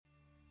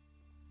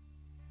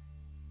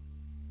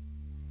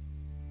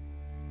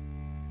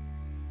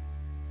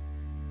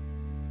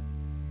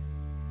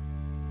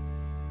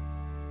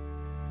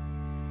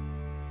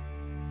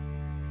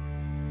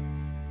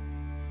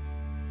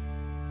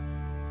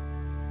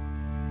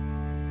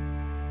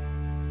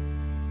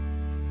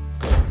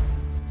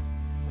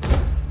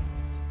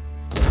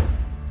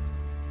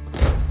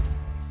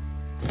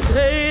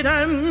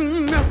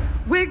Satan,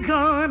 we're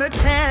gonna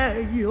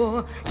tear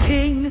your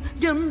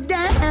kingdom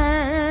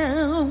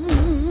down,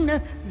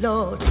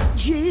 Lord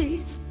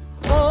Jesus.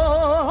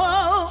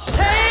 Oh,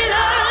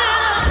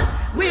 Satan,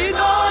 we're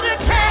gonna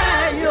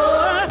tear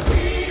your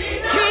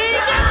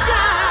kingdom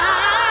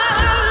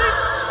down.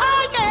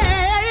 Oh,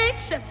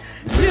 yes,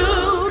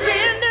 you've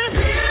been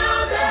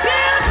building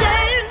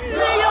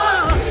your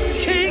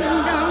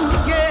kingdom,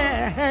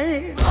 yeah.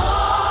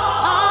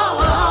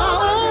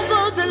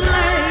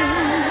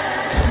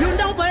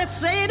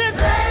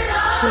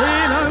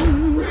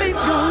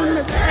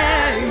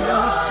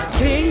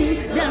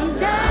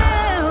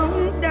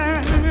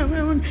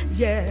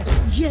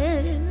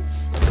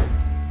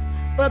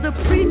 But the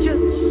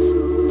preachers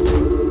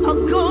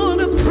are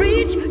gonna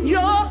preach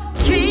your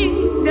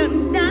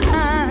kingdom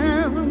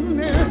down.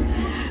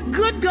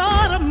 Good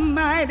God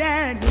Almighty,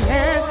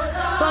 yes.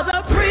 But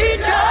the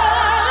preachers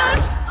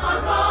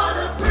are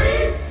gonna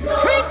preach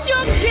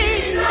your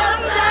kingdom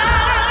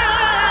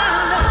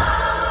down.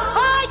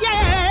 Oh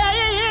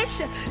yes,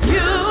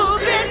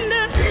 you've been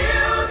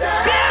building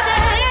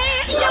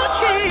your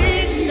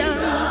kingdom.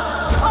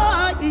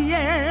 Oh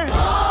yeah,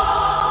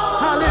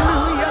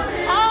 hallelujah.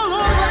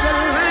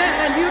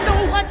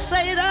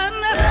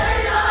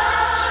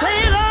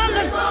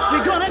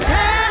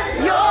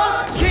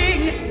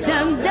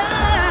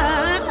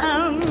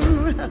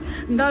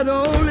 Not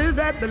only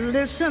that, but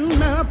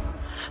listen up,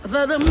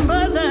 for the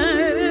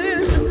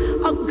mothers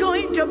are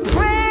going to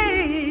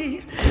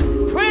pray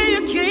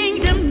your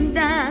kingdom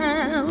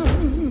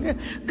down.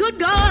 Good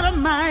God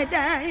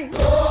Almighty,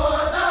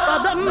 for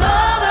the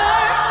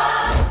mothers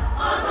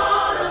are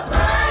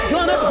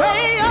gonna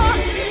pray your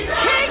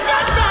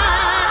kingdom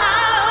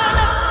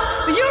down.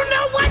 You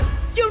know what?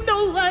 You've been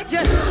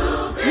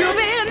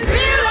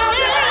building your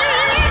kingdom.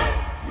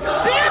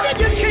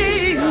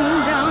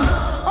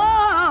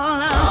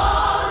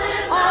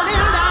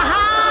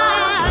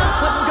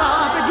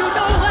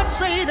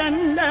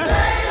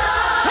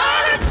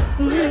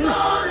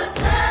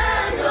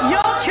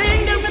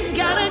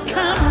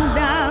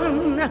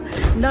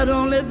 Not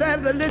only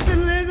that, but listen.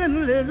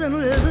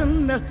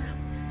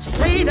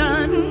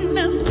 Satan,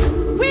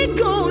 we're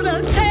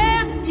gonna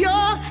tear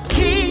your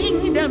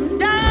kingdom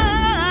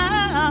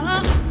down.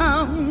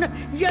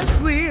 Yes,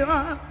 we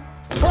are.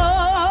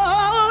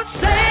 Oh,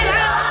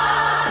 Satan,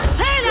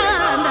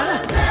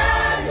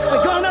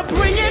 we're gonna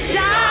bring it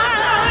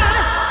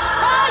down.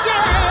 Oh,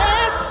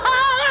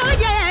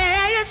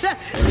 yes,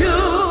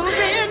 you've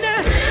been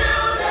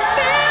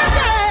building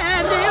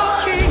your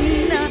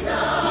kingdom.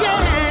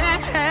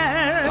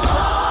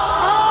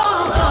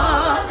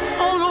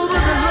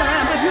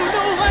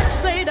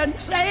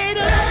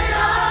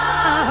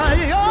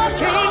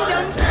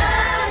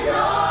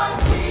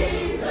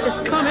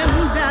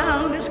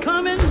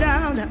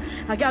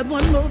 I got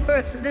one more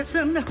verse,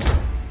 listen.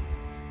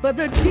 But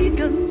the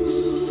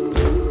deacons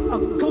are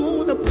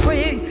gonna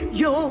pray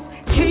your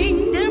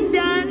kingdom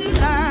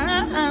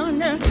down.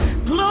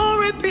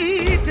 Glory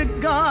be to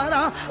God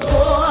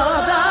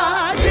for the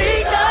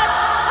deacons.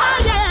 Oh,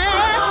 yeah.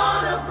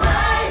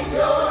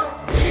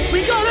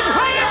 We're gonna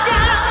pray it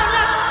down.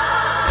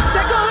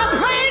 They're gonna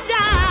pray it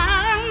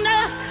down.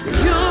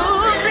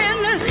 You've been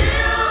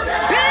building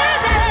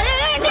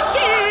the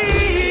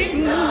kingdom.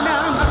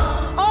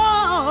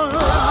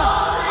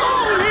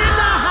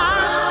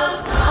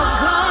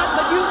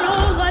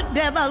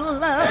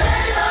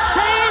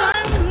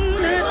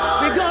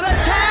 We're gonna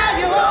tear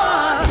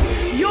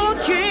your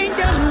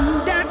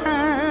kingdom down.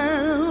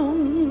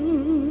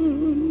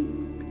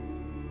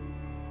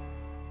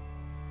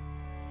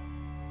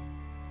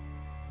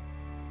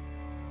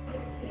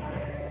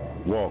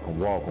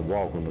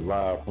 Welcome to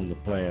Live from the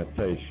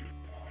Plantation.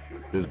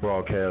 This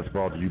broadcast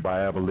brought to you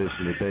by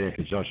Abolition Today in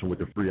conjunction with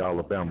the Free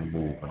Alabama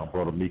Movement. I'm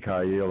Brother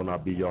Mikael, and I'll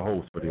be your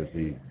host for this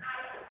evening.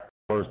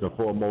 First and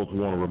foremost, we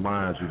want to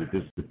remind you that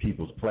this is the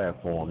people's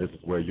platform. This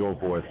is where your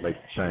voice makes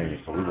a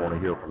change, so we want to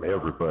hear from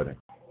everybody.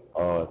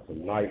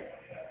 Tonight,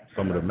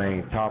 some of the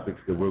main topics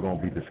that we're going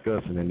to be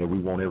discussing and that we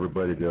want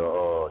everybody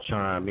to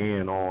chime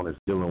in on is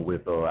dealing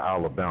with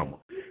Alabama.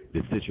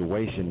 The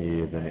situation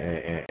is,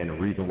 and the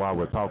reason why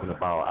we're talking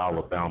about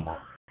Alabama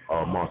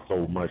amongst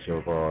so much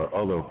of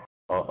other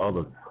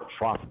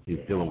atrocities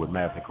dealing with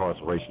mass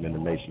incarceration in the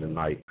nation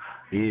tonight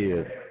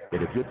is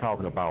that if you're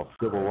talking about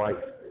civil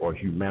rights or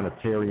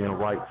humanitarian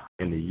rights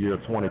in the year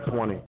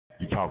 2020,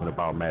 you're talking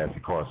about mass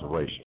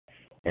incarceration.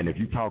 And if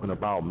you're talking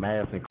about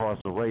mass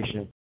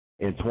incarceration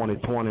in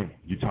 2020,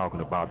 you're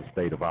talking about the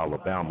state of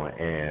Alabama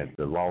and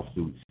the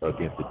lawsuits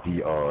against the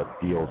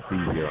DOC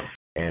here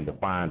and the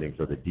findings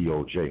of the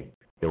DOJ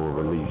that were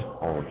released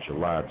on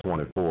July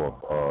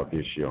 24th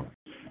this year.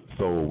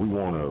 So we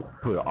want to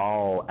put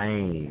all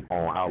aim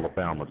on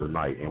Alabama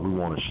tonight, and we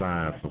want to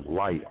shine some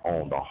light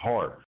on the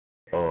heart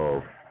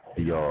of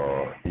the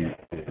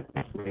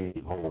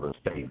slaveholder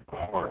state, the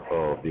heart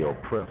of the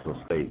oppressor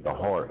state, the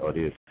heart of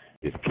this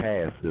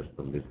caste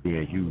system that's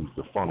being used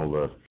to funnel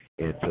us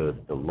into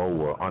the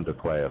lower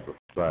underclass of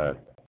society.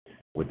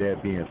 With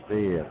that being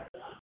said,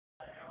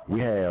 we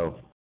have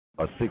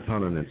a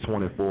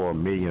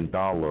 $624 million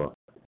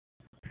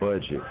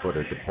budget for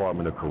the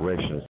Department of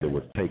Corrections that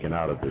was taken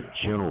out of the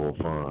general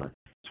fund,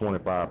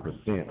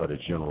 25% of the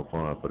general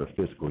fund for the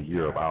fiscal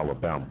year of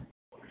Alabama.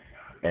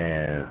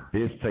 And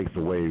this takes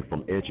away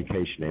from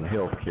education and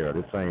health care.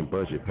 This same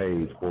budget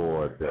pays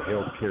for the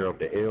health care of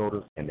the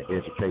elders and the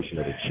education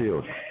of the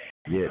children.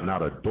 Yet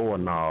not a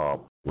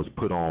doorknob was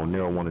put on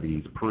near one of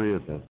these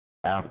prisons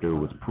after it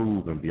was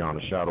proven beyond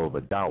a shadow of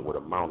a doubt with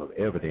amount of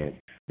evidence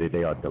that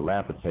they are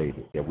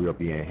dilapidated, that we are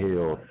being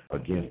held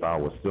against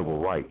our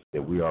civil rights,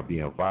 that we are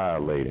being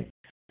violated.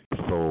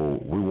 So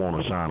we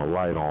want to shine a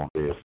light on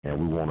this, and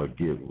we want to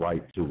get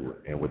right to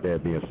it. And with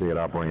that being said,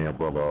 I bring in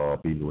Brother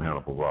B. New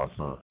Hannibal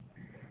Rawson.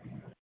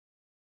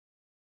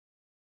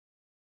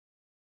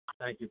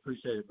 Thank you.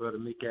 Appreciate it, Brother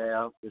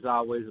Mikael. It's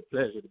always a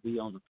pleasure to be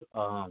on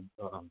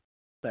the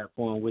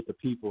platform with the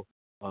people.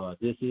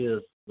 This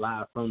is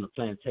live from the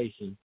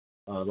plantation,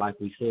 like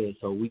we said.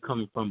 So we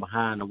coming from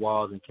behind the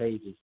walls and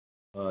cages,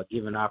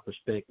 giving our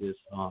perspectives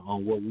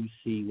on what we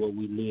see, what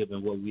we live,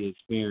 and what we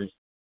experience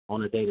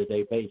on a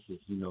day-to-day basis,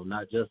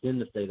 not just in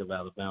the state of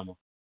Alabama,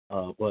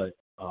 but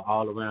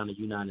all around the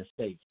United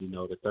States.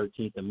 The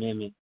 13th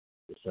Amendment,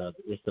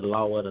 it's the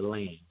law of the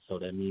land. So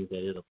that means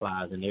that it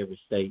applies in every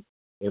state,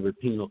 every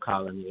penal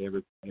colony,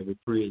 every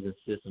prison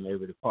system,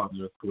 every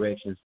Department of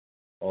Corrections,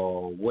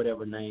 or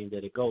whatever name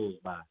that it goes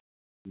by,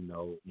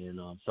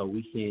 so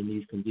we seeing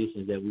these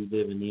conditions that we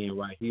living in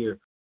right here,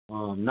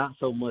 not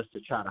so much to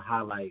try to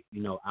highlight,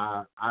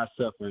 our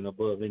suffering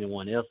above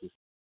anyone else's,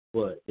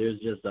 but there's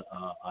just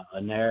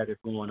a narrative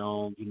going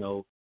on.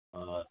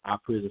 Our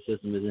prison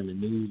system is in the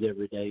news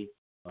every day.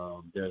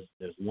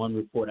 There's one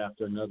report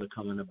after another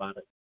coming about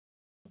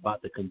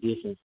the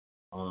conditions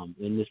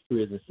in this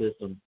prison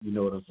system, you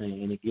know what I'm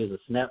saying, and it gives a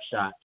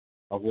snapshot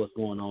of what's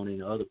going on in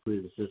the other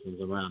prison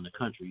systems around the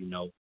country,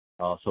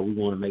 So we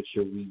want to make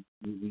sure we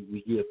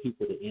give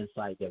people the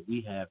insight that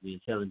we have, the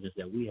intelligence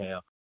that we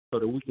have, so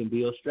that we can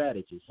build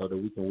strategies, so that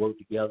we can work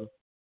together,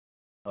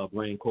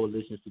 bring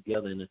coalitions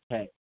together and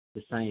attack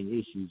the same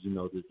issues,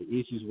 the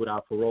issues with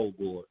our parole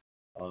board.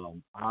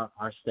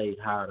 Our state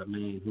hired a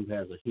man who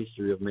has a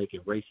history of making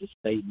racist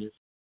statements,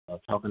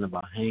 talking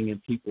about hanging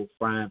people,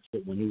 frying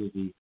people. When he was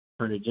the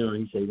Attorney General,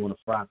 he said he want to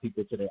fry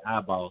people till their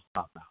eyeballs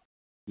pop out.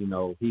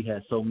 He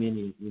has so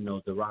many,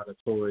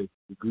 derogatory,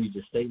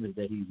 egregious statements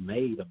that he's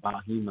made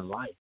about human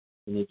life,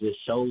 and it just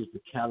shows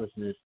the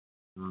callousness,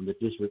 the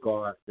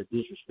disregard, the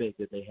disrespect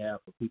that they have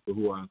for people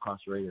who are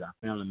incarcerated, our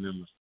family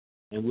members.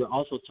 And we're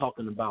also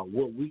talking about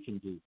what we can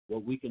do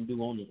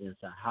on the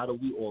inside. How do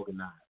we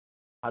organize?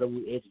 How do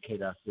we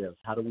educate ourselves?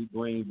 How do we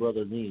bring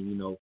brothers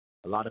in?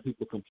 A lot of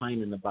people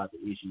complaining about the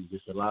issues.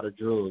 There's a lot of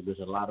drugs. There's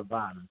a lot of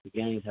violence. The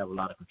gangs have a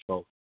lot of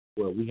control.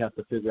 Well, we have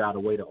to figure out a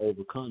way to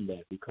overcome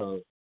that,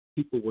 because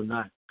people were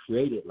not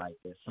created like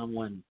that.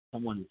 Someone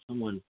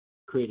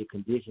created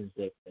conditions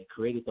that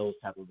created those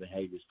type of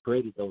behaviors,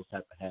 created those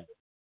type of habits.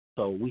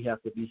 So we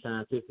have to be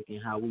scientific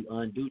in how we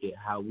undo that,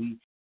 how we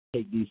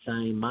take these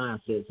same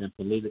mindsets and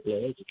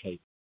politically educate,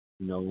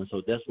 and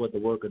so that's what the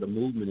work of the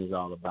movement is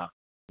all about.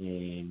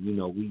 And,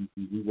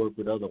 we work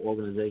with other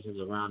organizations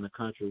around the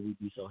country. We'd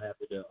be so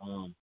happy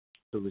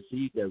to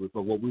receive that.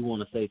 But what we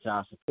want to say to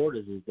our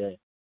supporters is that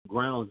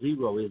ground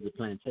zero is the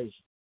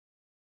plantation.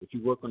 If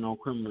you're working on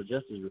criminal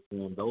justice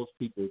reform, those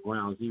people,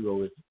 ground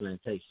zero is the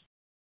plantation.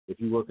 If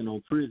you're working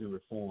on prison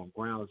reform,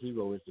 ground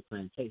zero is the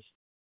plantation.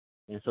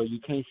 And so you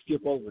can't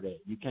skip over that.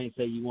 You can't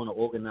say you want to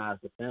organize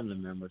the family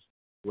members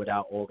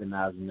without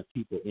organizing the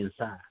people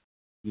inside.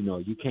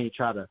 You can't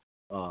try to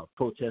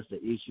protest the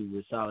issue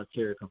with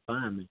solitary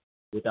confinement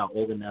without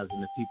organizing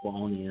the people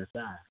on the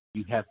inside.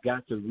 You have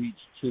got to reach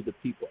to the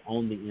people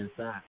on the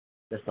inside.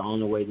 That's the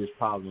only way this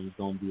problem is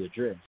going to be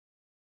addressed.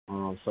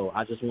 So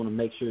I just want to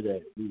make sure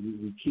that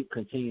we keep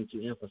continuing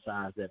to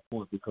emphasize that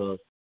point, because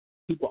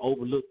people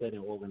overlook that in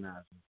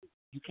organizing.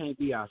 You can't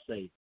be our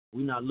savior.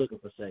 We're not looking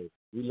for saviors.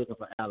 We're looking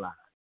for allies.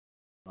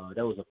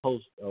 That was a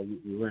post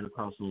we ran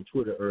across on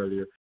Twitter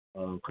earlier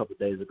a couple of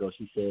days ago.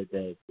 She said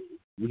that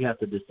we have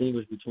to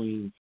distinguish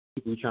between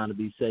people trying to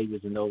be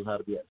saviors and those how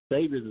to be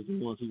saviors is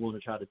the ones who want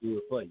to try to do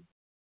it for you.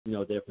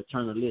 They're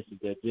paternalistic,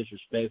 they're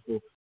disrespectful,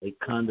 they're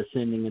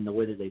condescending in the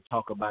way that they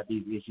talk about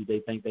these issues. They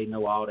think they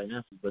know all the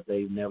answers, but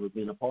they've never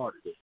been a part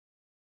of this.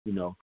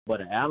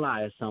 But an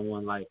ally is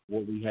someone like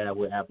what we have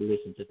with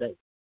Abolition Today.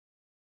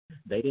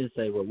 They didn't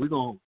say, well, we're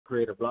going to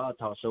create a blog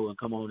talk show and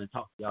come on and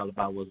talk to y'all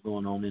about what's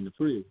going on in the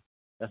prison.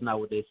 That's not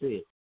what they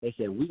said. They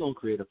said, we're going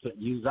to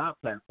use our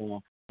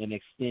platform and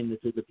extend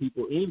it to the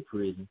people in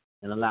prison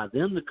and allow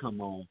them to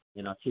come on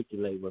and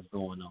articulate what's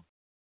going on.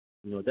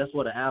 That's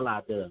what an ally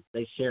does.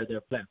 They share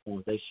their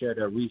platforms. They share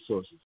their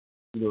resources,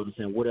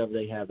 whatever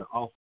they have to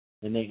offer.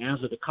 And they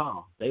answer the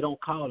call. They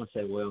don't call and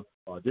say, well,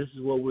 this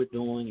is what we're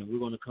doing and we're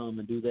going to come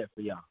and do that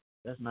for y'all.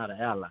 That's not an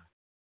ally.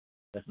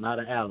 That's not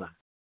an ally.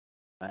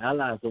 An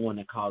ally is the one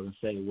that calls and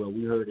say, well,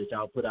 we heard that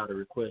y'all put out a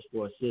request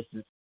for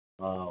assistance.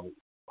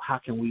 How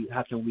can we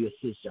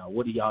assist y'all?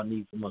 What do y'all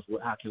need from us?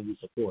 How can we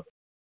support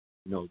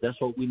it? That's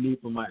what we need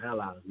from our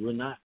allies. We're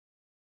not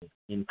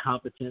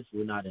incompetence.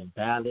 We're not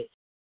invalid.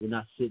 We're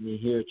not sitting in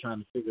here trying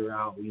to figure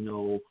out,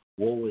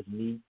 woe is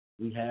me.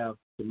 We have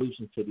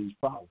solutions to these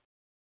problems,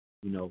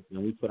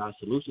 and we put our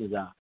solutions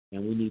out,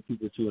 and we need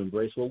people to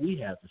embrace what we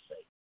have to say,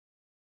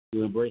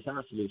 to embrace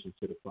our solutions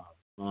to the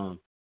problem.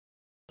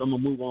 So I'm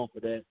going to move on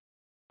for that.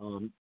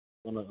 I'm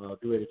going to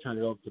get ready to turn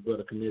it over to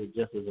Brother Kinetic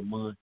Justice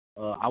Amon.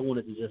 I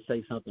wanted to just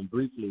say something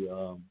briefly.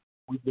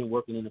 We've been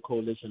working in the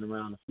coalition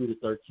around the through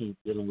the 13th,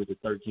 dealing with the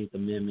 13th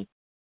Amendment,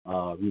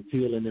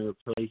 repealing and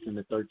replacing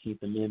the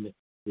 13th Amendment,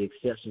 the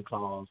exception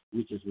clause,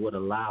 which is what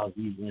allows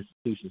these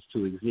institutions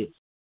to exist.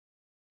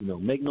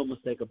 Make no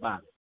mistake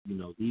about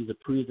it. These are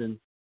prison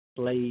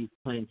slave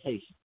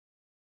plantations.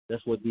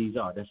 That's what these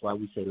are. That's why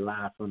we say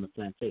live from the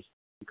plantation,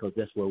 because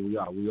that's where we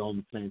are. We own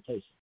the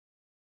plantation.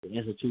 The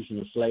institution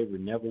of slavery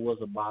never was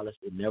abolished.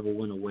 It never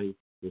went away.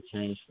 It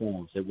changed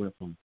forms. It went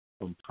from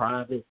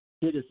private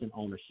citizen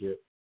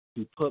ownership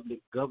to public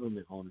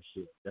government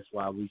ownership. That's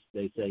why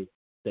they say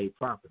state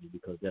property,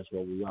 because that's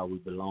where we are. We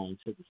belong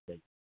to the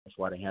state. That's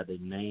why they have their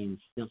names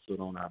stenciled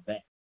on our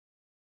back.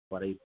 That's why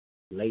they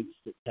late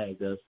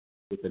tagged us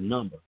with a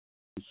number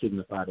to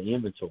signify the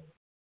inventory.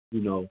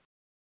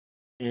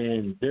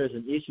 And there's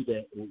an issue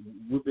that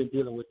we've been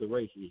dealing with, the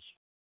race issue.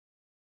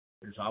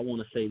 And so I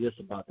want to say this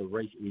about the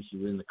race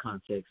issue in the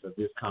context of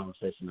this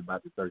conversation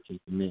about the 13th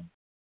Amendment.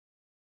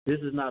 This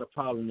is not a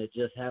problem that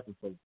just happened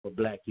for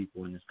black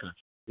people in this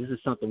country. This is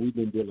something we've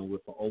been dealing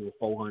with for over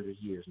 400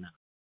 years now.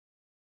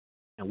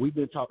 And we've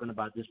been talking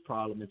about this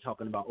problem and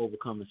talking about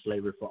overcoming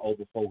slavery for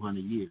over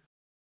 400 years.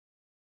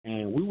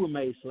 And we were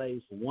made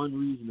slaves for one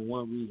reason and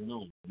one reason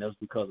only, and that was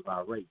because of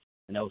our race,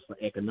 and that was for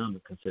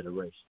economic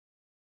consideration.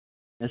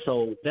 And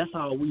so that's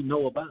all we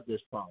know about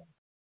this problem,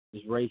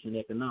 is race and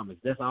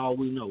economics. That's all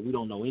we know. We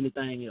don't know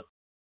anything else,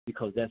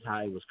 because that's how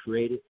it was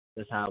created,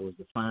 that's how it was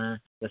defined,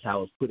 that's how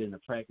it was put into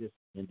practice,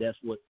 and that's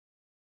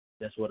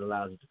what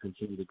allows it to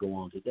continue to go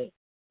on today,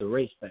 the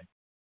race factor.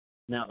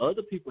 Now,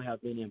 other people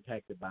have been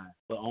impacted by it,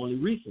 but only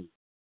recently.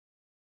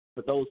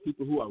 For those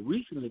people who are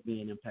recently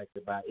being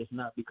impacted by it, it's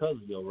not because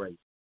of your race.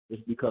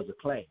 It's because of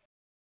class.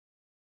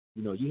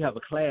 You have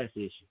a class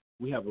issue.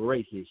 We have a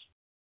race issue.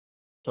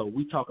 So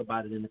we talk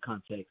about it in the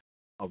context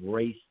of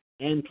race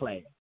and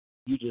class.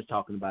 You're just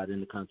talking about it in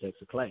the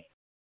context of class.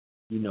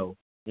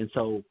 And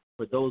so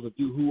for those of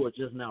you who are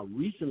just now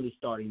recently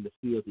starting to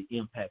feel the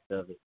impact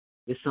of it,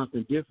 it's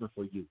something different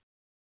for you.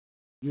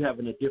 You're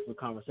having a different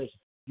conversation.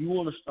 You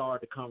want to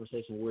start the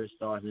conversation where it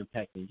starts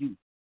impacting you.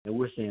 And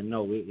we're saying,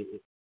 no,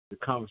 the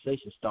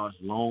conversation starts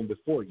long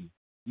before you.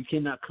 You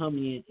cannot come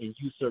in and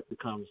usurp the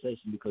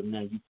conversation because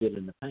now you're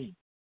feeling the pain.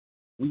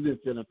 We've been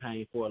feeling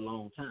pain for a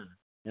long time.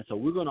 And so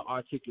we're going to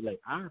articulate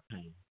our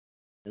pain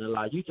and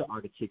allow you to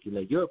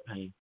articulate your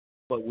pain,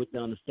 but with the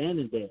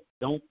understanding that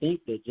don't think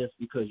that just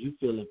because you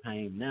feel in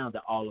pain now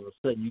that all of a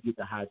sudden you get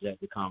to hijack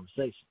the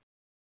conversation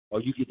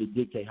or you get to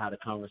dictate how the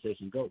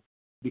conversation goes,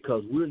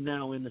 because we're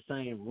now in the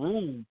same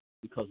room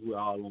because we're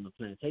all on the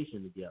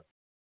plantation together.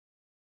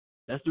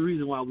 That's the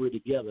reason why we're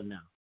together now.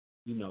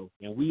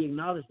 And we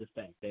acknowledge the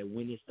fact that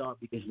when it started,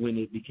 because when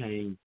it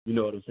became,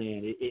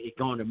 it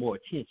garnered more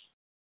attention.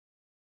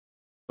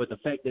 But the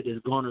fact that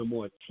it's garnered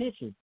more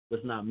attention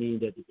does not mean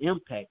that the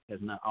impact has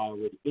not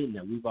already been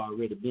there. We've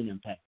already been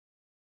impacted,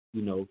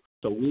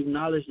 So we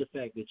acknowledge the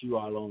fact that you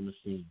are on the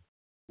scene.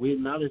 We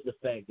acknowledge the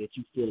fact that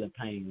you feel in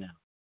pain now.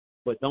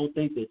 But don't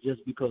think that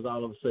just because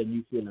all of a sudden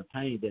you feel in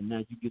pain that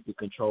now you get to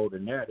control the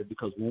narrative,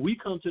 because when we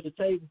come to the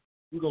table,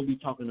 we're going to be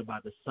talking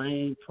about the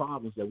same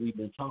problems that we've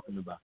been talking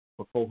about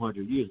for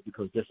 400 years,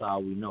 because that's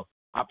all we know.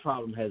 Our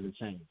problem hasn't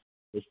changed.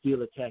 They're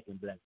still attacking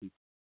black people.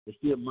 They're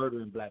still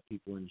murdering black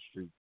people in the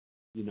street.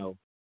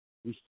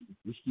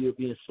 We still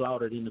being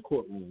slaughtered in the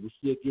courtroom. We're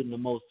still getting the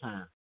most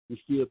time. We're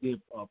still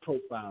being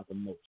profiled the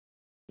most.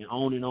 And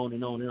on and on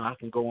and on and on. I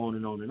can go on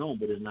and on and on,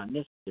 but it's not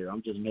necessary.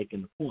 I'm just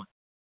making the point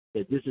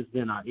that this has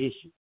been our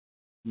issue,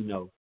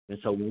 And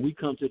so when we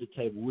come to the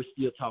table, we're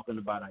still talking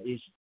about our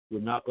issue. We're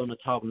not going to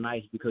talk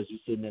nice because you're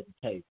sitting at the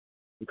table,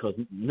 because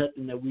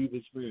nothing that we've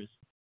experienced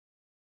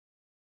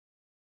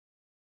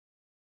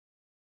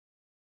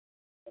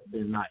has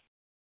been nice.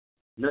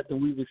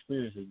 Nothing we've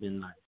experienced has been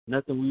nice.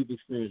 Nothing we've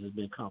experienced has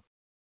been comfortable.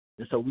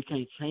 And so we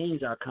can't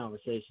change our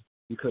conversation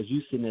because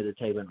you sitting at the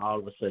table and all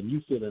of a sudden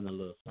you feeling a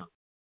little something.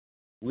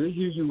 We'll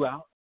hear you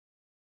out,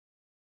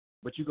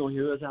 but you're going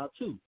to hear us out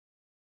too.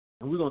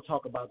 And we're going to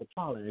talk about the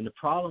problem. And the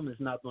problem is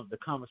not going, the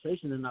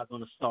conversation is not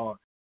going to start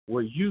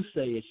where you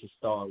say it should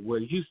start, where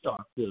you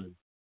start feeling.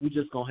 We're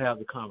just going to have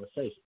the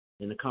conversation.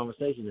 And the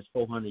conversation is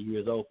 400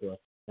 years old for us,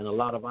 and a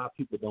lot of our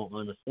people don't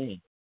understand.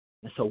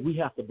 And so we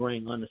have to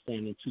bring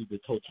understanding to the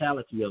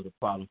totality of the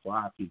problem for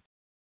our people.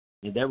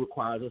 And that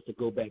requires us to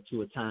go back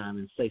to a time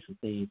and say some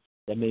things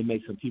that may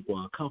make some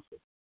people uncomfortable.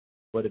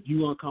 But if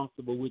you're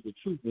uncomfortable with the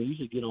truth, then you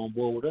should get on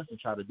board with us and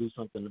try to do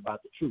something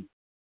about the truth.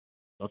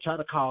 Don't try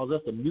to cause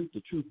us to mute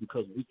the truth,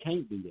 because we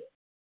can't do that.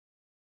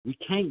 We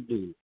can't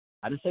do it.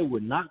 I didn't say we're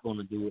not going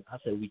to do it. I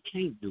said we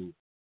can't do it,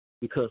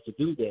 because to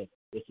do that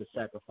is to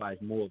sacrifice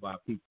more of our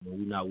people, and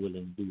we're not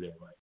willing to do that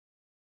right.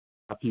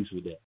 I peace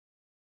with that.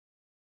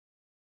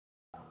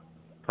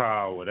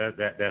 Power.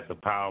 That's a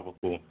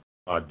powerful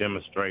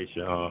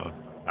demonstration.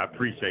 I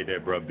appreciate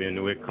that, bro. Ben,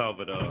 it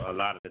covered a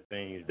lot of the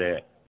things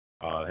that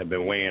have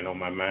been weighing on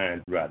my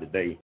mind throughout the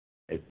day.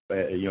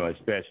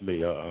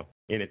 Especially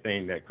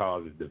anything that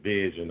causes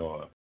division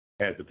or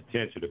has the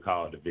potential to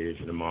cause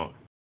division among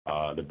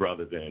the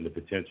brothers, and the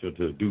potential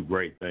to do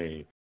great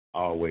things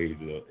always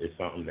is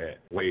something that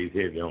weighs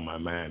heavy on my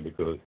mind,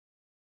 because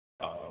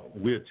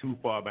we're too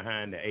far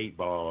behind the 8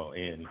 ball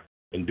in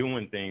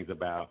doing things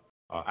about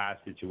our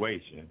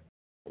situation.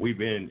 We've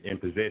been in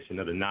possession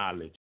of the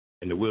knowledge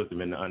and the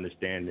wisdom and the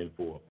understanding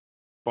for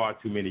far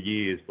too many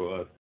years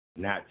for us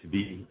not to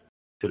be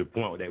to the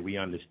point that we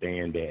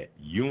understand that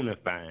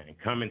unifying,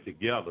 coming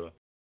together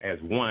as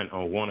one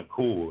on one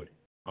accord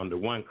under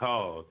one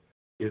cause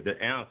is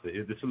the answer,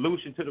 is the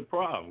solution to the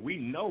problem. We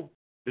know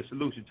the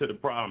solution to the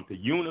problem. To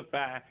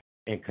unify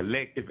and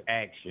collective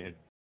action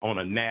on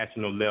a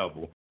national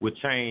level will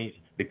change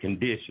the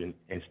condition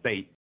and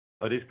state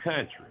of this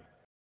country.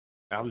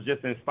 I was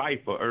just in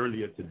Cypher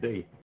earlier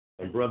today,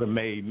 and brother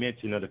made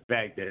mention of the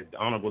fact that the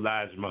Honorable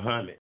Elijah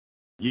Muhammad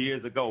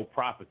years ago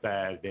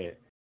prophesied that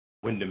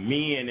when the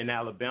men in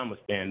Alabama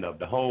stand up,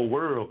 the whole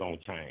world gonna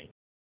change.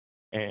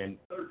 And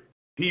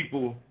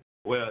people,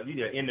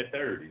 in the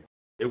 30s,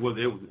 it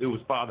was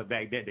farther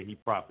back then that he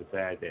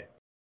prophesied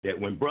that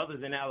when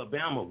brothers in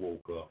Alabama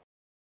woke up,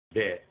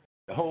 that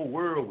the whole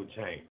world would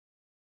change.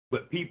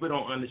 But people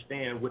don't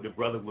understand what the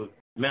brother was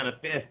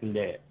manifesting,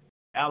 that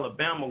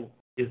Alabama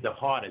is the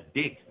heart of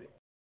Dixie.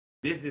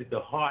 This is the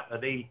heart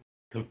of their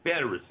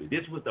Confederacy.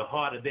 This was the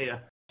heart of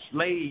their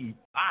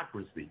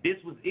slaveocracy. This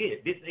was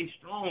it. This is a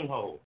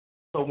stronghold.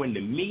 So when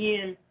the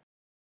men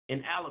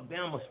in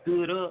Alabama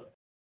stood up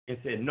and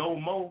said no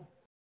more,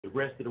 the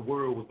rest of the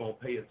world was going to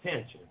pay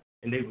attention,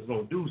 and they was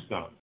going to do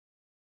something.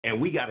 And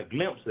we got a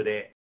glimpse of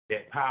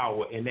that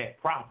power and that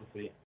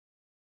prophecy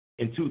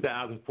in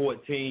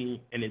 2014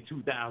 and in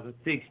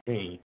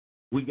 2016.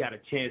 We got a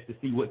chance to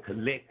see what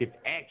collective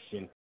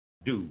action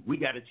do. We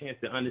got a chance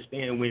to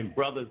understand when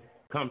brothers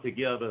come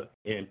together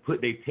and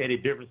put their petty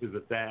differences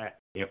aside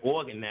and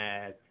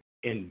organize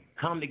and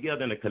come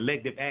together in a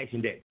collective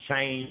action, that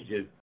change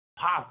is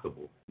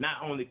possible.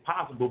 Not only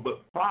possible,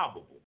 but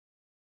probable.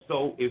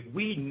 So if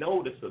we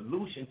know the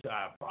solution to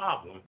our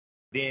problem,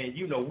 then,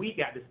 we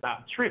got to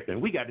stop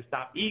tripping. We got to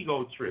stop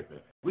ego tripping.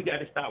 We got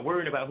to stop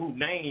worrying about who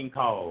name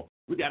called.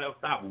 We got to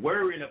stop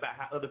worrying about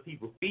how other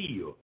people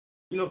feel.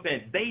 You know what I'm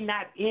saying? They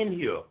not in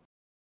here.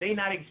 They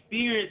not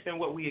experiencing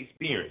what we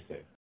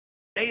experiencing.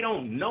 They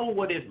don't know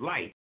what it's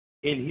like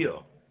in here.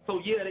 So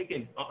yeah, they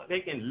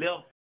can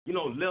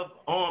left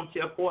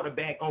armchair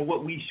quarterback on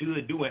what we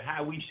should do and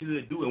how we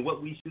should do and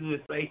what we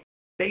should say.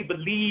 They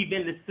believe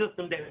in the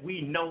system that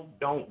we know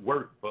don't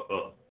work for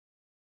us.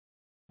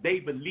 They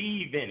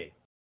believe in it,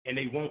 and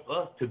they want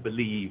us to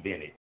believe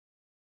in it.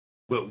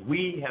 But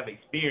we have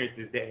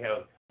experiences that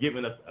have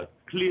given us a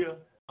clear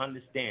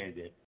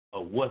understanding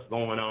of what's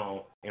going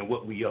on and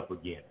what we up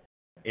against.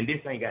 And this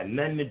ain't got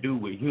nothing to do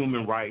with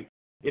human rights.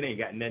 It ain't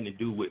got nothing to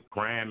do with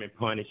crime and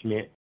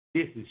punishment.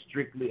 This is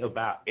strictly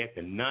about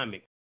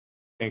economic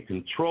and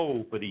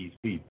control for these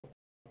people.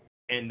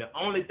 And the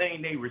only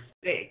thing they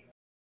respect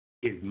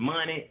is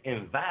money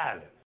and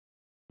violence.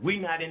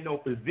 We're not in no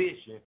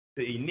position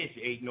to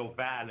initiate no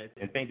violence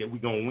and think that we're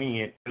going to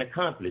win and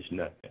accomplish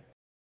nothing.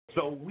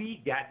 So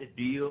we got to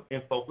deal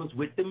and focus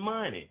with the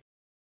money.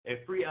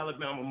 At Free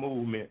Alabama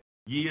Movement,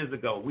 years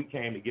ago, we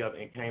came together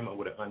and came up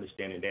with an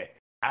understanding that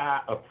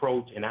our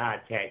approach and our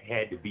attack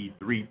had to be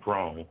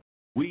 3-pronged.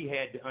 We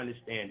had to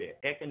understand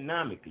that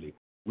economically,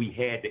 we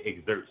had to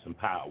exert some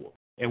power.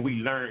 And we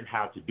learned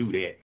how to do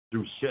that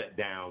through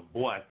shutdowns,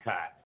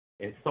 boycotts,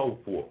 and so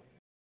forth.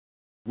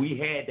 We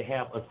had to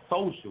have a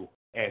social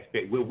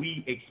aspect where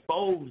we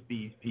exposed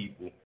these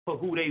people for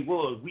who they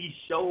was. We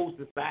showed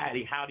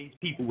society how these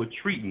people were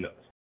treating us.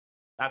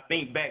 I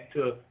think back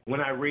to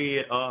when I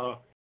read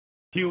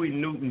Huey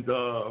Newton's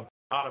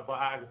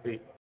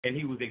autobiography, and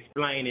he was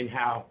explaining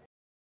how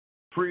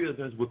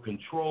prisons were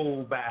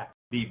controlled by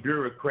the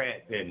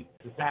bureaucrats, and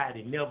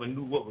society never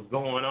knew what was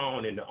going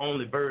on, and the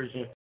only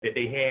version that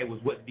they had was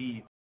what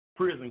these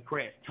prison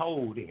crats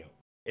told them.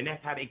 And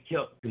that's how they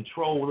kept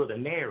control of the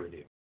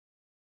narrative.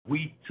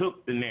 We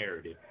took the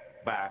narrative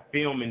by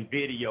filming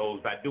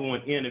videos, by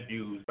doing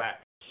interviews, by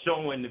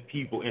showing the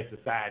people in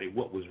society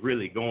what was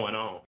really going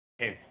on.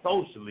 And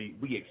socially,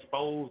 we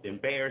exposed,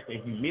 embarrassed,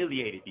 and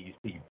humiliated these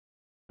people.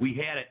 We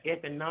had an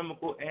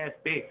economical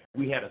aspect,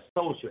 we had a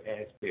social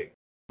aspect,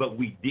 but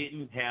we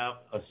didn't have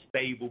a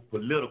stable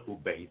political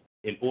base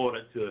in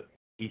order to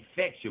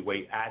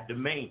effectuate our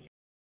demand.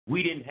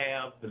 We didn't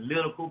have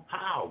political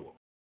power.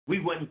 We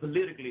wasn't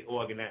politically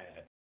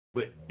organized.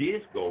 But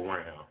this go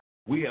round,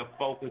 we have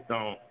focused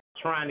on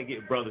trying to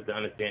get brothers to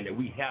understand that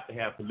we have to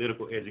have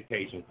political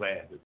education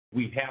classes.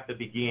 We have to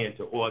begin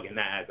to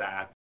organize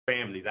our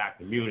families, our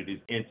communities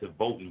into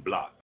voting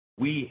blocks.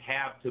 We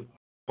have to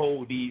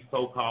hold these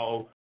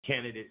so-called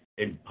candidates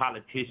and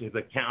politicians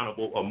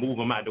accountable or move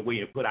them out of the way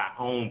and put our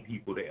own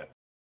people there.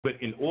 But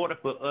in order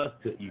for us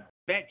to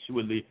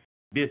effectually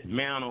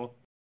dismantle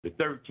the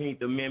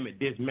 13th Amendment,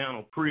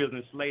 dismantle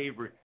prison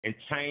slavery, and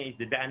change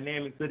the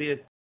dynamics of this,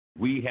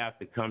 we have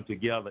to come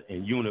together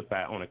and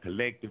unify on a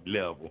collective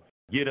level,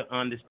 get an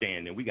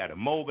understanding. We got to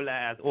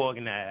mobilize,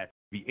 organize,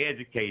 be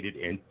educated,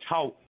 and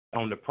taught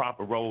on the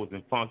proper roles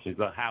and functions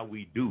of how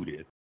we do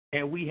this.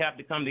 And we have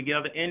to come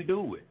together and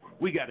do it.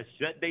 We got to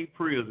shut their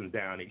prisons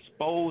down,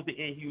 expose the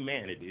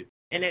inhumanities,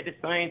 and at the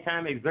same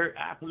time exert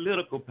our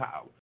political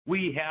power.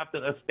 We have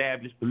to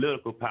establish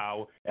political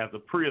power as a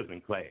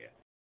prison class.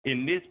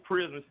 In this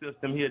prison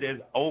system here, there's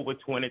over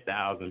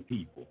 20,000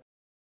 people.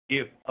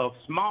 If a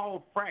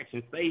small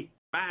fraction, say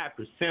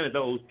 5% of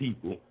those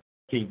people,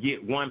 can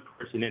get one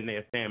person in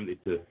their family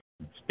to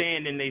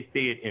stand in their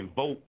stead and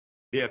vote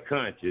their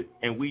conscience,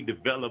 and we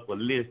develop a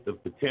list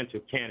of potential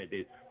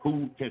candidates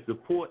who can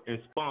support and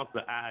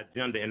sponsor our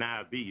agenda and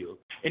our bills,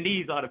 and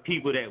these are the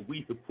people that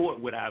we support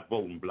with our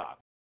voting bloc.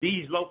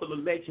 These local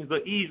elections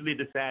are easily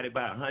decided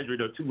by 100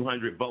 or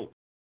 200 votes.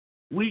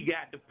 We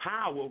got the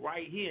power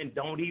right here and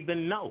don't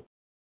even know.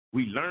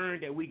 We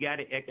learned that we got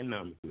it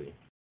economically.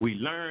 We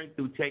learned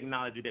through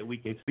technology that we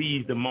can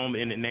seize the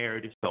moment in the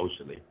narrative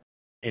socially.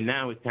 And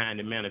now it's time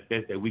to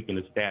manifest that we can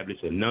establish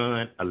a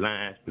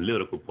non-aligned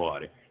political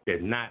party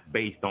that's not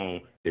based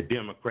on the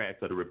Democrats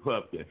or the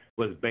Republicans,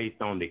 but it's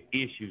based on the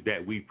issues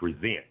that we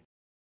present.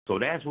 So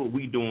that's what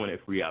we're doing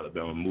at Free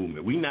Alabama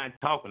Movement. We're not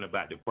talking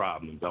about the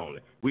problems only.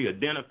 We're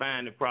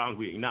identifying the problems,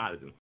 we acknowledge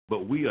them,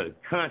 but we are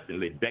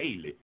constantly,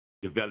 daily,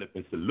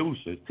 developing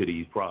solutions to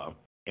these problems.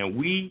 And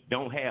we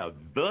don't have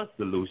the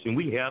solution,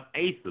 we have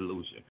a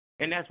solution.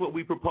 And that's what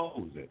we're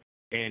proposing.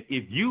 And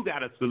if you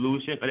got a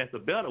solution, or that's a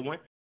better one,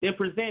 then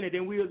present it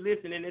and we'll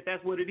listen. And if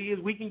that's what it is,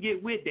 we can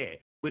get with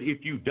that. But if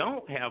you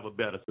don't have a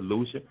better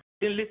solution,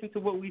 then listen to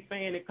what we're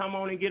saying and come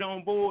on and get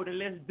on board and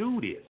let's do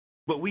this.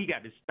 But we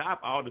got to stop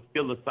all the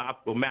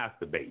philosophical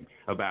masturbating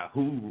about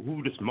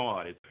who the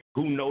smartest,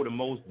 who know the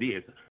most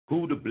this,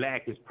 who the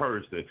blackest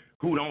person,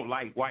 who don't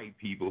like white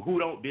people, who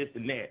don't this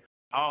and that.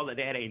 All of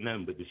that ain't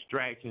nothing but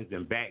distractions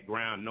and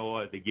background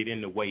noise that get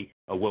in the way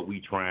of what we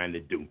trying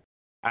to do.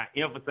 I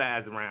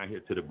emphasize around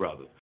here to the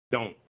brothers,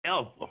 don't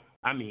ever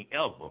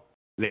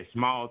let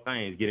small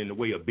things get in the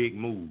way of big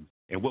moves.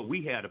 And what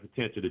we have the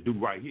potential to do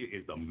right here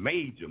is a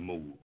major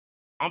move.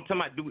 I'm talking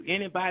about, do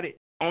anybody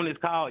on this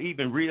call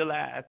even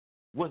realize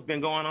what's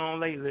been going on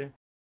lately?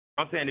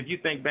 I'm saying if you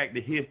think back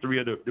the history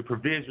of the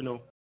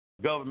provisional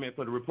government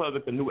for the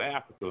Republic of New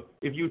Africa,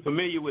 if you're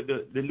familiar with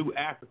the New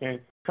African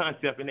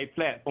concept and their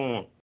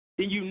platform,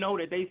 then you know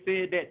that they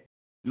said that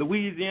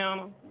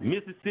Louisiana,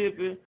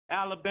 Mississippi,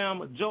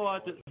 Alabama,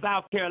 Georgia,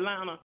 South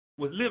Carolina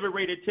was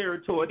liberated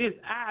territory. This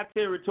is our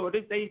territory.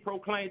 This they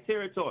proclaimed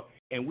territory.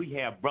 And we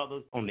have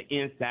brothers on the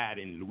inside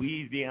in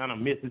Louisiana,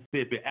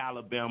 Mississippi,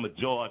 Alabama,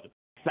 Georgia,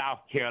 South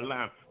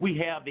Carolina.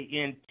 We have the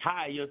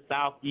entire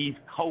southeast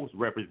coast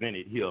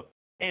represented here.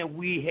 And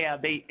we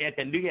have the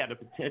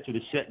potential to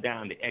shut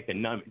down the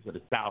economics of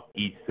the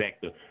southeast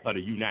sector of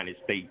the United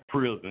States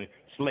prison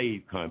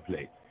slave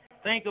complex.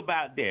 Think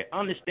about that.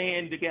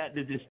 Understand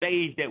the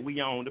stage that we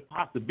on, the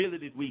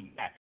possibilities we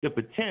got, the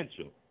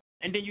potential.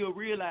 And then you'll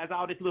realize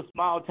all this little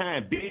small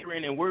time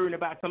bickering and worrying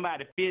about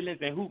somebody's feelings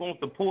and who gonna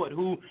support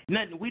who.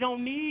 Nothing. We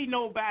don't need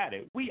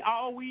nobody. We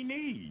all we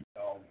need.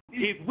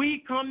 If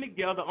we come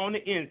together on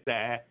the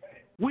inside,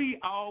 we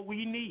all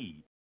we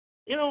need.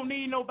 You don't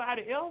need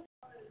nobody else.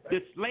 The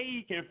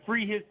slave can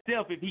free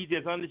himself if he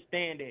just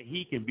understand that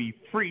he can be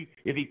free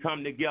if he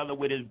come together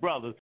with his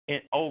brothers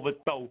and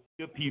overthrow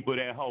the people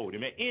that hold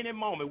him. At any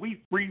moment,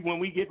 we free when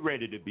we get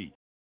ready to be.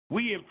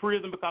 We in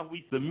prison because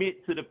we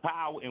submit to the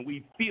power and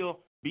we feel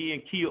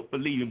being killed for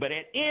leaving. But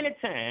at any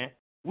time,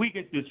 we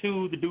can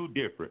choose to do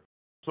different.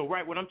 So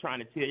right what I'm trying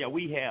to tell y'all,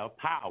 we have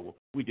power.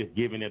 We just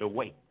giving it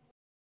away.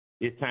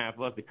 It's time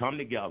for us to come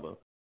together,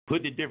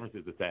 put the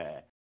differences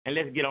aside, and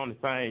let's get on the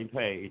same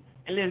page.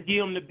 And let's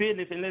give them the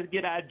business and let's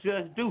get our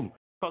just due.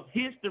 Because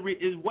history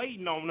is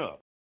waiting on us.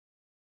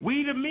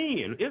 We the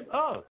men. It's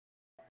us.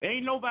 There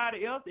ain't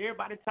nobody else.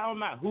 Everybody talking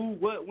about who,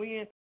 what,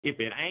 when. If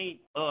it ain't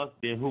us,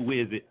 then who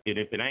is it? And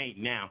if it ain't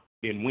now,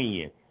 then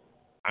when?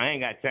 I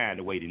ain't got time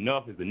to wait.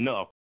 Enough is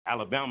enough.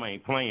 Alabama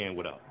ain't playing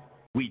with us.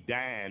 We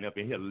dying up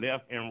in here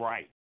left and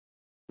right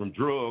from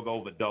drug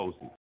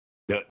overdoses.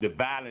 The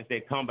violence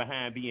that come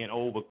behind being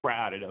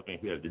overcrowded up in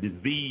here, the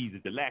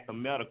diseases, the lack of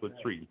medical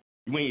treatment.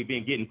 We ain't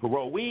been getting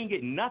parole. We ain't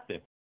getting nothing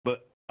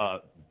but a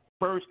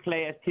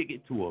first-class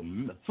ticket to a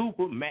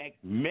super max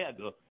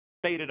mega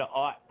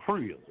state-of-the-art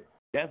prison.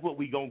 That's what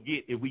we going to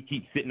get if we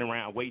keep sitting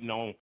around waiting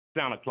on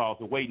Santa Claus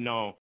or waiting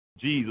on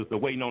Jesus or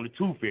waiting on the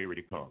Tooth Fairy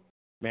to come.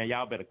 Man,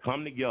 y'all better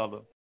come together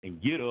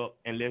and get up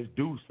and let's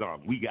do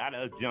something. We got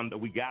an agenda.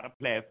 We got a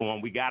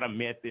platform. We got a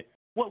method.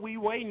 What we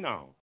waiting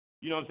on?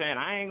 You know what I'm saying?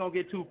 I ain't going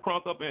to get too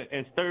crunk up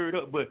and stirred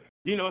up, but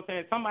you know what I'm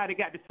saying? Somebody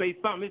got to say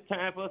something. It's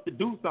time for us to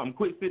do something.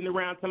 Quit sitting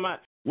around talking about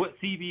what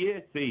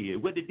CBS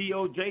said, what the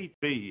DOJ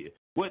said,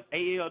 what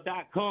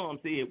AL.com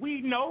said.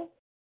 We know.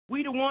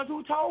 We the ones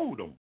who told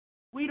them.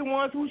 We the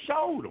ones who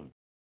showed them.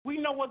 We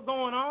know what's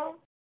going on.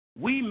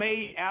 We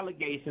made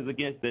allegations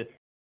against the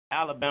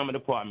Alabama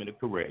Department of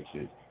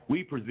Corrections.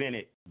 We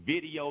presented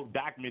video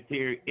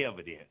documentary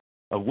evidence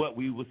of what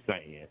we were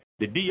saying.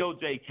 The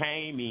DOJ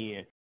came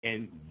in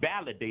and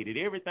validated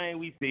everything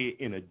we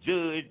said and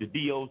adjudged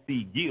the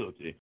DOC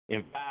guilty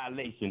in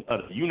violation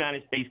of the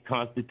United States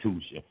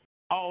Constitution.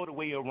 All the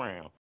way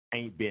around.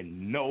 Ain't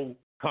been no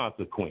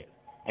consequence.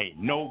 Ain't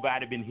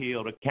nobody been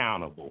held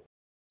accountable.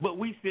 But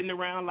we sitting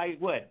around like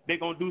what? They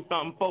gonna do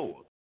something for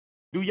us.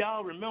 Do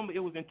y'all remember it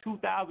was in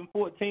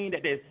 2014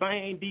 that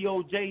same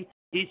DOJ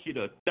issued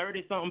a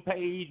 30-something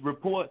page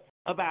report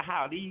about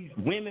how these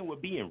women were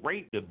being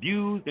raped,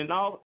 abused, and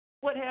all?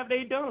 What have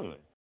they done?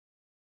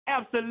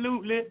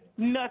 Absolutely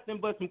nothing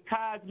but some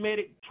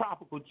cosmetic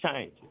tropical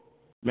changes.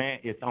 Man,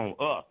 it's on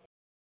us.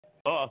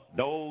 Us,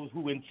 those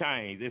who in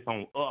chains, it's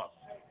on us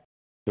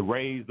to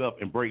raise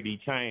up and break these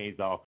chains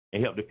off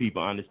and help the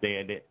people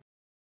understand that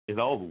it's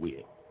over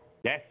with.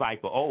 That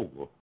cycle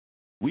over.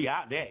 We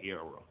out that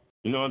era.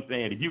 You know what I'm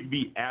saying? If you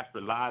be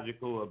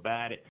astrological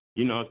about it,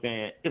 you know what I'm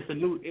saying? It's a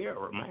new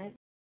era, man.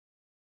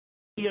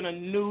 We're in a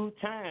new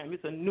time.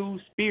 It's a new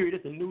spirit.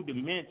 It's a new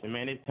dimension,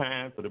 man. It's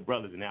time for the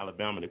brothers in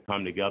Alabama to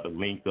come together,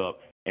 link up,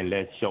 and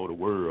let's show the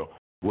world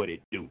what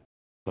it do.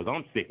 Because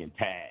I'm sick and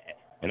tired.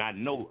 And I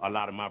know a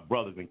lot of my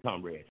brothers and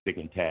comrades sick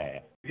and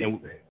tired.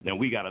 And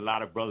we got a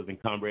lot of brothers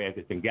and comrades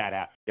that done got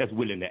out that's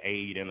willing to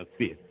aid and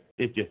assist.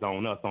 It's just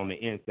on us on the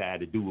inside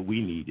to do what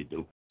we need to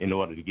do in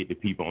order to get the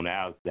people on the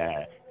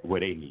outside where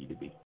they need to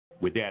be.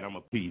 With that, I'm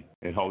a peace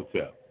and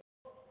hotel.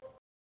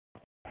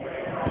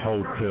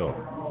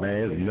 Hotel.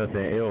 Man, there's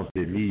nothing else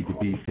that needs to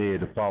be said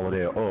to follow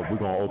that up. We're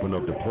going to open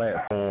up the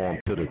platform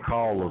to the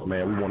callers,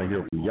 man. We want to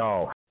hear from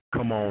y'all.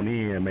 Come on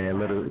in, man.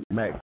 Let us,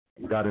 Max,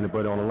 got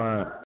anybody on the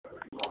line?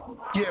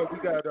 Yeah, we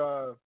got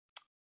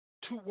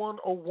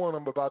 2101.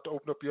 I'm about to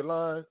open up your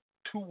line.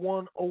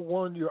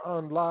 2101, you're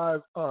on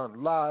live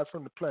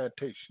from the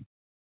plantation.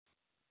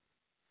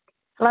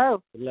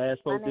 Hello. The last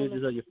four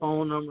digits of your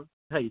phone number.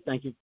 Hey,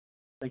 thank you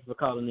for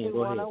calling in.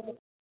 Go ahead.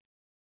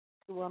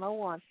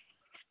 2101.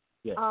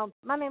 Yes.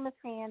 My name is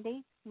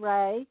Candy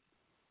Ray,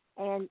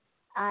 and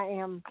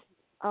I'm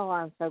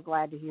so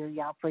glad to hear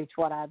y'all preach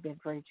what I've been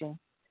preaching.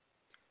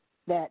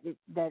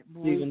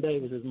 Stephen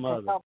Davis's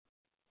mother.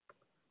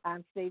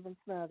 I'm Stephen's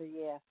mother,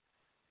 yes.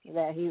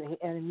 That he was.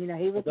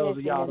 For those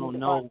of y'all don't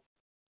know.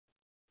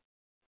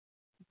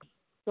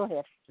 Go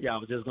ahead. Yeah, I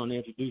was just going to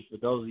introduce, for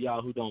those of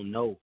y'all who don't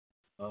know,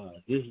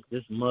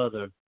 this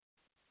mother,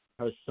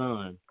 her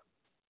son,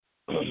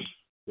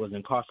 was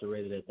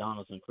incarcerated at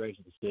Donaldson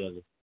Correctional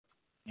Facility,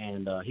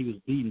 and he was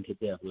beaten to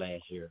death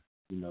last year.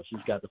 You know, she's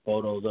got the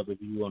photos up. If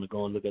you want to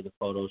go and look at the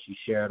photos, she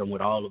shared them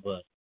with all of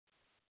us.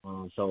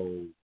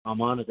 So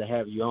I'm honored to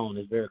have you on.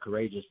 It's very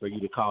courageous for you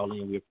to call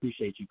in. We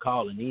appreciate you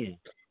calling in.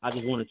 I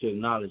just wanted to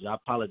acknowledge, I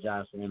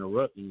apologize for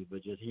interrupting you,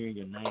 but just hearing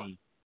your name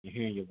and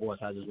hearing your voice,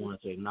 I just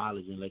wanted to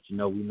acknowledge and let you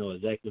know we know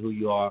exactly who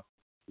you are.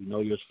 We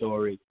know your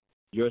story.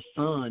 Your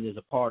son is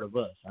a part of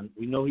us.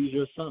 We know he's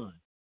your son,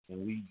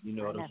 and we, you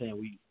know what I'm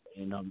saying.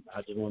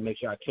 I just want to make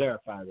sure I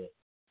clarify that.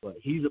 But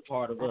he's a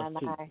part of us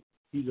too.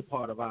 He's a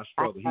part of our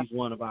struggle. He's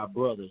one of our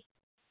brothers,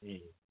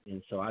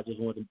 and so I just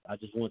want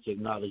to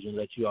acknowledge and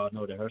let you all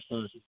know that her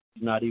son, she's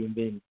not even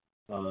been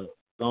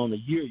gone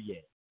a year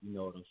yet. You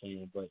know what I'm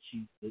saying? But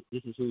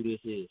this is who this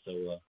is.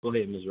 So go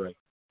ahead, Ms. Ray.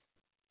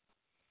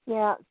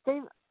 Yeah,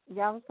 Steve.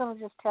 Yeah, I was going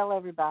to just tell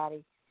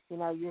everybody. You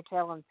know, you're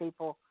telling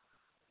people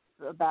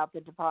about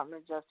the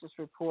Department of Justice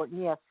report.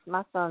 And yes,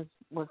 my son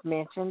was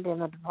mentioned in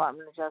the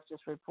Department of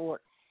Justice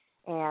report,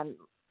 and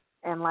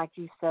like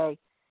you say,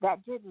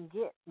 that didn't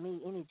get me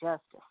any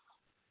justice.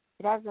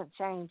 It hasn't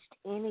changed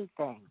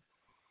anything.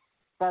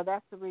 So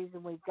that's the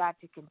reason we've got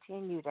to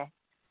continue to.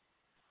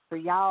 For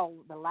y'all,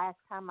 the last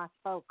time I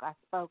spoke, I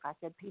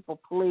said, people,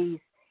 please,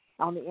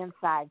 on the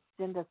inside,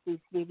 send us these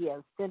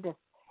videos, send us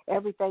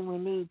everything we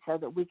need so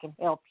that we can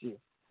help you,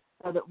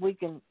 so that we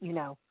can, you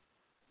know,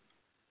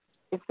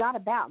 it's not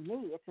about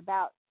me. It's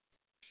about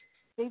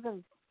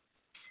Stephen's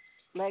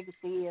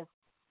legacy is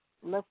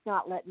let's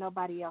not let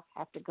nobody else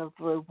have to go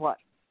through what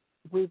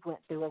we've went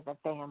through as a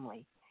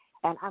family.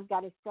 And I've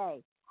got to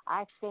say,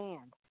 I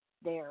stand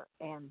there,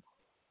 and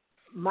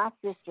my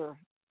sister,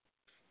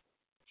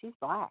 she's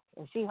black,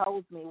 and she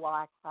holds me while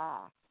I cry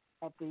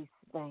at these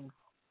things.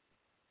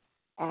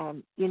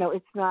 And, you know,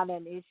 it's not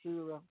an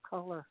issue of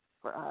color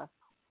for us.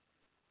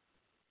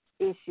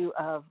 Issue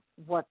of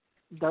what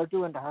they're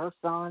doing to her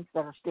sons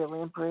that are still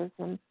in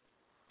prison,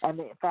 and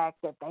the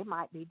fact that they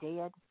might be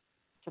dead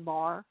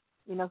tomorrow.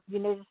 You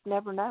just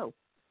never know.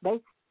 They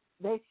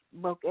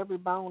broke every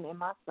bone in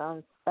my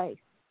son's face.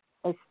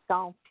 They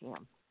stomped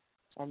him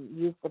and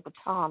used the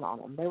baton on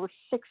him. There were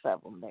 6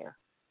 of them there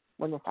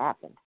when this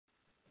happened.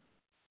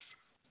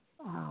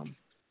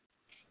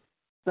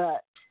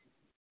 But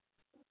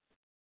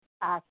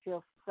I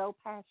feel so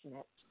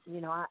passionate.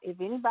 You know,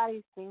 if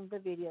anybody's seen the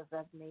videos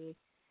of me,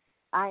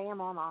 I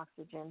am on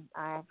oxygen.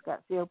 I've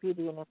got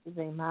COPD and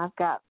emphysema. I've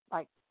got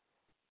like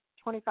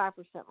 25%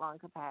 lung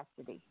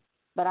capacity.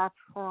 But I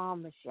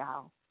promise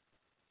y'all,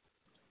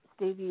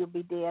 Stevie will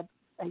be dead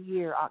a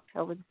year,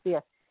 October the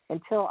 5th,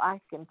 until I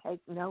can take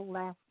no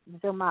last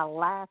until my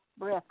last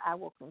breath, I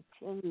will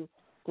continue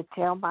to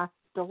tell my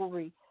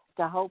story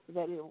to hope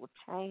that it will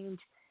change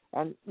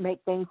and make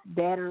things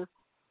better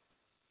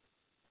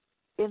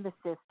in the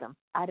system.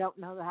 I don't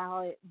know how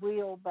it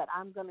will, but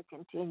I'm going to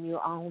continue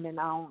on and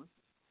on.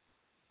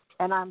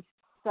 And I'm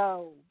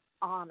so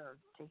honored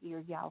to hear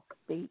y'all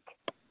speak.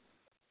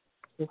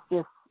 It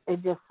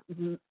just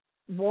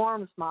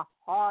warms my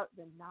heart,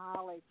 the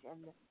knowledge and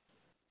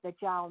that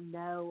y'all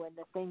know, and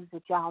the things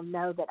that y'all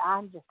know, that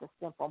I'm just a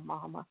simple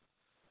mama.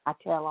 I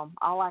tell them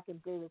all I can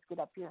do is get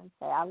up here and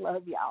say, I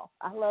love y'all.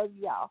 I love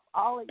y'all,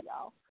 all of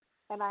y'all.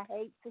 And I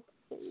hate to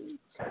see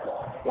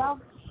y'all.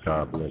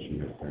 God bless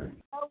you.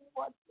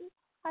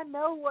 I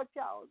know what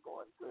y'all are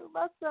going through.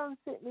 My son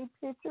sent me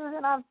pictures,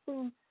 and I've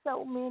seen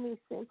so many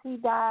since he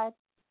died.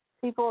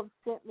 People have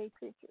sent me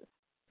pictures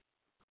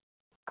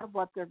of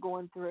what they're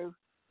going through.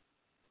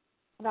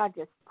 And I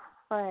just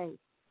pray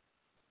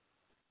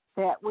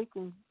that we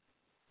can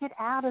get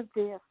out of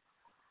this.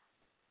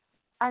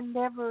 I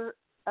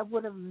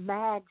would have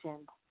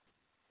imagined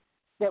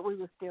that we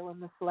were still in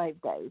the slave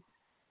days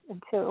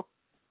until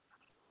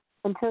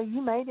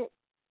you made it,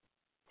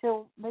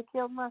 till they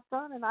killed my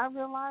son, and I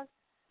realized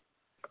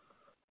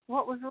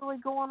what was really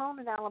going on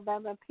in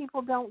Alabama.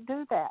 People don't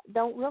do that,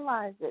 don't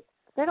realize it.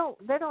 They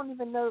don't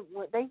even know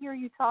what they hear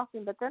you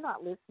talking, but they're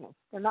not listening.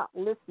 They're not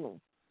listening.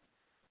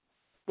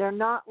 They're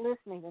not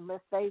listening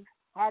unless they've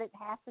had it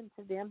happen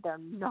to them. They're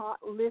not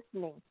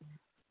listening.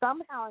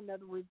 Somehow or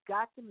another, we've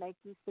got to make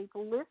these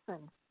people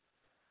listen.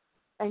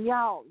 And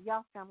y'all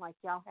sound like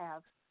y'all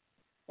have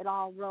it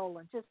all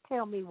rolling. Just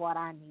tell me what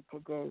I need to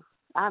do.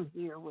 I'm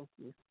here with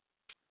you.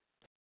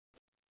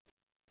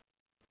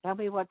 Tell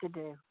me what to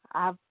do.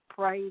 I've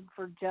prayed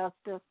for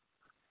justice,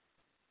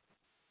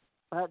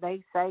 but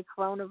they say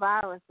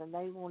coronavirus, and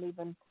they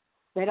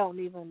don't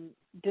even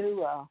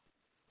do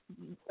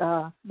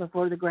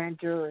before the grand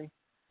jury.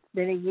 It's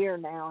been a year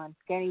now, and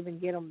can't even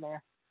get them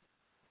there.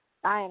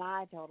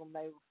 I told them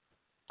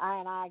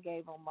I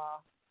gave them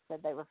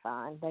said they were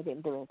fine. They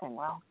didn't do anything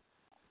wrong.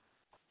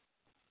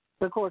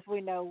 But of course, we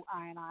know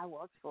I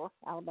works for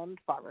Alabama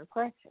Department of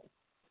Corrections.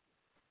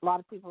 A lot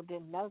of people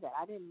didn't know that.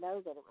 I didn't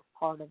know that it was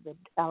part of the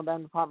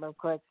Alabama Department of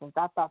Corrections.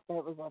 I thought that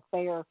it was a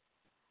fair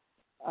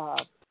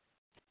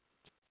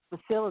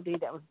facility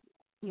that was,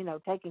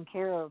 taking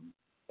care of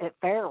it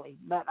fairly.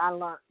 But I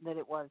learned that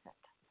it wasn't.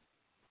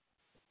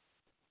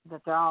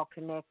 That they're all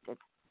connected.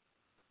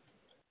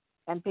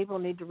 And people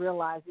need to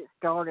realize it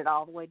started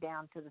all the way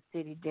down to the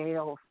city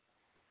jails.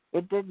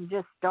 It didn't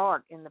just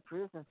start in the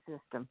prison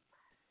system.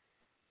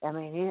 I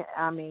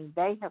mean,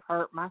 they have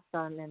hurt my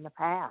son in the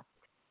past.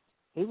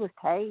 He was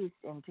tased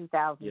in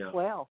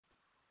 2012.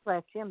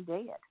 Left him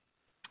dead.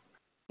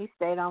 He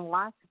stayed on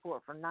life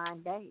support for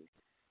 9 days.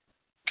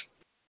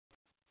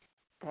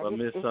 Well,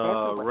 Miss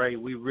Ray,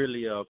 we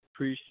really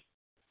appreciate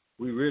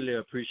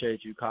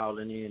you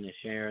calling in and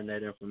sharing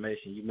that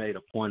information. You made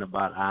a point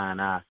about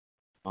I&I.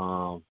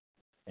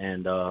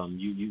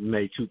 You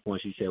made 2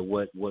 points. You said,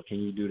 what can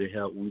you do to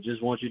help? We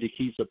just want you to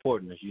keep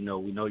supporting us. We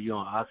know you're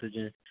on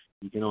oxygen.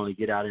 You can only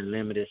get out in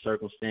limited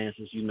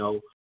circumstances,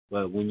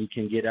 but when you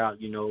can get out,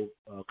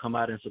 come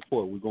out and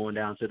support. We're going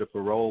down to the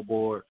parole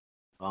board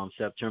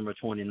September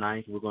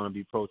 29th. We're going to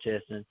be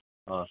protesting,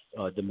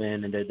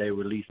 demanding that they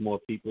release more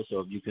people. So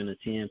if you can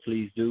attend,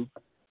 please do.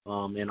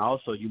 And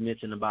also, you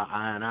mentioned about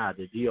I&I.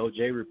 The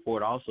DOJ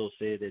report also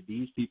said that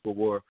these people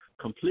were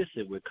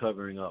complicit with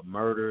covering up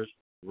murders,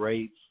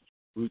 rapes,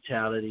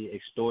 brutality,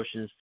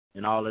 extortions,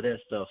 and all of that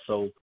stuff.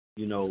 So,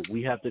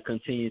 we have to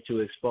continue to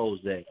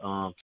expose that.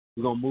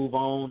 We're going to move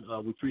on.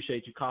 We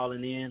appreciate you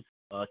calling in.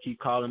 Keep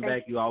calling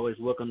back. You're always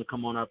welcome to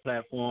come on our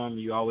platform.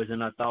 You're always in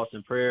our thoughts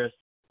and prayers.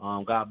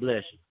 God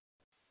bless you.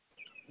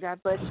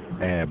 God bless you.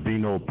 And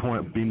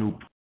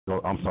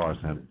I'm sorry,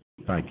 Senator.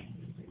 Thank you.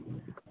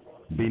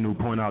 B-New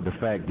point out the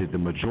fact that the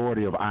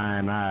majority of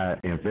I&I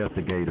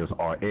investigators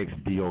are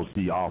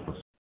ex-DOC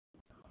officers.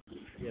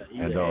 Yeah,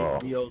 either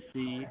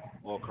ex-DOC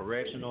or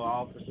correctional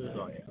officers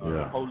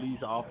or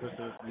police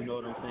officers, you know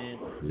what I'm saying?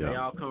 Yeah. They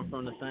all come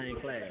from the same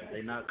class.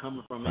 They're not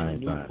coming from any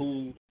new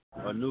pool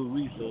or new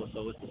resource,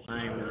 so it's the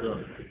same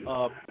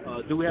result.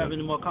 Do we have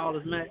any more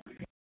callers, Matt?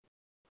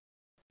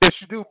 Yes,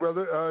 you do,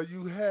 brother.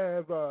 You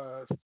have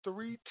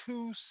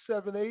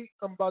 3278.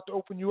 I'm about to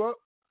open you up.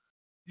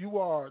 You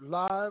are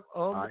live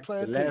on the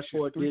Plantation. The last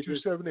 4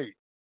 digits. 3278.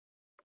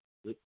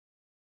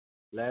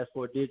 Last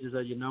 4 digits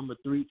of your number,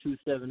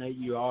 3278.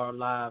 You are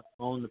live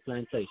on the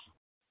Plantation.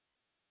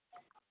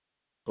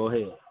 Go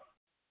ahead.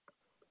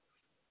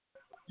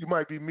 You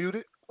might be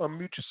muted.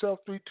 Unmute yourself,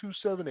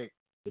 3278.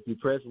 If you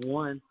press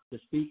 1 to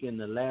speak and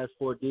the last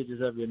 4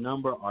 digits of your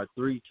number are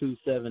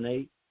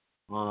 3278,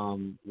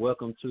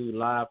 welcome to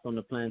Live from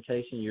the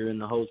Plantation. You're in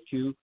the host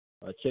queue.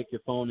 Check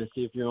your phone and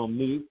see if you're on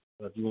mute.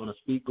 If you want to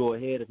speak, go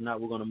ahead. If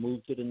not, we're going to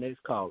move to the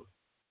next caller.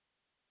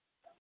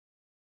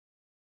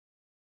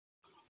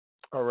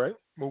 All right,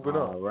 moving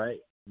on. All right,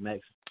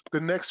 next. The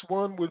next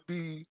one would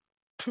be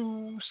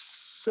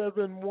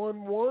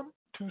 2711.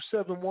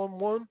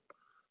 2711.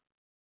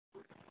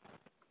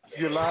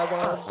 You're live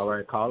on. All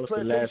right, call us.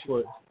 The last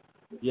 4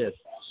 Yes.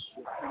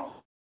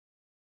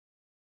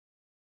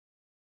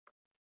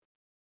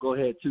 Go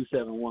ahead,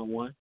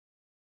 2711.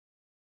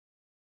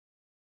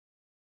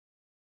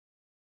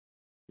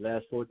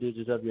 Last four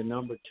digits of your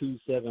number,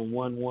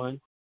 2711.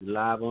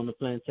 Live on the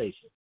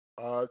plantation.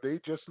 They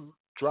just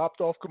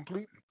dropped off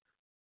completely.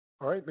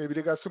 All right, maybe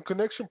they got some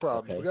connection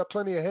problems. Okay. We got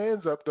plenty of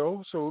hands up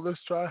though, so let's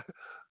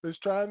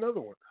try another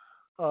one.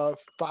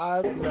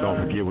 5911.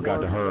 Don't forget we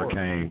got the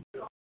hurricane.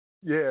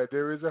 Yeah,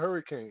 there is a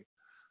hurricane.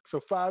 So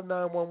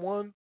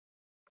 5911,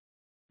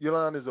 your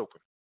line is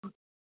open.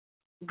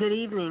 Good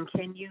evening.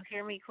 Can you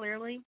hear me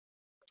clearly?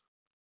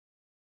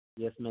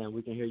 Yes, ma'am.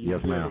 We can hear you.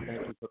 Yes, ma'am.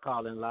 Thank you for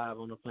calling live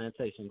on the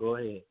plantation. Go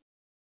ahead.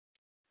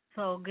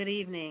 So, good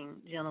evening,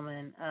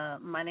 gentlemen.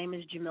 My name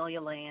is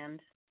Jamelia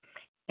Land.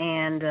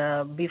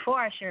 And before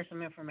I share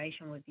some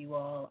information with you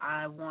all,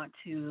 I want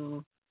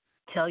to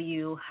tell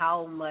you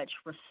how much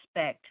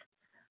respect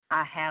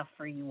I have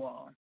for you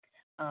all,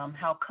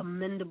 how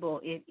commendable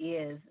it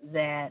is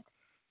that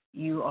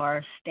you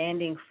are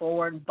standing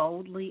forward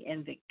boldly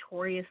and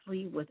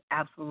victoriously with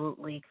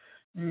absolutely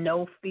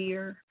no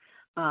fear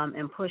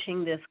and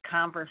pushing this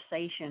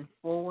conversation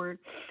forward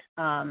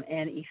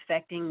and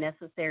effecting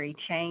necessary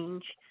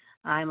change.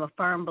 I'm a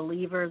firm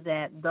believer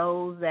that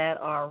those that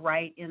are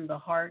right in the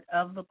heart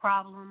of the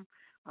problem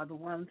are the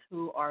ones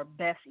who are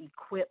best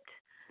equipped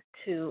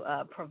to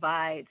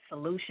provide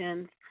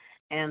solutions.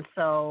 And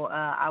so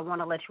I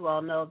want to let you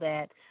all know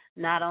that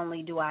not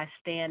only do I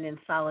stand in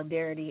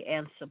solidarity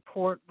and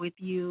support with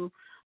you,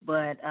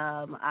 but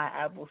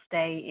I will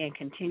stay in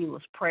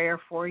continuous prayer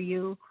for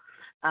you.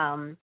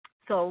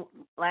 So,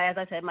 as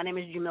I said, my name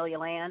is Jamelia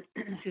Land.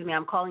 Excuse me,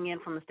 I'm calling in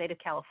from the state of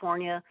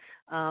California.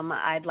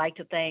 I'd like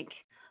to thank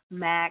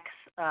Max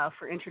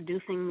for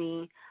introducing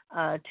me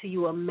to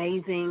you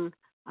amazing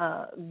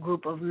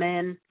group of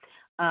men.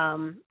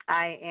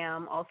 I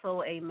am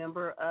also a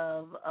member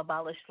of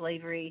Abolish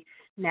Slavery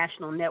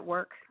National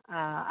Network.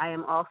 I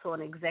am also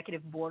an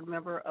executive board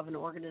member of an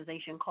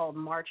organization called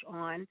March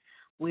On.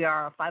 We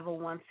are a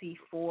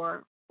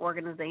 501c4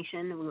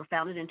 organization. We were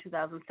founded in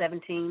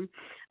 2017.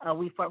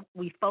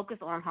 We focus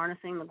on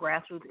harnessing the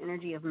grassroots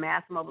energy of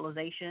mass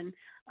mobilization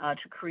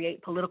to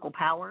create political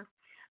power.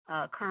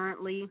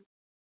 Currently,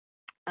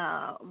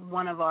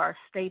 one of our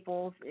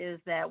staples is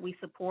that we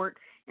support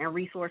and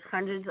resource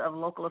hundreds of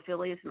local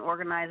affiliates and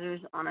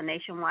organizers on a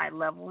nationwide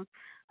level.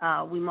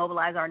 We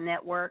mobilize our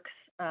networks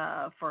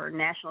for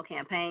national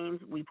campaigns.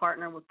 We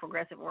partner with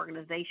progressive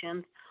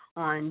organizations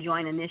on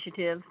joint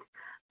initiatives.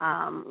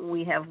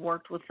 We have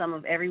worked with some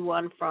of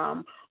everyone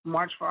from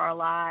March for Our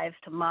Lives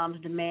to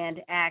Moms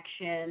Demand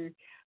Action.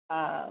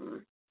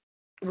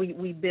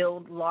 We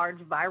build large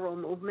viral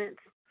movements.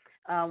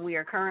 We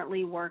are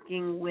currently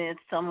working with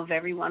some of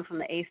everyone from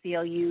the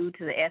ACLU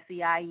to the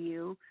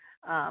SEIU.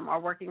 Our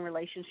working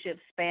relationships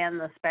span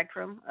the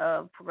spectrum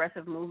of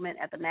progressive movement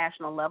at the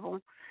national level.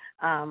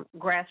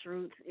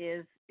 Grassroots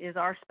is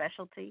our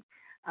specialty.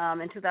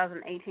 In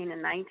 2018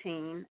 and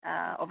 19,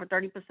 over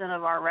 30%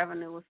 of our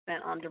revenue was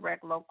spent on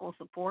direct local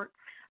support,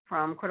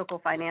 from critical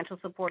financial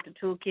support to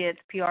toolkits,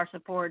 PR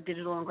support,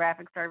 digital and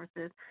graphic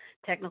services,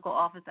 technical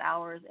office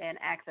hours, and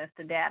access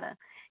to data.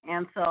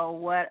 And so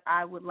what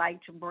I would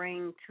like to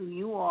bring to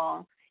you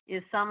all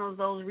is some of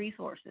those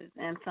resources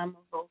and some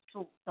of those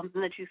tools.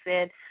 Something that you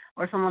said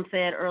or someone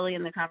said early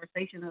in the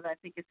conversation that I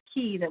think is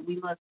key that we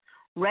must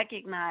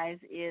recognize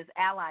is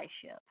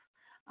allyship,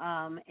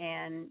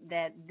 and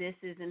that this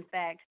is, in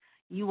fact,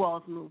 you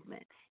all's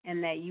movement,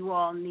 and that you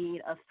all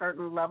need a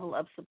certain level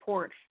of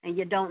support. And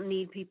you don't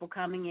need people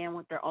coming in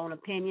with their own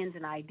opinions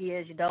and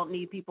ideas. You don't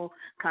need people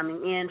coming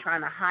in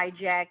trying to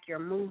hijack your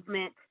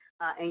movement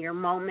and your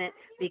moment,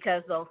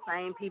 because those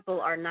same people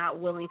are not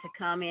willing to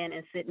come in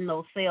and sit in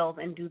those cells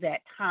and do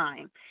that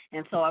time.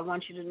 And so I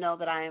want you to know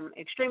that I am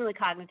extremely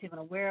cognitive and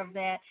aware of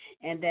that,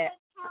 and that,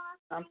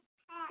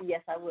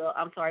 yes, I will.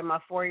 I'm sorry, my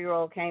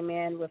 4-year-old came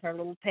in with her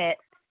little pet,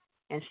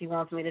 and she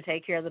wants me to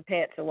take care of the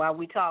pet. So while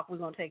we talk, we're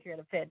going to take care of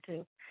the pet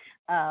too.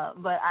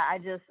 But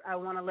I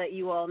want to let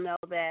you all know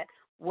that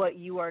what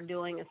you are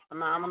doing is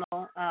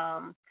phenomenal,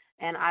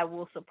 and I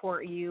will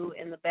support you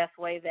in the best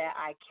way that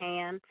I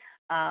can.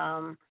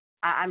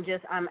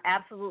 I'm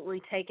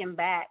absolutely taken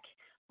back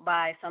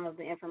by some of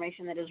the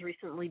information that has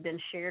recently been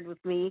shared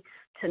with me,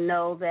 to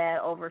know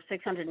that over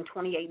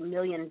 $628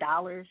 million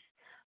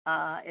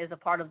is a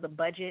part of the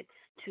budget,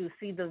 to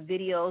see the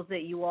videos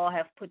that you all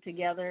have put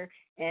together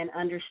and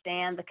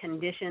understand the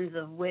conditions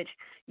of which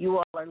you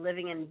all are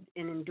living and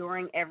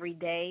enduring every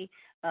day.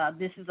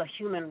 This is a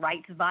human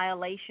rights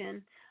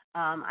violation.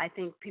 I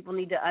think people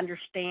need to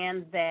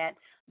understand that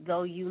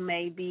though you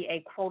may be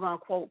a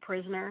quote-unquote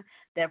prisoner,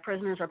 that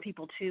prisoners are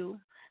people too,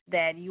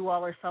 that you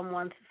all are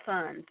someone's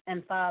sons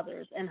and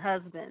fathers and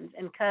husbands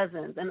and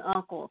cousins and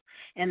uncles,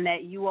 and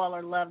that you all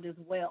are loved as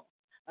well.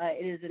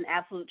 It is an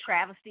absolute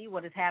travesty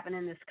what has happened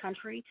in this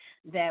country,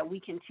 that we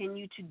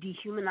continue to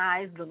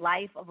dehumanize the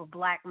life of a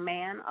black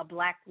man, a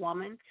black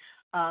woman,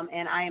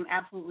 and I am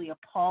absolutely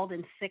appalled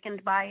and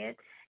sickened by it.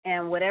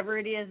 And whatever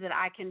it is that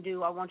I can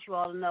do, I want you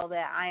all to know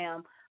that I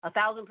am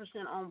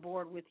 1,000% on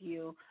board with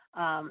you,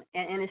 and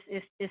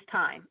it's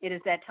time. It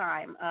is that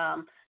time.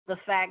 The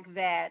fact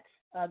that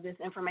this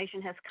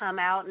information has come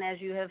out, and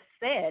as you have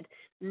said,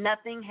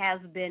 nothing has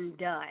been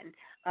done.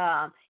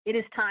 It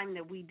is time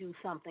that we do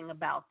something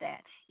about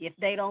that. If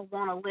they don't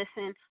want to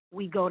listen,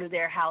 we go to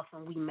their house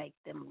and we make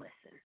them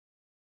listen.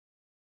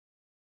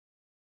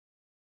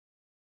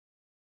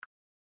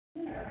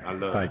 I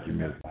love Thank you,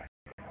 Ms.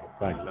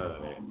 Thank you. I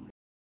love that.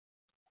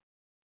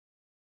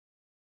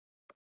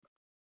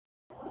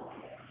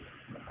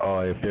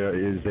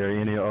 Is there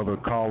any other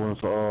callers,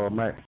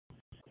 Max?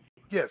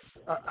 Yes,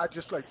 I'd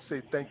just like to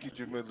say thank you,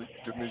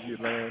 Jamelia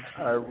Land.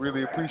 I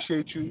really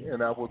appreciate you,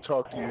 and I will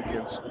talk to you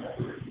again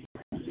soon.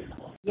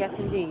 Yes,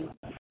 indeed.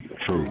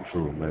 True,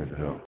 amazing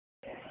help.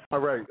 All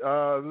right,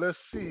 let's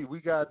see. We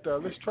got,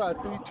 let's try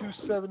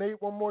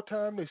 3278 one more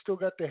time. They still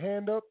got their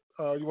hand up.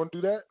 You want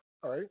to do that?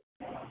 All right.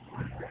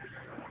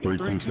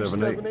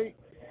 3278.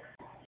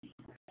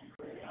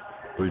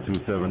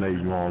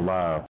 3278, you on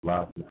live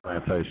from the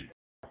Plantation.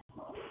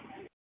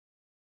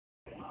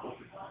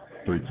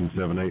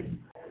 3278.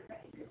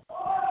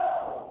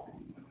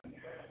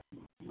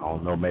 I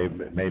don't know,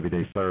 maybe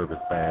they service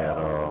bad,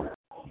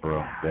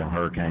 bro. Them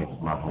hurricanes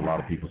knocking a lot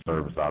of people's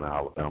service out in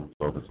Alabama,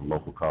 so if it's a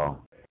local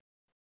call.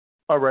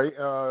 All right,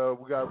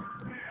 we got,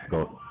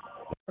 Go.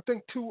 I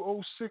think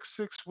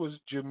 2066 was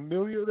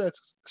Jamelia. That's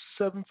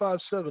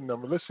 757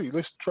 number. Let's see.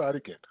 Let's try it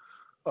again.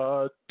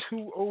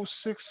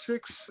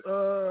 2066,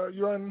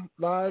 you're on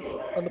live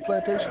on the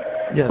Plantation?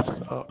 Yes.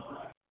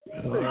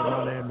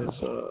 My name is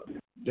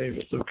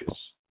David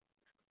Lucas.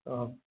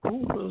 Who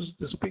was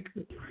the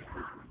speaker?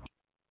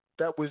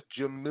 That was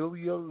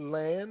Jamelia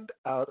Land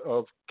out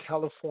of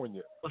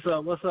California. What's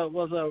up,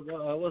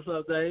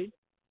 Dave?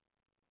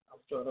 I'm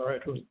doing all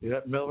right. Is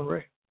that Melvin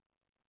Ray?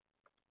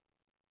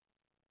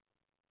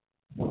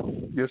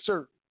 Yes,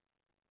 sir.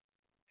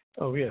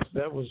 Oh, yes.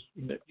 That was,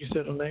 you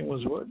said her name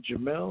was what?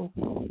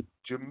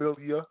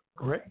 Jamelia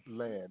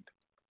Land.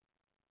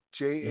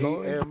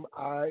 Jamil,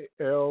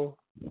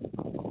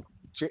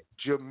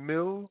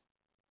 Jamil,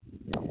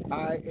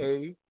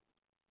 IA,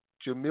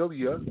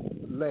 Jamelia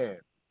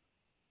Land.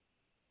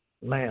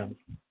 Land.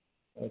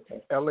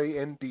 Okay.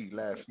 LAND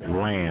last name.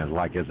 Land,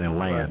 like as in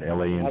land,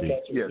 LAND. I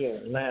got you. Yes. Yeah,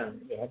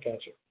 land. Yeah, I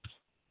got you.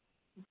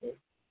 Okay.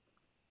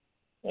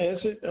 Yes,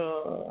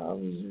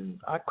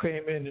 I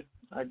came in,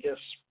 I guess,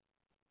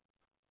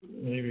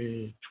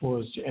 maybe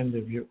towards the end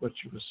of what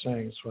you were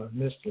saying, so I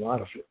missed a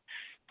lot of it.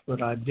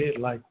 But I did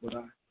like what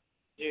I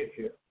did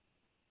here.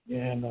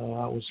 And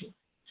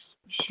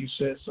she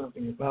said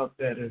something about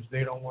that. If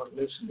they don't want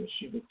to listen, that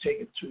she would take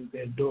it to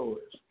their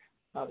doors.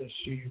 How does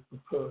she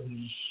propose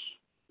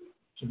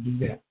to do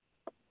that?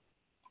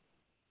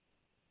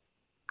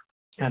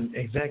 And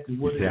exactly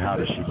what is how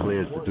does she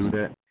pledge to do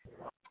that?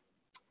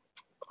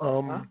 I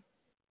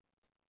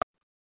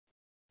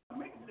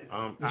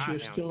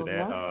answer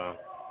that.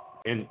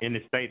 In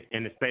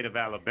the state of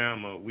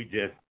Alabama, we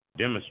just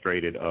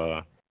demonstrated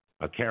a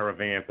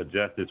caravan for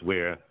justice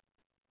where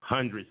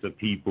hundreds of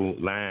people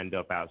lined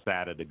up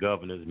outside of the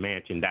governor's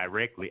mansion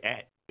directly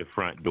at the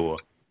front door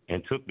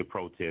and took the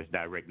protest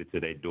directly to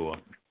their door,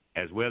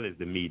 as well as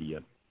the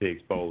media, to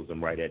expose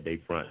them right at their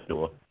front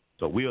door.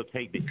 So we'll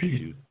take the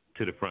issues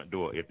to the front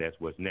door if that's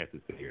what's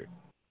necessary.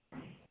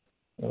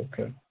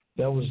 Okay.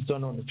 That was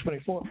done on the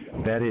 24th.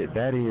 That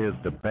is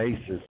the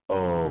basis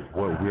of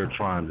what we're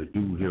trying to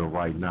do here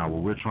right now.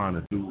 What we're trying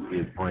to do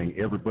is bring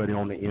everybody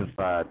on the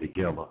inside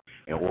together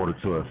in order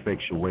to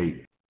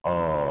effectuate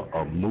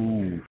a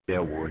move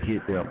that will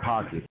hit their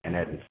pockets, and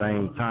at the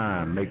same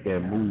time make that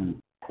move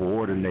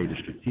coordinated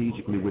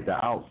strategically with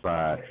the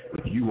outside,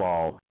 with you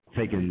all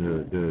taking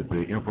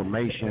the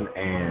information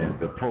and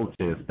the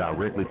protest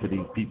directly to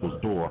these people's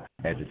door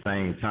at the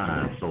same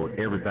time, so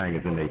everything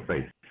is in their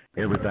face.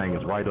 Everything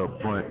is right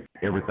up front.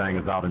 Everything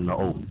is out in the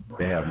open.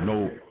 They have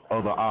no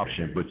other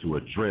option but to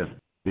address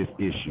this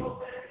issue.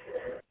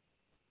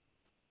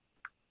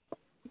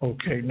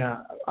 Okay,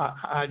 now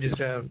I just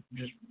have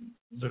a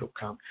little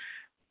comment.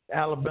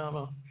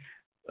 Alabama,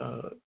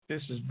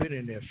 this has been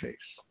in their face.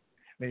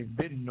 They've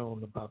been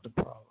known about the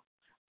problem,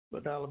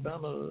 but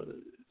Alabama,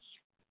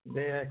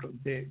 they're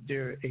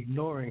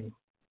ignoring,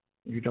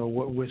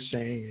 what we're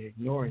saying,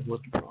 ignoring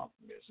what the problem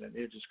is, and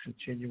they're just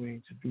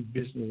continuing to do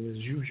business as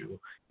usual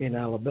in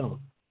Alabama.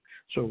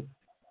 So,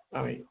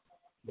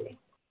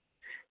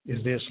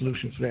 is there a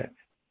solution for that?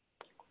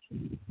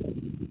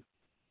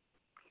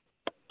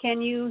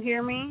 Can you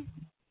hear me?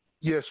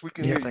 Yes, we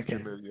can hear you,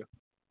 can. Amelia.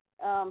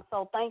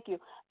 So thank you.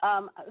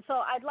 So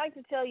I'd like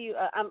to tell you,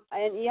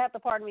 and you have to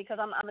pardon me because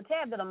I'm a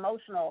tad bit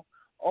emotional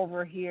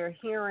over here,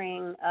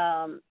 hearing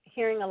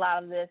a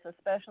lot of this,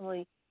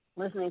 especially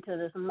listening to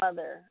this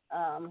mother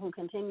who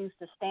continues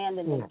to stand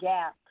in the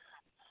gap.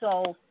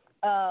 So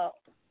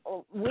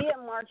we at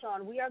March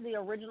On, we are the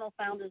original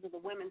founders of the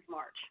Women's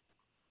March.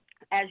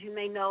 As you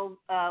may know,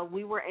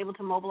 we were able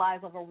to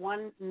mobilize over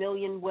 1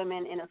 million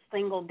women in a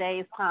single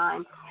day's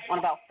time in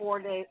about 4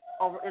 days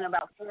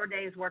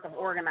worth of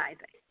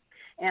organizing.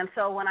 And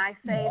so when I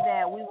say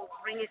that we will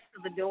bring it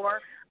to the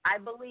door, I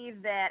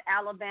believe that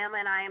Alabama,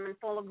 and I am in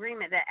full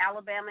agreement, that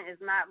Alabama is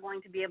not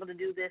going to be able to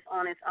do this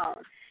on its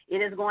own.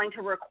 It is going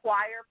to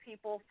require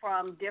people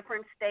from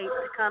different states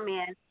to come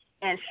in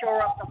and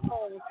shore up the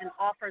polls and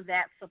offer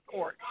that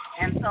support.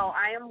 And so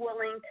I am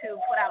willing to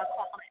put out a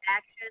call to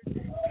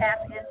action, tap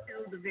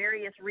into the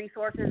various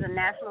resources and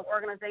national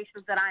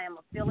organizations that I am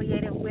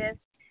affiliated with,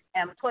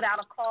 and put out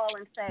a call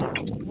and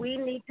say, we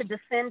need to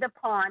descend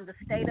upon the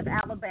state of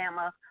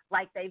Alabama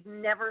like they've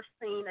never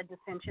seen a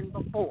dissension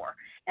before.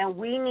 And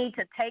we need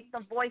to take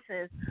the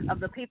voices of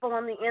the people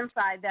on the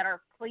inside that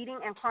are pleading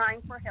and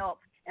crying for help,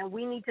 and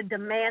we need to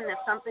demand that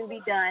something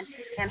be done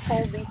and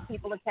hold these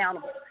people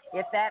accountable.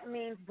 If that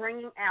means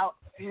bringing out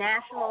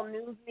national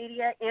news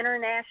media,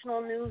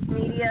 international news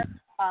media,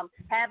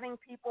 having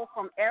people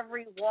from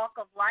every walk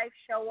of life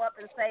show up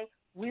and say,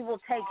 we will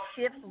take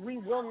shifts, we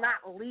will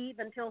not leave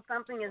until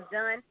something is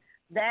done,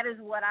 that is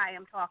what I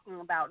am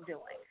talking about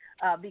doing,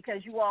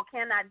 because you all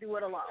cannot do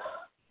it alone.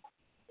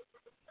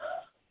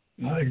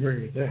 I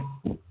agree with that.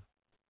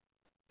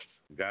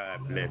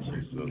 God bless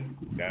you, sir.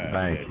 God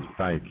Thank bless you. you.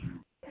 Thank you.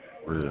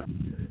 Real.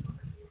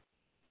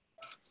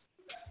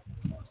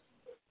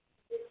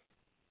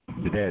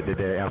 Did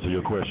that answer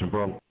your question,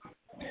 brother?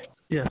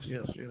 Yes.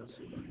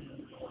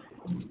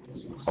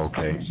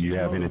 Okay. Do you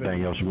have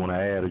anything else you want to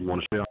add or you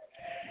want to share?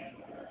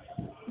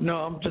 No,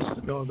 I'm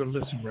just going to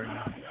listen right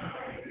now.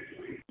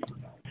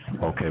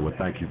 Okay, well,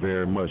 thank you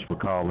very much for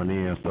calling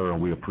in, sir,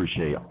 and we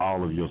appreciate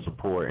all of your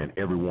support and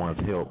everyone's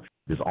help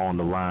that's on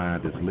the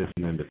line, that's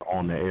listening, that's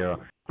on the air.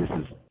 This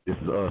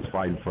is us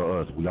fighting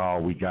for us. We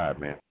all we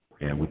got, man,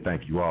 and we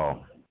thank you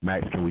all.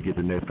 Max, can we get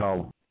the next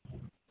caller?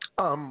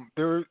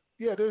 There's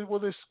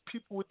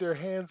people with their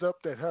hands up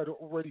that had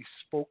already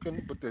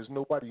spoken, but there's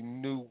nobody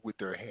new with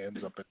their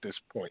hands up at this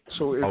point.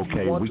 So if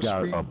okay, you want we to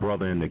got speak, a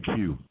brother in the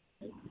queue.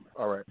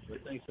 All right. Well,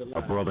 thanks a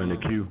lot. A brother in the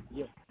queue.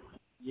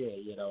 Yeah,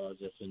 I was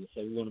just going to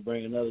say we want to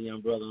bring another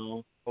young brother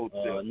on,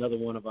 another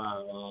one of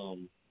our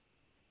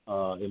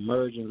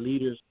emerging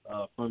leaders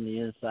from the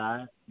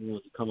inside. He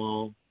wants to come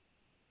on.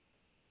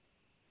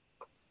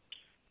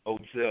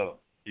 Hotel.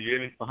 You hear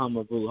me?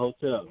 Bahama Boo.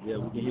 Hotel. Yeah,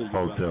 we can hear you.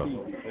 Hotel.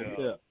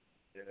 Hotel.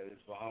 Yeah,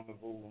 it's Bahama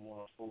Boo and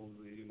one Fools.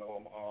 You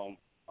know,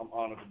 I'm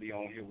honored to be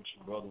on here with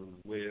your brother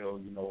as well.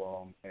 You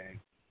know, and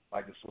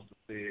like the sister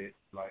said,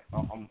 like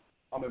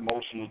I'm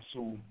emotional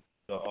too.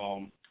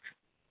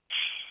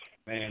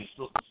 Man,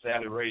 Sister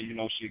Sally Ray, you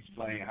know, she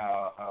explained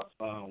how her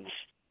son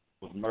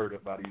was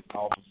murdered by these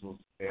officers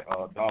at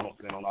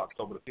Donaldson on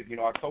October the 5th. You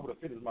know, October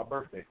the 5th is my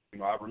birthday. You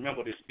know, I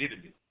remember this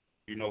vividly.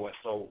 You know,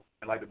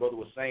 and like the brother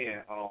was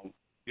saying,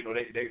 you know,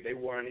 they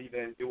weren't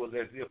even. It was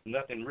as if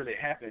nothing really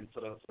happened to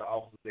the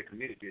officers that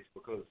committed this,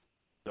 because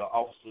the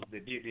officers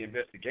that did the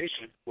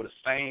investigation were the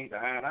same. The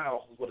I&I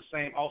officers were the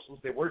same officers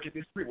that work at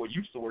this prison, or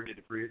used to work at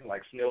the prison,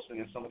 like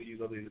Snelson and some of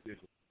these other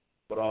individuals.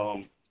 But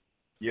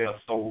yeah,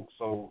 so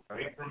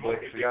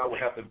y'all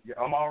would have to.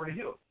 I'm already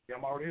here. Yeah,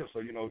 I'm already here. So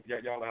you know,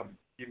 y'all have to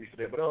give me for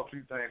that. But there are a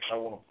few things I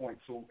want to point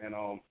to,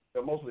 and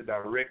they're mostly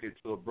directed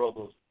to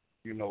brothers,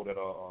 you know, that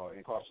are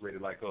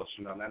incarcerated like us.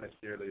 You know, not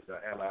necessarily the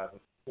allies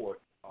and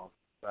support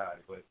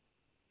society, but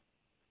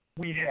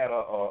we had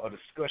a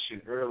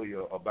discussion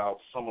earlier about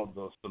some of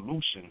the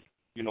solutions.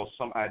 You know,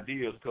 some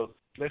ideas, because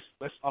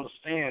let's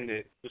understand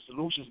that the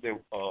solutions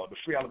that the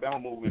Free Alabama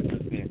movement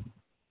presents,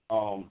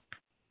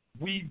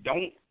 we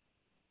don't.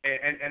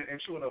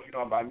 And sure enough, you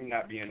know, by me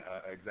not being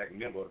an exact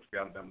member of the Free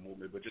Alabama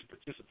movement, but just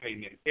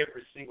participating in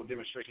every single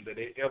demonstration that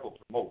they ever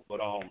promote, but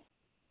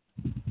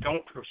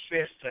don't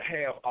profess to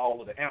have all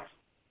of the answers,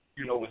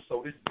 you know. And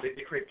so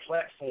they create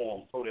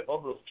platforms so that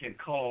others can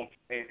come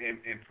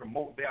and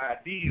promote their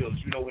ideas,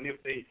 you know. And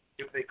if they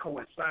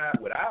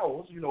coincide with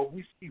ours, you know, if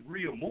we see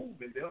real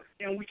movement there,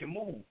 then we can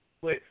move.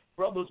 But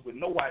brothers with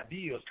no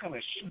ideas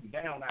coming shooting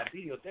down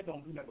ideas, that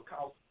don't do nothing but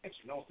cause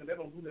tension. You know what I'm saying? That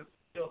don't do nothing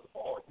but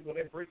apart. You know,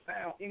 that breaks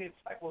down any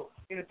type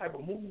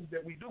of move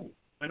that we do.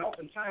 And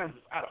oftentimes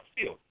it's out of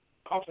fear.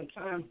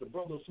 Oftentimes the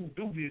brothers who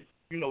do this,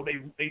 you know,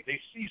 they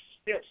see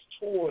steps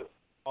toward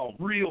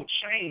real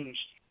change,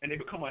 and they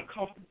become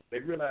uncomfortable.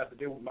 They realize that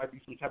there might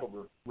be some type of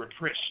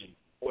repression,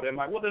 or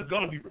there's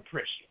gonna be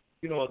repression.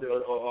 You know,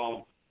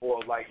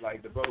 or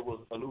like the brother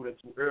was alluding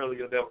to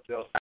earlier, they'll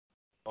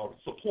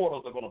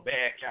supporters are going to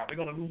back out. They're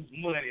going to lose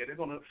money. They're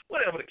going to,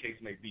 whatever the case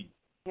may be.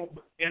 And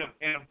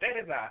if that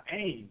is our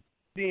aim,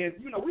 then,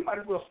 you know, we might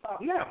as well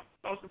stop now,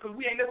 because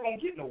we ain't never going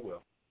to get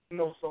nowhere. You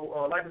know,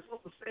 so like the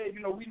sister said,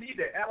 you know, we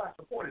need that ally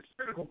support. It's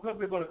critical, because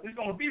it's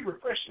going to be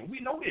repression. We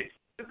know this.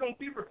 It's going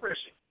to be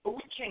repression. But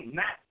we can't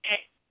not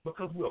act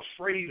because we're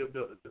afraid of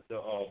the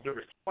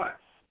response.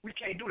 We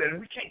can't do that.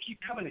 And we can't keep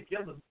coming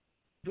together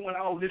doing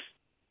all this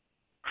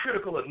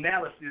critical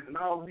analysis and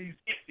all these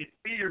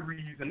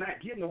theories and not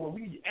getting nowhere.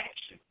 We need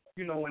action,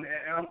 you know. And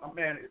I'm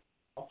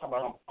talking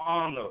about, I'm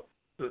honored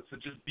to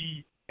just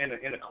be in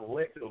a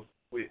collective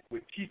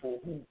with people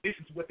who this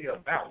is what they're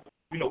about.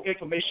 You know,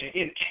 information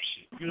in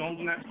action. You know,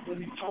 I'm not going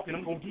to be talking.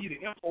 I'm going to give you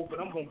the info, but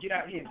I'm going to get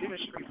out here and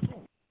demonstrate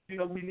too. You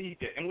know, we need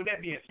that. And with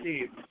that being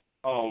said,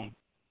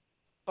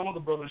 some of the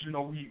brothers,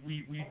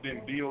 we've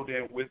been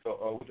building with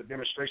the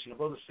demonstration. The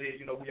brothers said,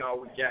 we all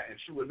we got, and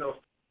true enough,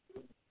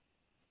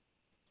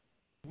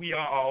 we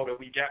are all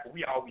that we got, but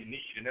we all we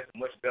need, and that's a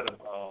much better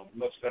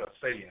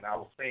saying. I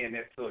was saying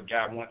that to a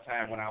guy one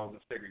time when I was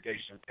in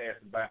segregation,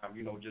 passing by him,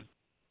 just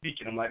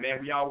speaking. I'm like, man,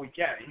 we all we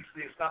got. He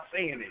said, stop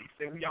saying that. He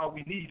said, we all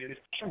we need, and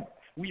it's true.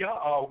 We are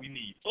all we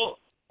need.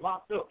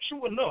 Locked up.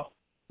 True enough,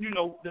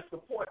 the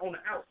support on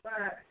the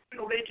outside,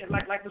 they can,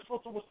 like the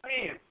sister was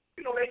saying,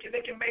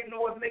 they can make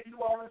noise and they can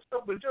do all this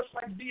stuff, but just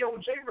like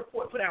DOJ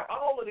report put out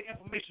all of the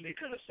information, they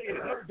couldn't have said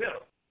it no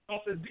better.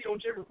 The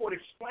DOJ report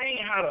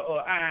explained how the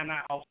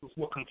I&I officers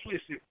were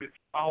complicit with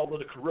all of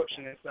the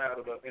corruption inside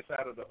of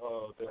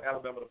the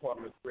Alabama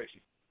Department of Corrections.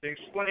 They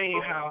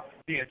explained how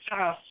the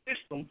entire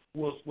system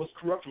was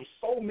corrupt from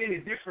so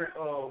many different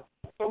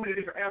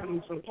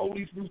avenues, from the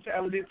police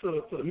brutality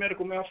to the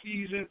medical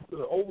malfeasance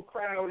to the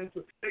overcrowding.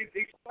 They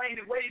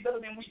explained it way better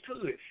than we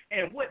could.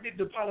 And what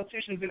did the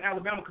politicians in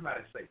Alabama come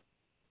out and say?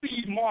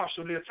 Steve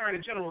Marshall, the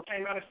Attorney General,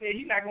 came out and said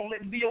he's not going to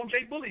let the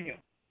DOJ bully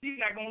him. He's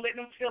not going to let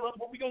them tell us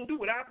what we're going to do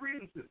with our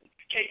prison system.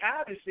 Kay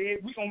Ivey said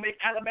we're going to make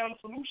Alabama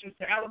solutions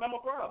to Alabama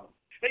problems.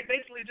 They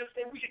basically just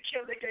said we could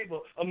care. They gave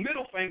a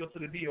middle finger to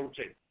the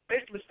DOJ,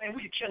 basically saying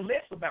we could care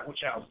less about what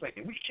y'all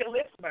saying. We could care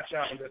less about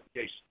y'all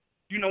investigation.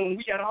 When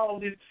we got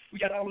all of this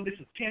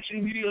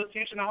attention, media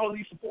attention, all of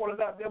these supporters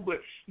out there,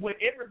 but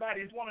what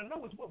everybody want to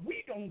know is what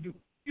we going to do.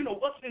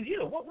 Us in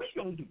here, what we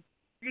going to do.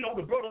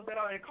 The brothers that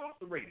are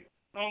incarcerated.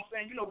 You know what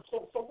I'm saying?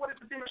 So what is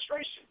the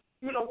demonstration?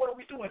 What are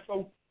we doing?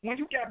 So when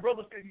you got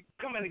brothers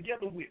coming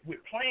together with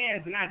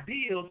plans and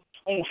ideas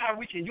on how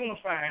we can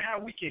unify and how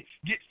we can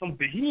get some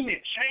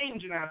vehement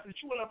change in our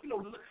situation,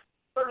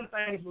 certain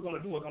things we're going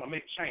to do are going to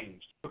make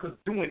change, because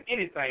doing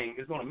anything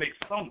is going to make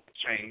some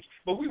change.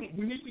 But we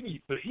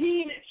need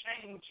vehement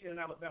change here in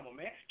Alabama,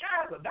 man.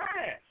 Guys are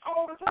dying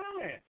all the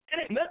time, and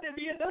ain't nothing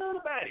being done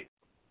about it.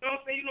 You know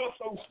what I'm saying?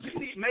 So we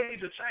need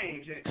major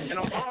change, and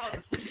I'm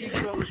honored to see these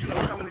brothers,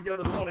 coming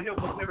together to want to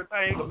help us and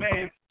everything. But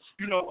man,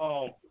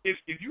 if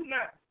you're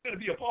not going to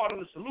be a part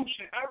of the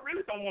solution, I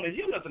really don't want to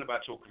hear nothing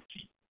about your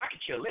critique. I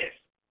could care less.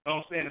 You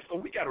know what I'm saying? And so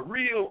we got a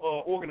real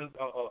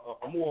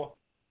a more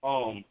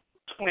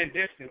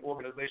clandestine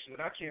organization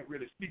that I can't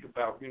really speak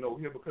about, here,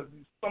 because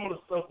some of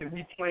the stuff that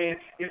we plan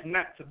is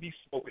not to be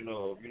spoken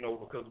of,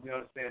 because we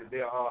understand that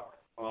there are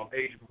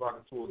age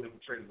provocateurs,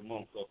 infiltrators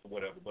amongst us or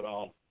whatever. But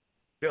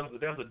there's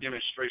a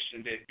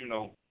demonstration that,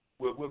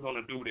 we're going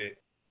to do that.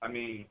 I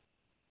mean,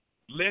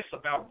 less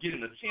about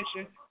getting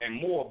attention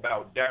and more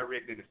about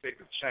direct and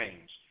effective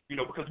change,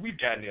 because we've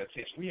gotten their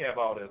attention. We have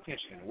all the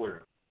attention in the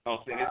world. You know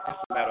what I'm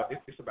saying?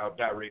 It's about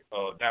direct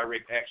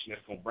action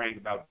that's going to bring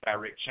about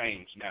direct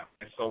change now.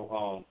 And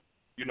so,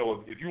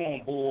 if you're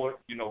on board,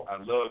 I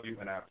love you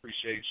and I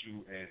appreciate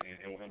you, and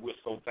we're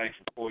so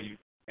thankful for you.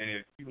 And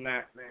if you're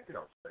not, man, get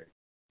off the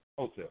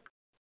stage.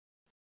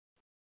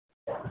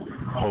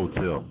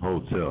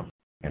 Hotel.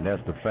 And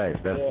that's the facts.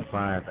 That's the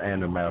science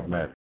and the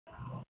mathematics.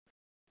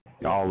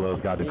 All of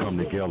us got to come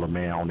together,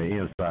 man, on the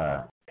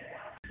inside.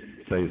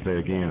 Say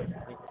again.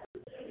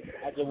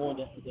 I just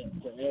wanted to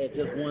add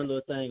just one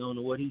little thing on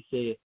to what he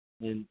said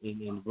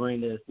and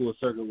bring that full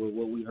circle with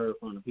what we heard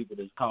from the people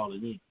that's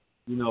calling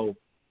in.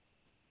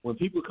 When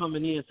people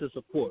coming in to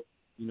support,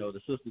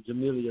 the sister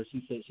Jamelia,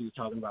 she said she was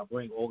talking about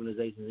bring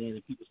organizations in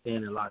and people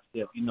standing in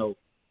lockstep.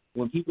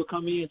 When people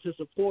come in to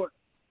support,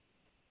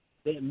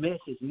 that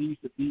message needs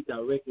to be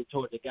directed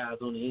toward the guys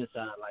on the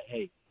inside, like,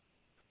 hey,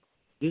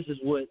 this is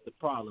what the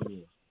problem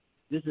is.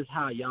 This is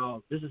how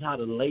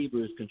the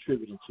labor is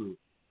contributing to it.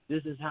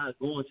 This is how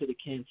going to the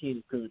canteen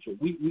is contributing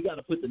to it. We got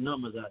to put the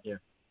numbers out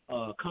there.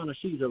 Connor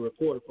She's a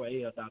reporter for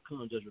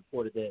AL.com just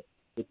reported that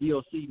the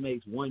DOC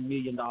makes $1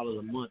 million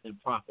a month in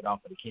profit off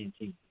of the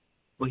canteen.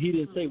 But he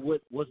didn't say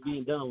what's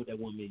being done with that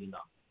 $1 million.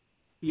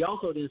 He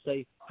also didn't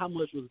say how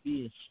much was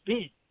being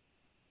spent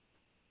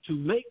to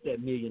make that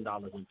 $1 million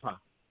in profit.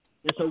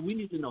 And so we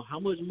need to know how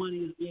much money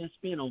is being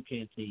spent on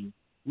canteen.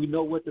 We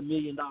know what the $1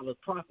 million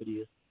profit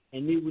is,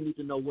 and then we need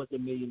to know what the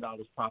 $1 million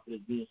profit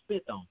is being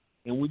spent on.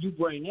 And when you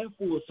bring that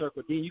full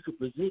circle, then you can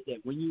present that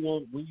when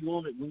you're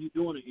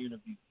doing an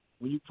interview,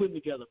 when you're putting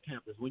together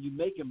pamphlets, when you're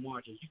making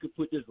marches, you can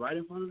put this right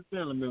in front of the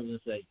family members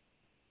and say,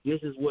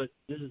 this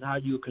is how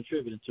you're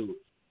contributing to it.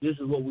 This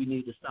is what we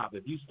need to stop.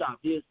 If you stop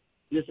this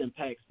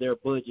impacts their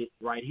budget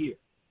right here.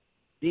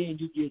 Then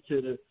you get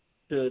to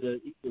the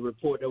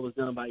report that was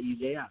done by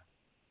EJI.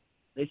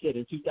 They said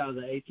in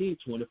 2018,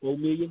 $24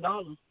 million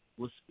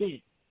was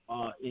spent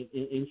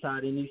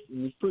inside in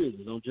these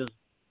prisons on just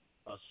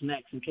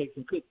snacks and cakes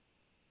and cookies.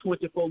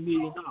 $24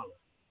 million.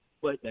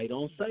 But they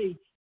don't say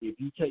if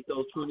you take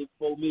those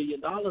 $24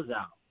 million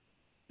out,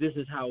 this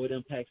is how it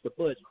impacts the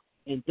budget.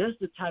 And that's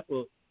the type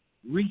of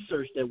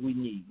research that we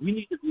need. We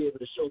need to be able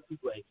to show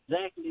people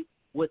exactly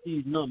what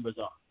these numbers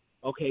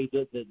are. Okay,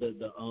 the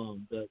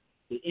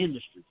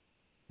industry.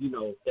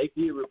 They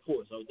did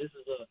reports. So this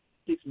is a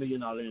 $6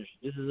 million industry.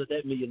 This is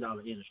that $1 million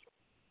industry.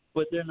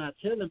 But they're not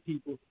telling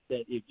people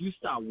that if you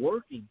stop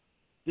working,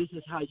 this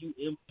is how you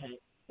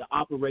impact the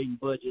operating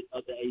budget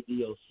of the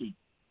ADOC.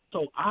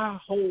 So our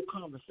whole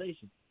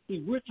conversation,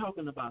 see, we're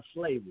talking about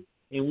slavery.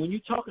 And when you're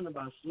talking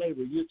about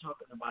slavery, you're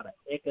talking about an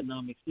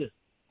economic system,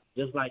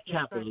 just like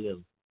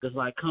capitalism, just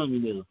like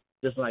communism,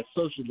 just like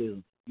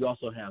socialism. You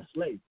also have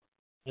slavery.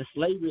 And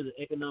slavery is an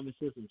economic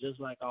system just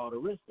like all the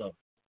rest of them.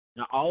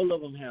 Now, all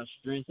of them have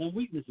strengths and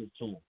weaknesses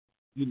to them,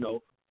 you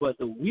know. But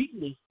the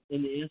weakness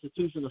in the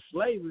institution of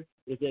slavery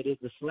is that if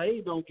the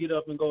slave don't get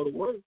up and go to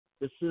work,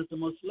 the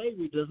system of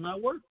slavery does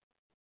not work.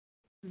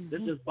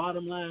 This is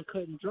bottom line,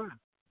 cut and dry.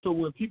 So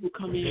when people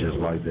come in, just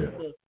like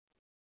that.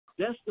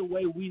 That's the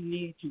way we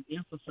need to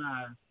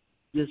emphasize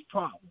this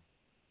problem.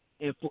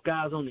 And for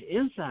guys on the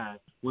inside,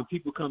 when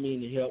people come in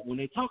to help, when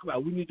they talk about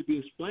it, we need to be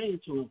explaining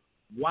to them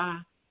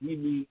why we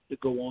need to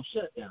go on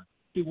shutdown.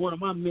 See, one of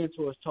my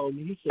mentors told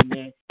me,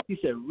 he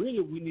said, really,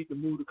 we need to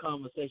move the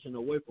conversation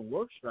away from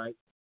work strike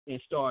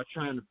and start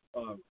trying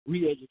to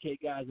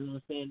re-educate guys and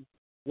understand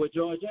what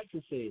George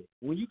Jackson said.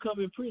 When you come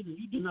in prison,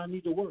 you do not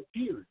need to work,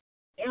 period,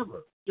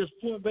 ever. Just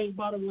point blank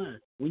bottom line.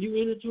 When you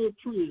enter into a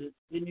prison,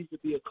 there needs to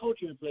be a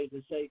culture in place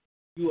that say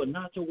you are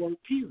not to work,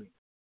 period,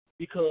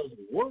 because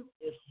work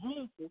is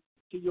harmful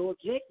to your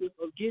objective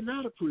of getting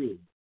out of prison.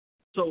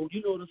 So,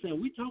 you know what I'm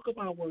saying? We talk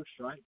about work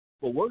strike,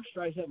 but work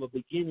strikes have a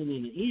beginning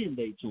and an end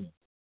date to them.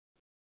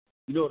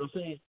 You know what I'm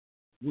saying?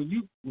 When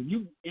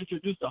you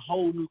introduce a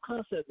whole new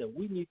concept that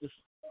we need to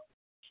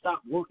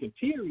stop working,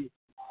 period,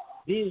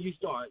 then you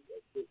start,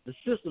 the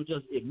system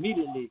just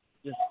immediately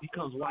just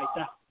becomes wiped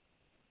out.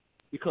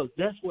 Because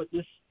that's what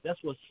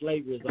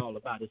slavery is all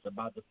about. It's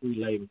about the free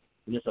labor,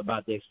 and it's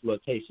about the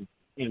exploitation.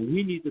 And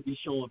we need to be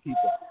showing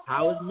people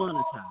how it's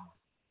monetized.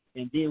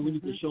 And then we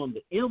need to show them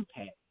the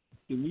impact.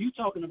 And when you're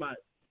talking about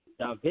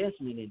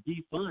divestment and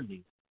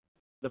defunding,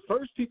 the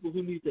first people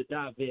who need to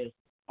divest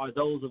are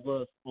those of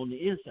us on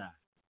the inside.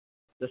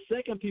 The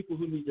second people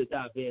who need to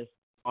divest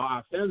are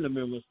our family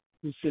members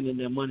who sending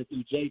their money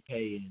through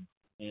JPay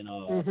and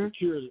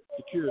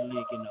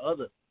SecureLink and the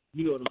other.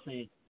 You know what I'm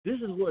saying? This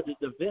is where the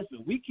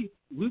divestment.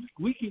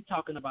 We keep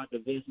talking about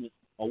divestment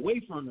away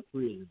from the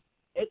prison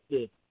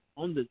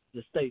on the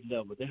state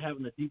level. They're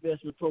having a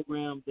divestment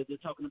program that they're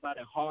talking about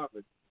at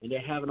Harvard, and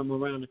they're having them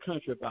around the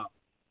country about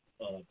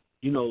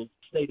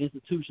state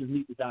institutions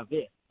need to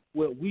divest.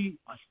 Well, we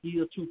are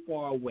still too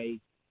far away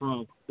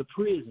from the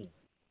prison.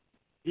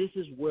 This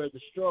is where the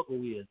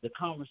struggle is. The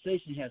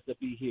conversation has to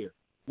be here.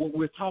 What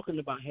we're talking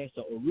about has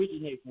to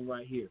originate from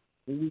right here.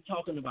 When we're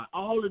talking about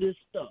all of this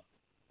stuff,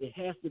 it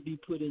has to be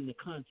put in the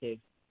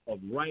context of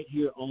right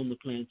here on the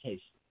plantation.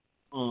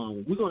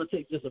 We're going to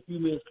take just a few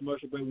minutes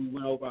commercial break. We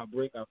went over our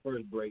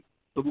first break.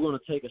 So we're going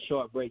to take a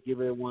short break, give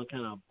everyone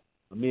kind of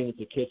a minute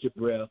to catch your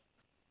breath,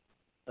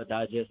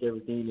 digest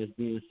everything that's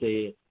being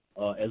said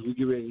as we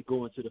get ready to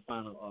go into the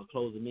final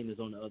closing minutes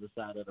on the other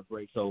side of the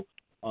break. So,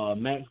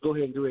 Max, go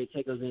ahead and get ready to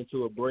take us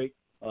into a break.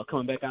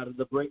 Coming back out of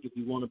the break, if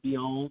you want to be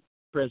on,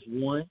 press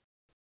 1.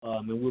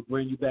 And we'll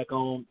bring you back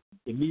on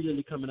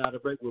immediately coming out of the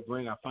break. We'll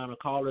bring our final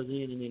callers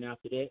in, and then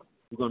after that,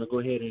 we're going to go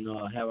ahead and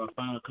have our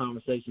final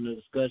conversation and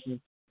discussion,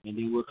 and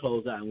then we'll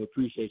close out. And we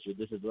appreciate you.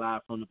 This is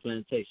live from the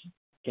plantation.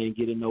 Can't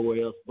get it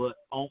nowhere else but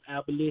on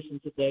Abolition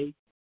Today,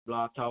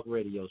 Blog Talk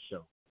Radio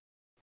Show.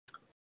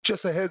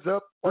 Just a heads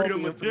up, all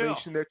Freedom the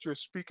information that you're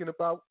speaking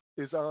about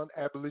is on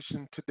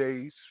Abolition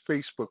Today's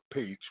Facebook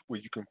page where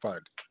you can find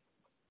it.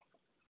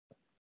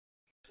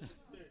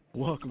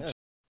 Welcome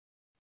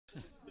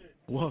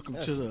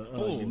to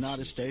the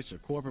United States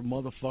of corporate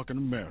motherfucking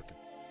America.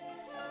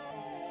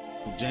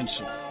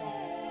 Prudential,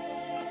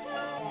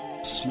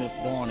 Smith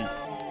Barney,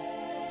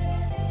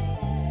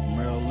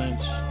 Merrill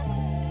Lynch,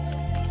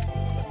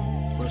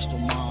 Bristol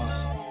Myers,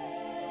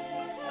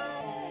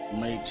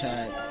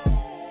 Maytag,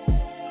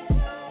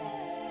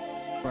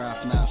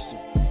 Craftmaster,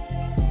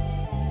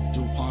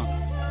 DuPont,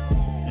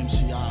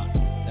 MCI,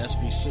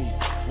 SBC.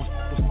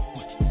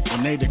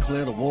 When they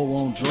declared a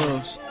war on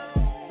drugs,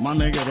 my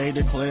nigga, they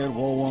declared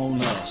war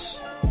on us.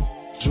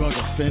 Drug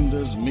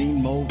offenders mean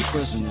more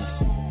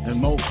prisoners, and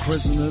more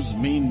prisoners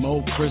mean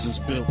more prisons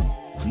built.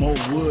 More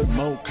wood,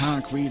 more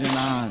concrete and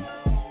iron.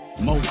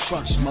 More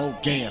trucks, more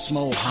gas,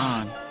 more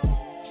Hahn.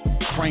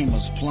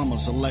 Framers,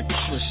 plumbers,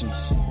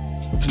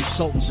 electricians,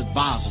 consultants,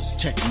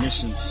 advisors,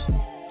 technicians.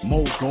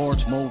 More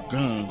guards, more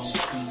guns.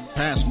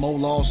 Pass more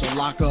laws to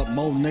lock up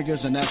more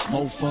niggas, and that's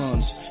more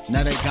funds.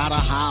 Now they gotta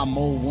hire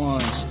more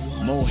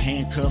ones. More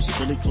handcuffs,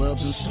 billy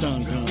clubs, and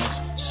stun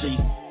guns. See,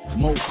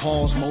 more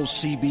calls, more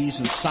CBs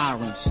and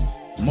sirens.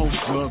 Most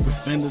drug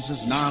offenders is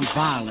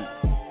non-violent.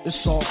 It's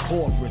all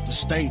corporate, the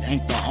state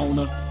ain't the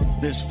owner.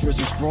 This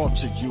prison's brought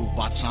to you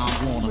by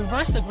Time Warner.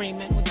 Reverse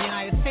agreement with the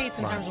United States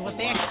in terms of what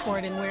they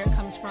export and where it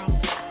comes from.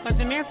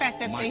 But the mere fact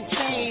that they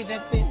say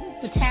that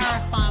the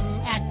Tariff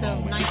Act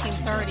of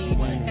 1930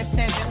 that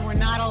said that we're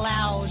not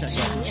allowed to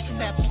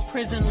accept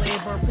prison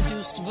labor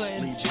produced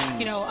goods,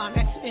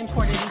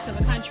 imported into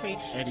the country,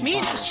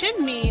 should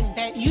mean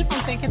that you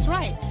don't think it's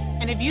right.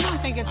 And if you don't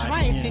think it's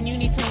right, then you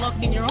need to look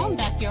in your own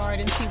backyard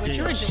and see what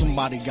you're doing.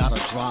 Somebody gotta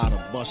dry the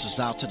buses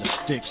out to the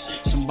sticks.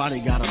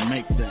 Somebody gotta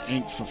make the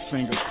ink for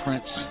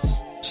fingerprints.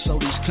 So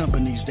these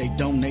companies, they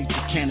donate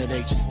to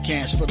candidates,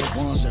 cash for the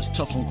ones that's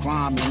tough on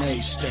crime in a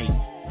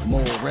state.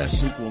 More arrests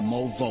equal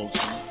more votes.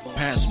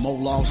 Pass more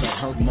laws that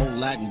hurt more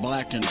Latin,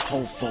 black, and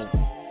poor folk.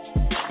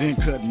 Then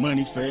cut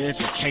money for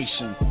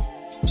education,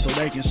 so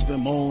they can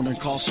spend more on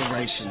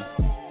incarceration.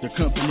 The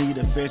company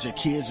that fed your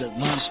kids at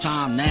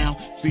lunchtime now,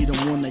 feed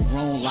them when they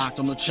grown, locked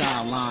on the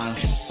child line.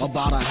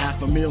 About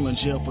 $500,000 in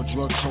jail for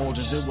drug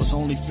charges. It was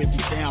only 50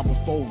 down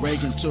before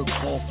Reagan took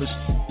office.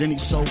 Then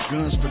he sold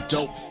guns for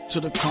dope to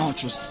the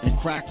Contras, and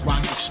crack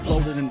rock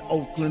exploded in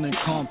Oakland and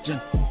Compton.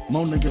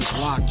 More niggas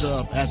locked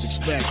up as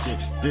expected.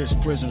 This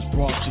prison's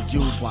brought to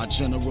you by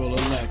General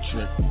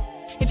Electric.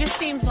 It just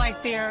seems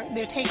like they're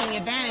taking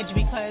advantage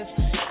because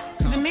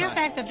the mere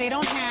fact that they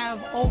don't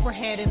have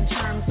overhead in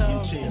terms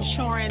of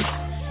insurance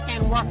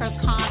and workers'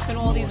 comp and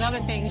all these other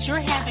things,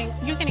 you're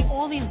getting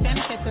all these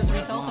benefits as a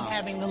result of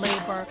having the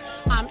labor.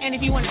 And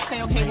if you want to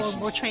say, okay, well,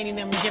 we're training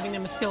them, we're giving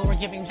them a skill, we're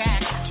giving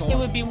back, it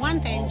would be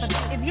one thing. But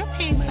if you're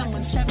paying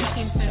someone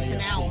 17 cents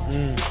an hour,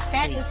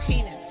 that is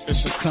heinous.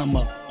 It's a come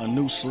up, a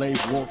new slave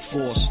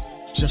workforce.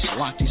 Just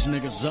lock these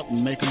niggas up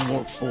and make them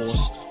work for us.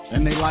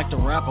 And they like to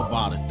rap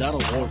about it,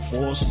 that'll work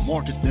for us.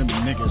 Market them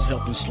niggas,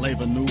 help enslave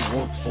a new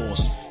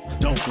workforce.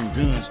 Dope and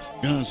guns,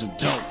 guns and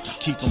dope.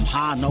 Keep them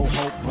high, no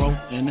hope, broke.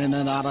 And in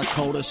and out of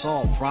code, it's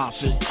all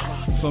profit.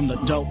 From the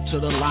dope to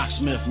the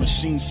locksmith,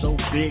 machine so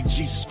big,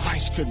 Jesus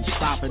Christ couldn't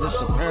stop it, it's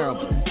a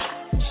parable.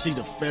 See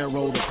the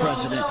Pharaoh, the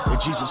president, if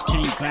Jesus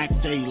came back,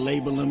 they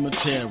label him a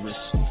terrorist.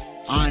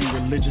 I ain't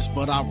religious,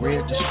 but I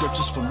read the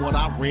scriptures. From what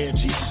I read,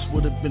 Jesus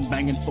would have been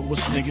banging for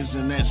us niggas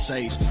in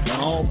essays. And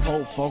all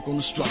poor folk on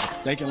the struggle,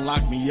 they can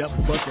lock me up,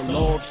 but the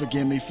Lord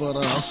forgive me for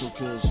the hustle,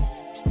 cause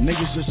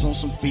niggas just on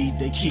some feed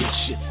they kids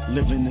shit,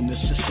 living in the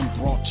system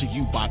brought to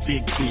you by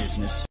big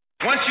business.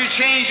 Once you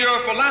change your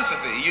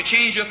philosophy, you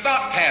change your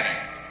thought pattern.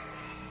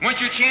 Once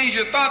you change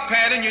your thought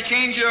pattern, you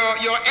change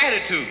your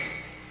attitude.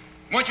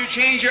 Once you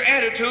change your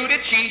attitude,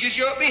 it changes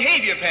your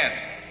behavior pattern.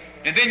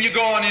 And then you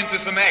go on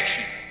into some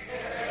action.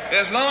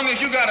 As long as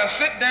you got a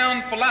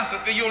sit-down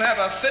philosophy, you'll have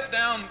a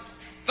sit-down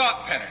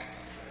thought pattern.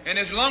 And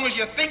as long as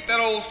you think that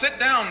old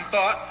sit-down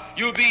thought,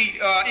 you'll be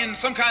in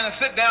some kind of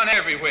sit-down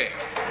everywhere.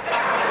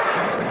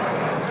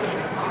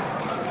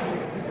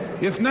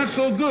 It's not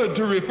so good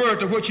to refer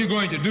to what you're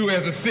going to do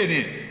as a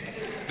sit-in.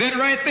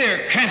 Then right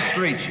there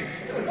castrates you.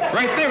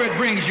 Right there it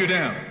brings you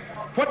down.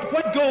 What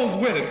goes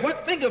with it?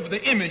 Think of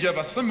the image of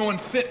someone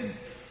sitting.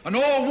 An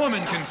old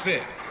woman can sit.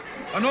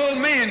 An old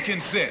man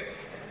can sit.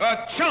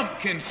 A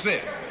chump can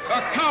sit.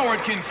 A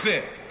coward can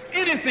sit.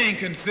 Anything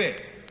can sit.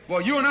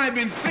 Well, you and I have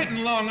been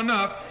sitting long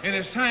enough, and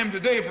it's time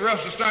today for us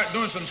to start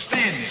doing some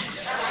standing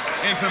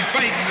and some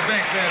fighting to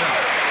back that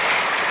up.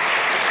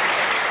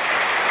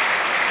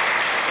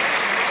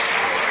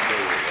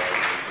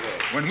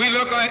 When we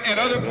look at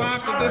other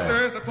parts of this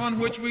earth upon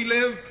which we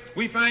live,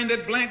 we find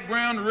that black,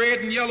 brown, red,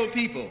 and yellow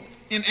people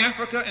in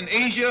Africa and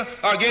Asia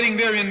are getting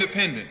their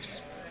independence.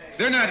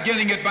 They're not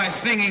getting it by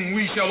singing,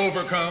 "We shall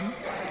overcome."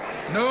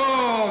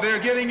 No, they're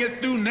getting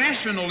it through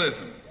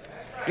nationalism.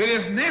 It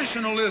is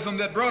nationalism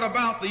that brought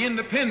about the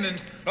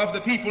independence of the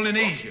people in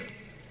Asia.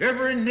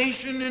 Every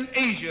nation in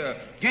Asia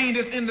gained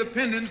its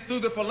independence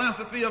through the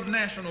philosophy of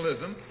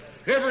nationalism.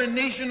 Every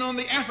nation on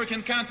the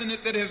African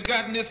continent that has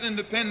gotten its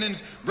independence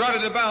brought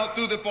it about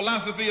through the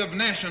philosophy of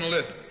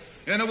nationalism.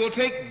 And it will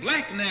take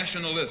black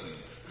nationalism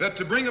that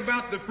to bring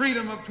about the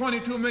freedom of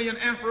 22 million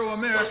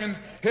Afro-Americans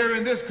here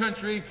in this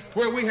country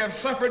where we have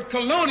suffered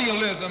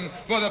colonialism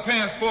for the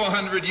past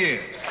 400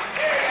 years.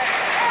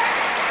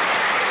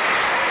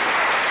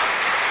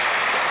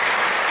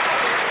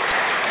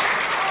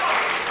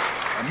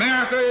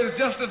 America is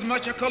just as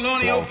much a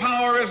colonial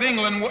power as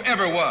England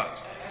ever was.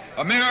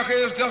 America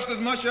is just as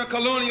much a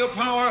colonial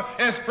power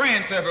as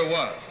France ever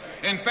was.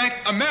 In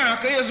fact,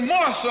 America is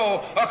more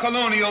so a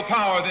colonial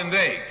power than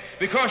they,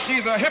 because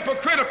she's a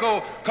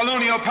hypocritical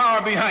colonial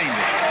power behind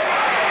it.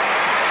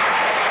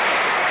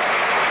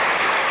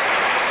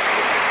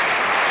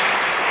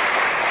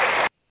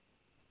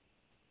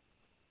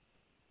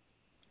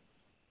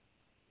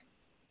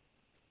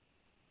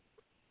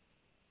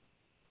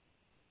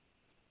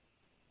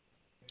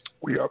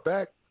 We are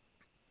back.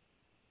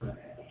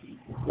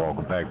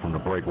 Welcome back from the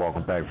break.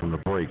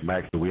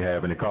 Max, do we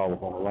have any callers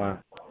on the line?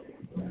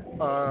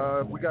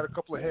 We got a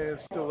couple of hands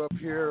still up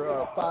here.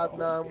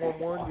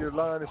 5911, your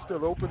line is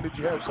still open. Did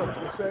you have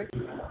something to say?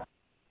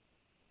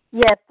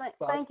 Yes,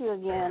 thank you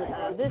again.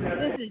 This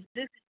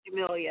is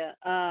Jamelia.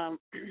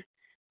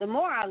 The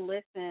more I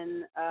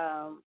listen,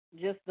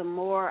 just the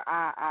more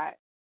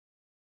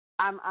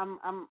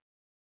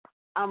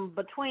I'm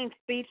between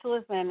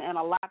speechless and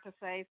a lot to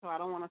say, so I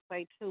don't want to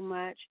say too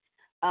much.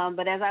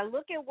 But as I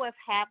look at what's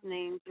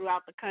happening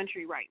throughout the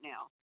country right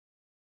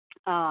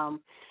now,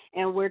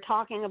 and we're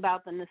talking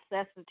about the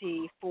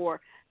necessity for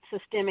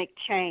systemic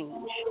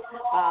change,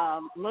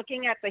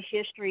 looking at the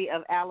history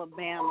of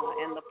Alabama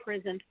and the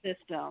prison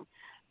system,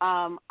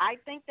 I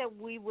think that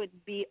we would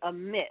be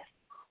amiss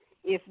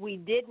if we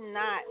did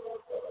not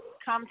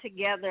come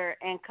together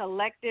and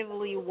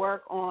collectively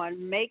work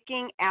on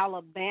making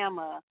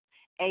Alabama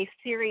a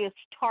serious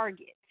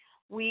target.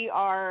 We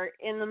are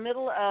in the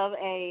middle of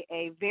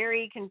a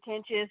very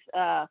contentious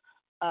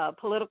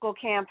political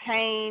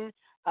campaign,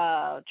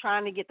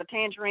 trying to get the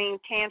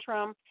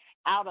tantrum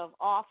out of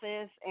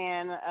office,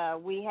 and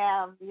we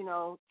have,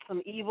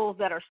 some evils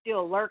that are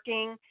still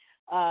lurking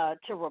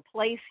to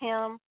replace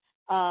him.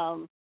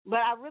 But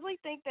I really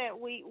think that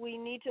we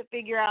need to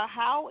figure out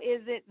how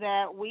is it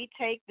that we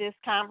take this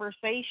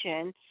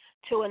conversation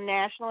to a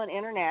national and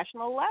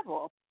international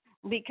level.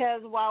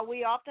 Because while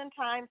we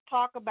oftentimes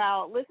talk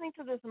about listening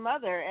to this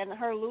mother and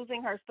her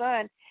losing her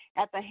son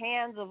at the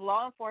hands of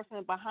law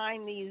enforcement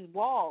behind these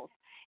walls,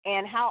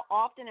 and how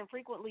often and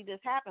frequently this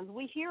happens,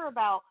 we hear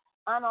about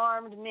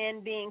unarmed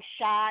men being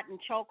shot and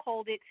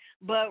chokeholded,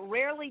 but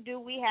rarely do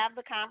we have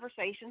the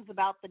conversations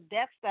about the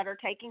deaths that are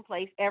taking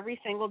place every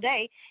single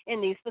day in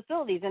these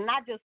facilities, and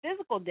not just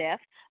physical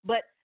deaths,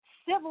 but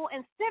civil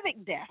and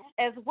civic deaths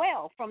as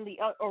well, from the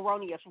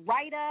erroneous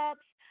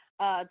write-ups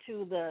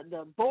to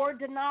the board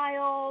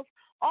denials,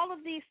 all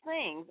of these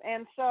things.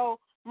 And so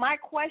my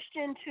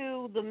question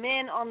to the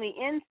men on the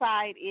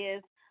inside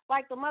is,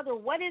 like the mother,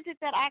 what is it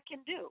that I can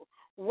do?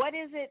 What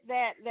is it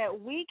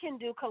that we can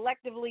do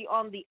collectively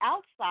on the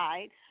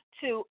outside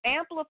to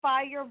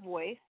amplify your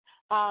voice,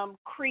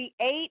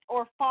 create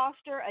or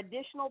foster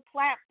additional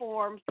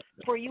platforms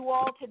for you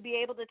all to be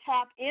able to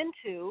tap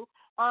into,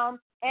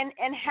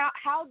 and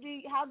how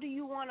do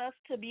you want us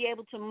to be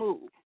able to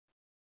move?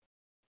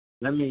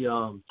 Let me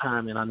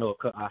chime in. I know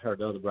I heard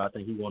the other brother. I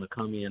think he want to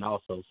come in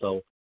also.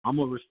 So I'm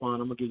going to respond.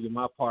 I'm going to give you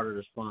my part of the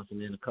response,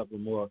 and then a couple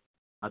more.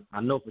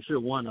 I know for sure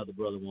one other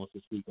brother wants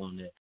to speak on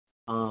that.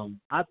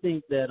 I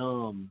think that,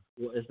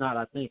 it's not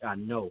I think, I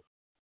know.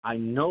 I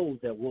know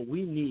that what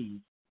we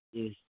need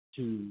is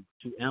to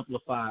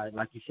amplify,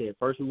 like you said,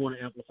 first we want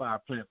to amplify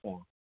our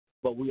platform,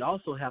 but we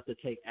also have to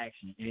take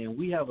action, and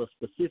we have a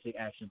specific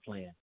action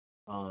plan.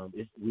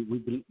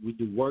 We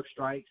do work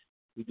strikes,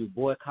 we do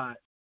boycotts,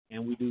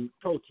 and we do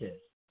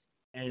protests.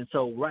 And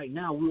so right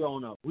now we're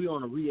on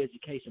a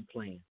re-education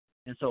plan.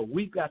 And so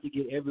we've got to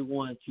get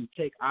everyone to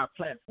take our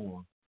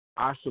platform,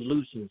 our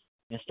solutions,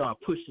 and start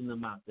pushing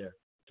them out there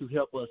to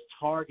help us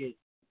target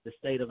the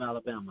state of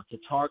Alabama, to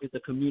target the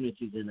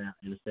communities in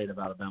the state of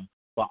Alabama,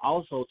 but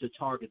also to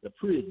target the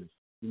prisons.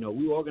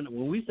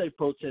 When we say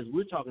protest,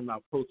 we're talking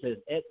about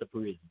protests at the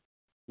prison.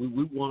 We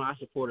want our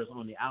supporters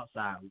on the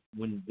outside.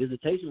 When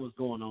visitation was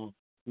going on,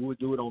 we would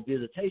do it on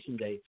visitation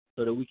day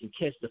so that we can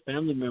catch the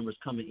family members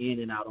coming in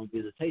and out on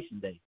visitation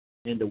day.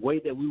 And the way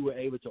that we were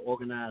able to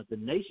organize the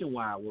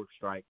nationwide work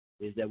strike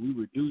is that we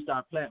reduced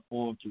our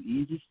platform to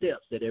easy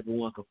steps that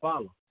everyone could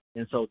follow.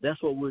 And so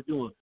that's what we're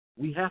doing.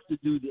 We have to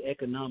do the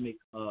economic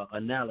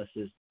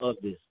analysis of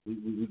this.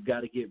 We've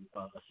got to get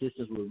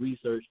assistance with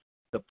research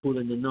to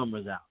pulling the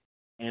numbers out.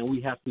 And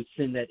we have to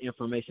send that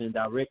information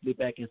directly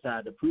back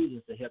inside the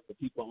prisons to help the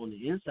people on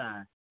the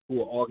inside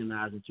who are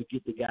organizing, to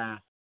get the guys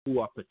who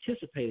are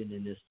participating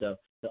in this stuff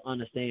to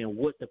understand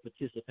what the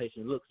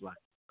participation looks like.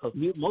 Because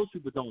most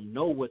people don't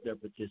know what their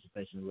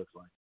participation looks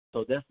like.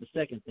 So that's the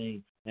second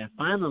thing. And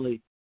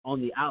finally,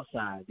 on the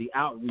outside, the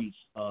outreach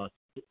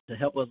to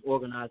help us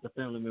organize the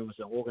family members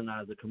and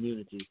organize the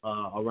community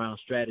around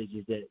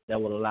strategies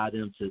that would allow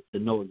them to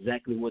know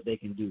exactly what they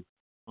can do.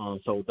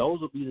 So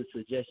those would be the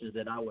suggestions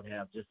that I would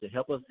have, just to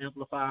help us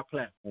amplify our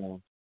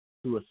platform,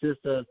 to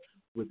assist us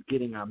with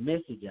getting our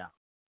message out,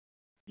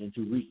 and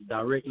to reach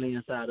directly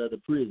inside of the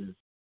prisons.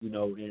 And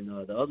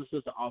the other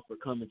sister offered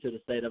coming to the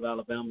state of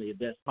Alabama, if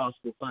that's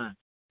possible, fine.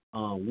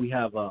 We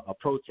have a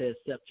protest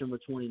September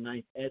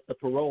 29th at the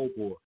parole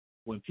board.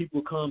 When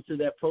people come to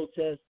that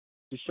protest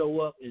to show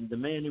up and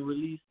demand a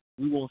release,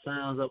 we want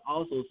signs up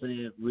also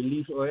saying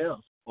release or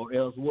else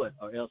what?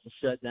 Or else a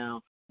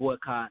shutdown,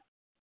 boycott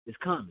is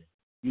coming,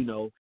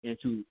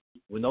 and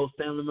when those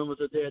family members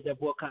are there at that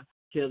boycott,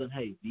 tell them,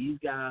 hey, these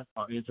guys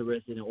are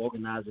interested in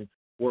organizing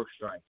work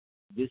strikes.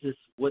 This is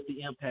what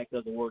the impact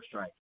of the work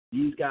strike.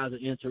 These guys are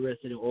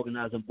interested in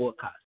organizing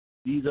boycotts.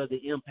 These are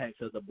the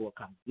impacts of the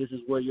boycott. This is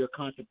where your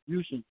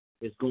contribution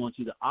is going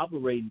to the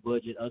operating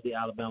budget of the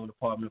Alabama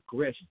Department of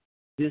Corrections.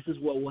 This is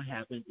what will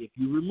happen if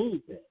you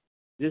remove that.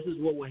 This is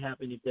what will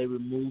happen if they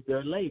remove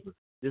their labor.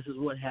 This is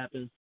what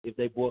happens if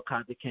they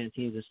boycott the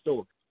canteens and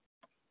stores.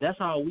 That's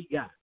all we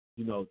got.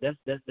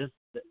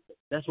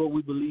 That's what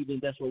we believe in.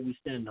 That's what we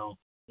stand on,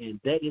 and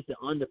that is the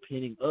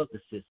underpinning of the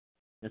system.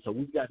 And so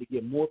we've got to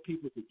get more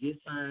people to get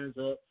signs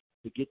up,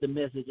 to get the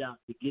message out,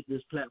 to get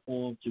this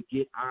platform, to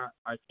get our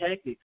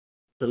tactics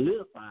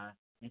solidified,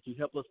 and to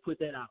help us put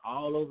that out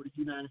all over the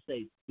United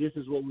States. This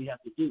is what we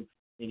have to do.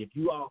 And if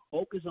you all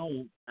focus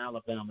on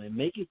Alabama and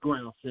make it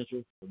ground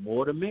central, the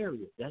more the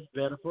merrier. That's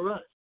better for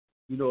us.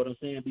 You know what I'm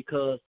saying?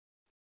 Because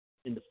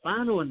in the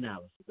final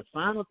analysis, the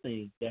final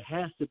thing, there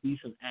has to be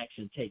some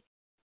action taken.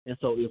 And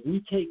so if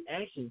we take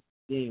action,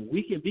 then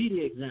we can be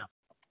the example.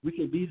 We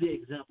can be the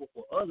example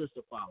for others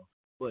to follow.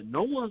 But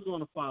no one's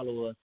going to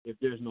follow us if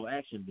there's no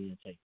action being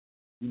taken.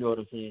 You know what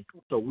I'm saying?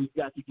 So we've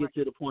got to get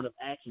to the point of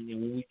action.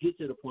 And when we get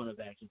to the point of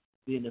action,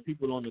 then the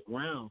people on the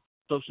ground,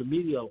 social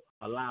media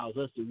allows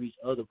us to reach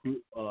other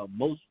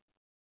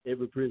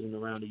every prison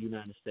around the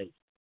United States.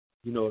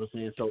 You know what I'm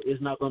saying? So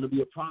it's not going to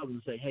be a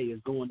problem to say, hey,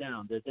 it's going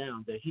down. They're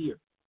down. They're here.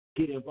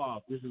 Get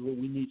involved. This is what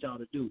we need y'all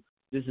to do.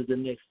 This is the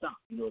next stop.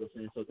 You know what I'm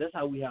saying? So that's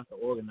how we have to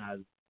organize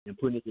and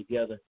put it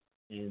together.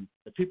 And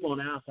the people on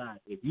the outside,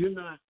 if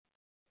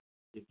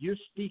you're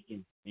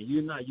speaking and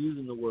you're not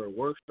using the word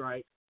work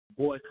strike,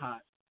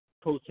 boycott,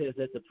 protest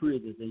at the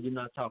prisons, and you're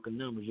not talking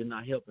numbers, you're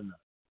not helping us.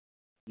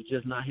 You're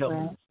just not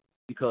helping us,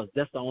 because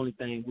that's the only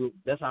thing.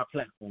 That's our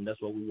platform.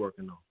 That's what we're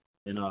working on.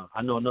 And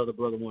I know another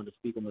brother wanted to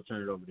speak. I'm going to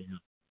turn it over to him.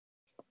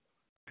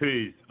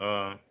 Peace.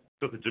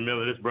 Sister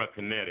Jamila, this brother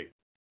Kinetic.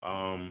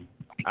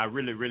 I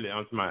really,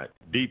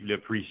 deeply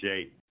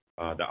appreciate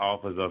the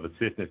offers of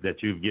assistance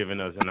that you've given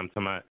us, and I'm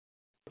talking about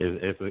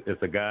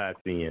it's a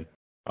godsend.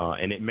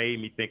 And it made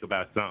me think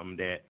about something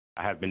that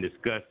I have been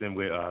discussing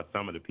with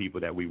some of the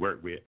people that we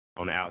work with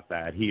on the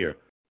outside here.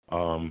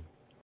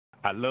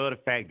 I love the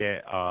fact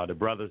that the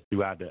brothers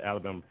throughout the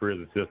Alabama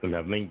prison system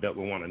have linked up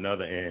with one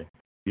another, and,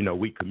 you know,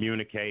 we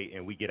communicate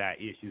and we get our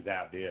issues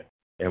out there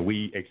and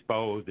we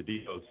expose the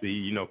DOC,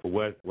 you know, for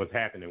what's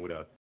happening with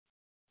us.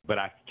 But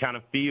I kind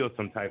of feel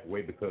some type of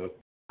way because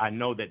I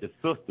know that the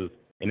sisters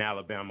in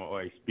Alabama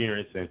are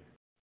experiencing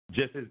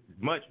just as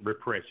much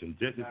repression,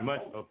 just as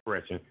much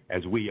oppression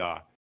as we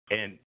are.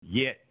 And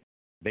yet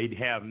they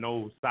have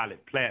no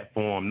solid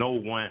platform, no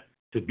one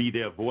to be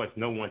their voice,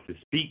 no one to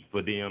speak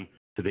for them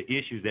to the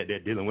issues that they're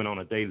dealing with on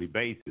a daily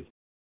basis.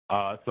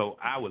 So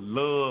I would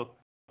love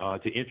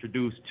to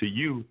introduce to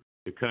you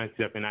the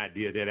concept and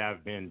idea that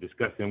I've been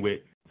discussing with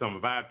some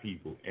of our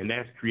people, and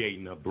that's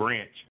creating a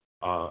branch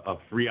of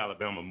Free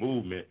Alabama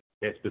movement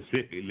that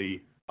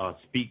specifically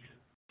speaks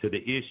to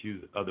the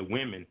issues of the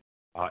women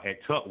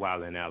at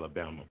Tutwiler in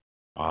Alabama.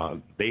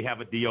 They have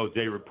a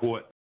DOJ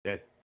report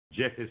that's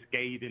just as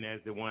scathing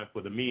as the one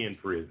for the men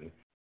prison,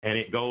 and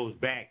it goes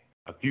back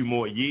a few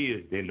more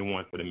years than the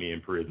one for the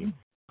men prison.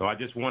 So I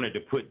just wanted to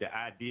put the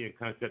idea and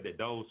concept that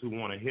those who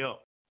want to help,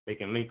 they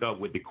can link up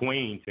with the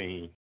Queen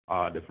team,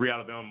 the Free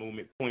Alabama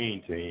Movement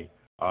Queen team.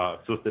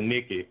 Sister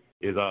Nikki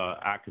is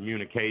our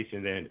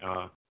communications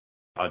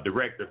and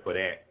director for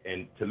that.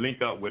 And to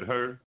link up with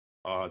her,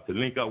 to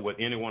link up with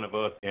any one of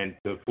us, and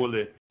to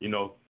fully, you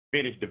know,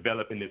 finish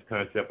developing this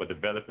concept or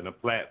developing a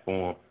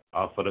platform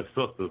for the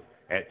sisters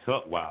at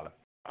Tutwiler.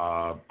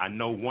 I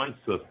know one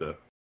sister,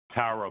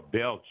 Tyra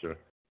Belcher,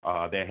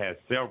 that has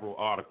several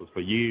articles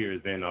for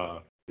years in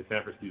the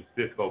San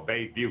Francisco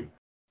Bay View.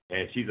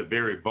 And she's a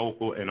very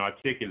vocal and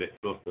articulate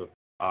sister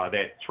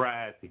that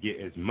tries to get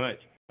as much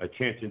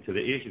attention to the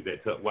issues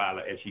at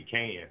Tutwiler as she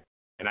can.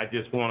 And I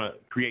just want to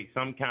create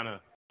some kind of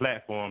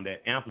platform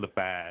that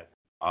amplifies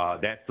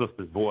that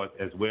sister's voice,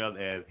 as well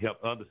as help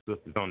other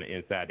sisters on the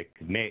inside to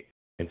connect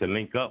and to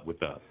link up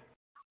with us.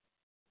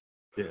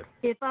 Yeah.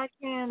 If I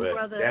can, But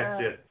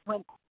brother,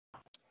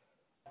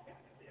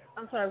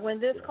 when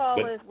this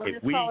call is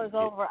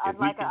over, I'd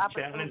like an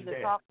opportunity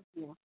to talk with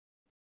you.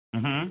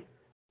 Mm-hmm.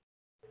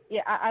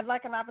 Yeah, I'd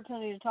like an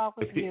opportunity to talk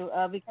with you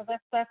because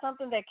that's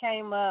something that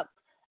came up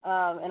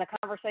in a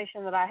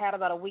conversation that I had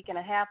about a week and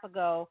a half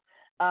ago,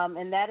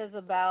 and that is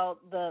about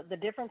the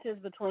differences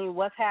between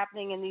what's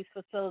happening in these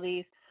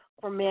facilities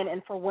for men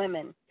and for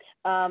women.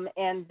 And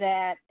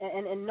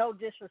no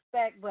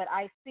disrespect, but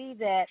I see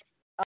that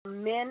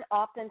men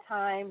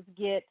oftentimes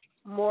get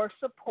more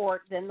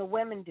support than the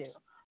women do,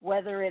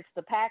 whether it's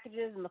the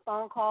packages and the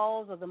phone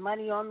calls or the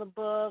money on the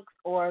books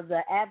or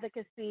the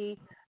advocacy.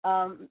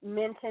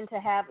 Men tend to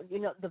have, you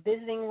know, the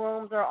visiting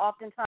rooms are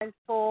oftentimes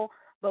full,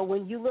 but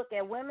when you look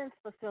at women's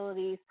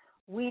facilities,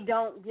 we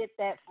don't get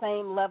that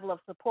same level of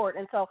support.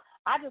 And so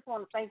I just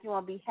want to thank you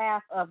on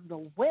behalf of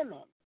the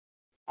women,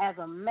 as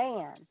a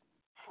man,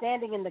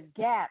 standing in the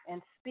gap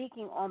and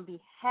speaking on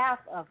behalf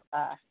of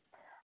us,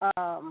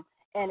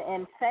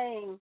 and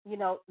saying, you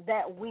know,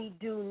 that we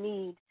do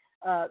need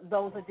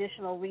those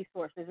additional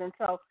resources. And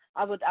so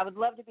I would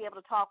love to be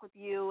able to talk with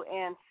you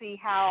and see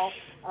how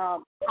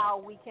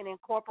we can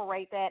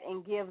incorporate that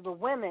and give the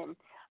women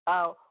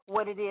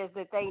what it is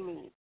that they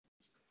need.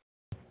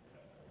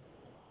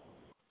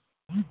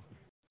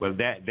 Well,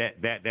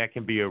 that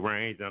can be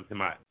arranged.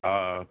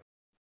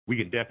 We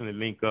can definitely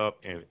link up,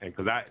 and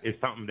because it's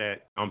something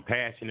that I'm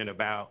passionate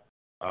about.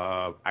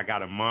 I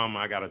got a mama,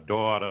 I got a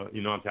daughter,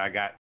 you know what I'm saying? I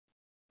got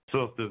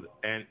sisters,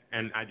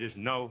 and I just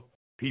know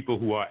people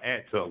who are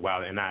at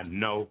Tutwiler, and I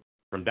know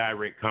from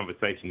direct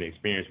conversation and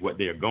experience what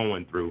they're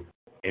going through.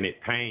 And it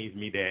pains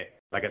me that,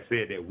 like I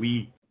said, that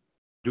we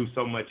do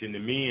so much in the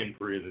men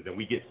prisons and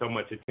we get so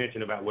much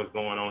attention about what's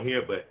going on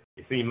here, but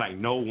it seems like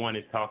no one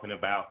is talking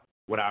about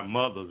what our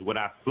mothers, what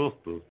our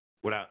sisters,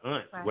 what our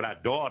aunts, what our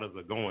daughters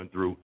are going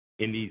through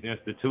in these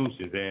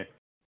institutions. And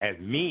as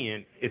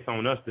men, it's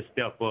on us to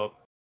step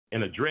up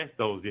and address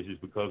those issues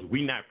because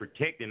we're not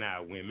protecting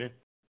our women.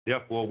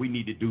 Therefore, we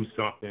need to do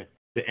something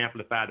to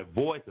amplify the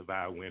voice of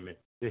our women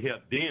to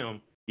help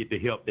them get the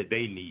help that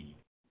they need.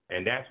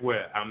 And that's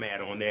where I'm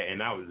at on that.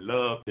 And I would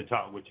love to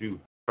talk with you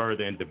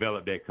further and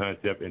develop that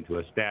concept and to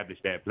establish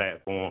that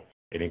platform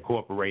and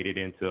incorporate it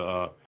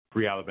into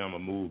Free Alabama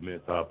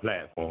Movement's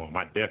platform.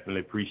 I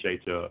definitely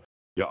appreciate your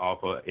your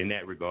offer in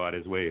that regard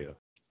as well.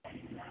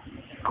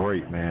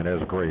 Great, man.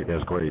 That's great.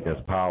 That's great. That's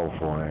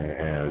powerful.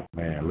 And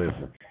man,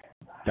 listen,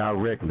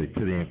 directly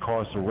to the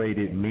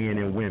incarcerated men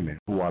and women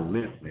who are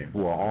listening,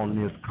 who are on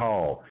this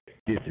call,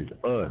 this is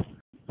us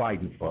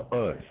fighting for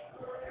us.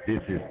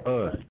 This is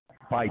us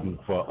fighting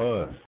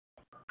for us.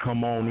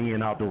 Come on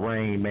in out the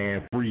rain,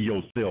 man. Free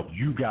yourself.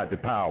 You got the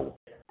power.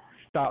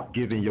 Stop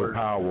giving your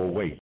power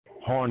away.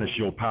 Harness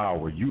your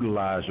power.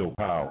 Utilize your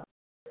power.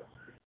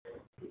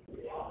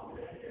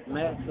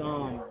 Max,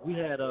 we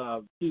had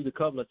received a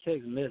couple of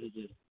text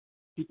messages.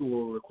 People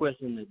were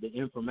requesting the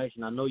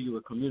information. I know you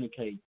were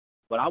communicating,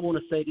 but I want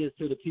to say this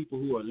to the people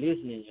who are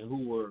listening and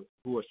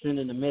who are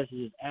sending the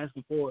messages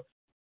asking for it.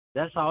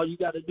 That's all you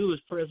got to do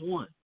is press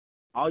 1.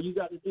 All you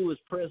got to do is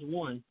press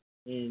 1,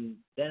 and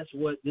that's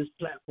what this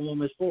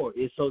platform is for.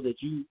 It's so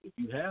that if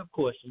you have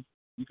questions,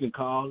 you can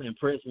call and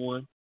press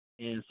 1,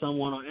 and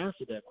someone will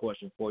answer that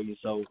question for you.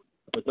 So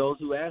for those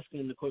who are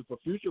asking for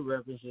future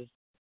references,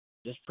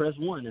 just press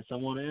 1 and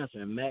someone will answer.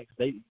 And Max,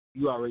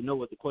 you already know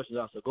what the questions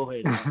are, so go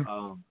ahead and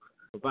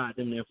provide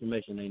them the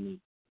information they need.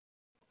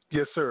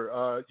 Yes,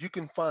 sir. You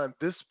can find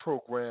this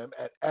program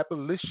at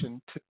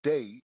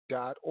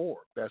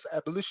abolitiontoday.org. That's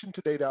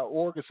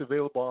abolitiontoday.org. It's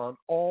available on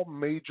all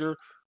major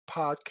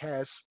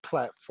podcast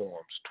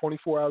platforms.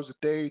 24 hours a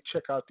day.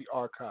 Check out the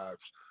archives.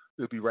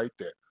 It'll be right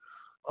there.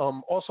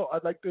 Also,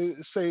 I'd like to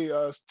say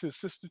to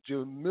Sister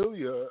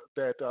Jamelia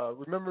that,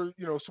 remember,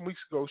 some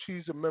weeks ago,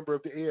 she's a member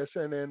of the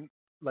ASNN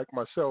like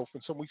myself,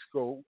 and some weeks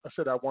ago I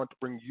said I want to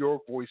bring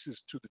your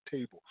voices to the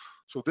table.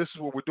 So this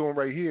is what we're doing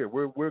right here.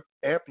 We're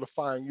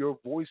amplifying your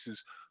voices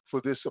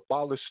for this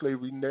Abolish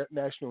Slavery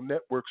National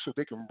Network so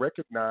they can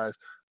recognize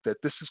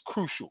that this is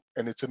crucial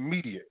and it's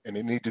immediate and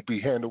it needs to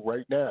be handled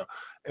right now.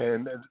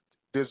 And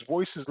there's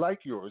voices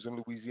like yours in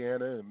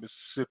Louisiana and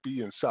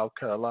Mississippi and South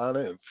Carolina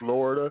and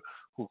Florida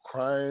who are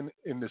crying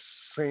in the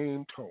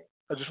same tone.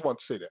 I just want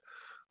to say that.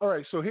 All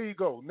right, so here you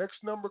go.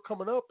 Next number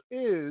coming up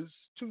is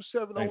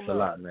 2709. Thanks a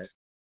lot, man.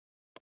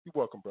 You're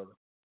welcome, brother.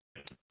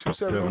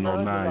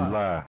 2709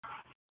 live.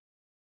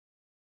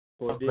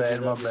 My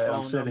bad.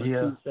 I'm sitting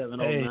here.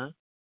 2709.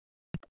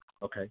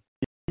 Okay.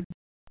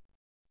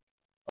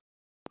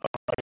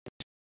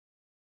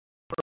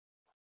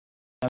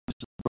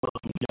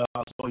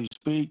 So you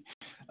speak.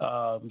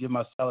 Give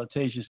my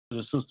salutations to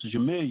the Sister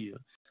Jamelia.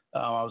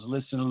 I was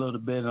listening a little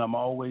bit, and I'm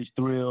always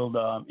thrilled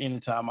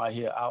anytime I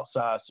hear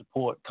outside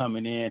support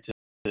coming in to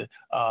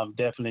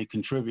definitely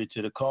contribute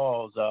to the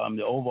cause.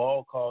 The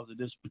overall cause of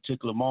this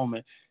particular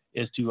moment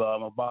is to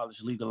abolish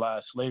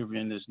legalized slavery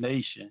in this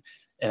nation.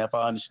 And if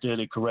I understood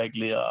it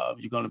correctly,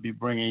 you're going to be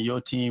bringing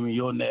your team and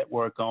your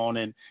network on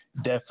and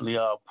definitely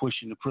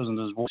pushing the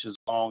prisoners' voices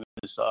along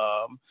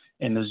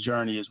in this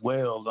journey as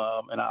well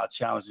in our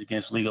challenge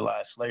against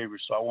legalized slavery.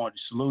 So I wanted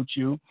to salute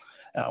you.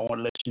 And I want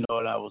to let you know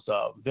that I was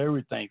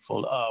very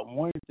thankful.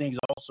 One of the things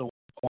I also want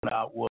to point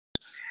out was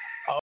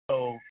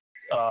also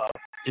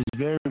it's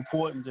very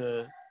important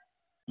to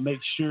make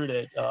sure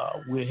that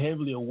we're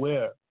heavily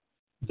aware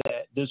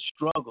that this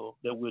struggle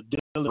that we're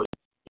dealing with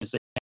is a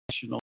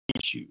national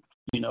issue.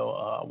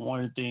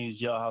 One of the things,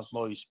 Jailhouse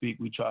Lawyers Speak,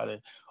 we try to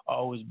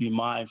always be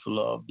mindful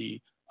of the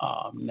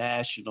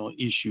national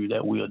issue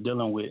that we are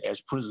dealing with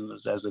as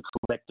prisoners, as a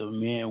collective,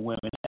 men,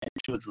 women, and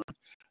children.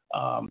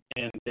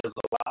 And there's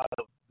a lot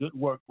of good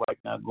work right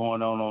now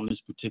going on this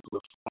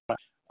particular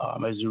front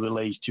as it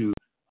relates to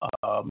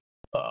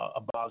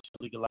abolishing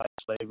legalized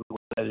slavery,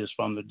 whether that is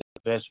from the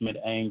divestment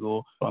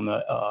angle, from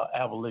the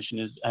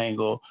abolitionist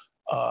angle,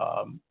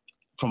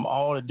 from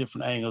all the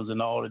different angles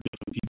and all the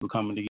different people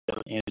coming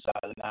together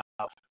inside and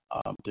out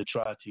to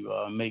try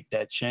to make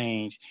that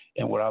change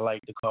in what I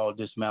like to call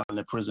dismantling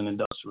the prison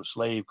industrial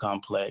slave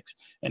complex.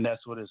 And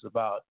that's what it's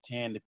about,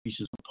 tearing the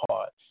pieces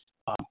apart,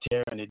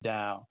 tearing it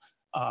down.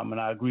 And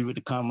I agree with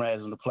the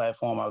comrades on the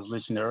platform I was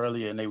listening to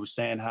earlier, and they were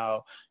saying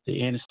how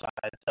the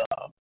inside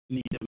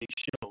need to make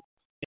sure.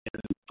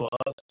 And for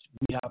us,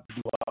 we have to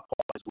do our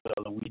part as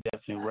well, and we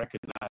definitely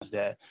recognize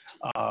that.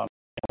 And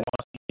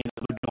once again,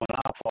 we're doing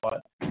our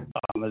part,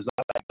 as I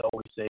like to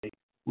always say,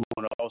 we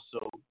want to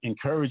also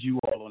encourage you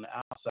all on the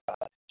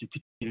outside to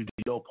continue to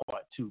do your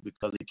part too,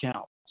 because it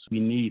counts. We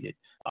need it.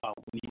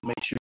 We need to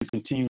make sure you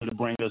continue to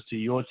bring us to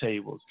your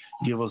tables,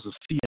 give us a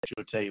seat at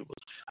your tables,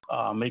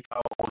 make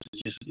our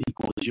voices just as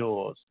equal as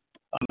yours.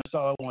 That's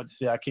all I wanted to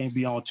say. I can't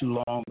be on too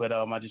long, but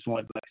I just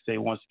wanted to say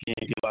once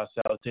again, give our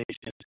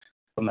salutations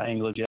from the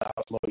angle of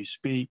Jailhouse Lawyers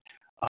Speak.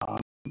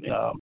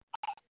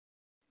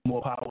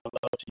 More power and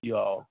love to you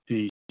all.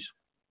 Peace.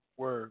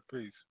 Word.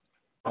 Peace.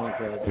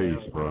 Okay.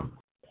 Peace, bro.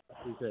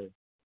 Okay.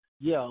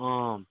 Yeah.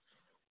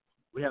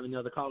 We have any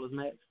other callers,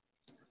 Max?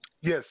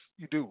 Yes,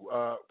 you do.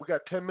 We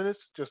got 10 minutes.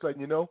 Just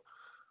letting you know.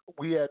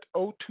 We at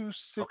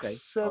 0267. Okay.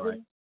 All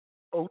right.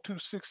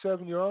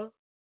 0267. You're on.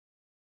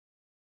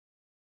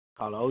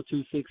 Caller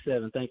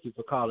 0267. Thank you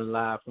for calling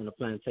live from the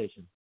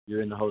plantation.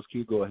 You're in the host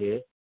queue. Go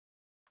ahead.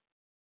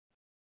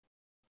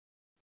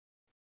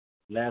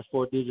 Last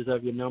four digits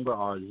of your number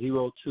are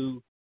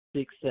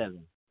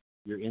 0267.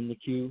 You're in the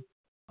queue.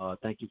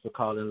 Thank you for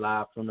calling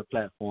live from the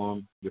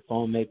platform. Your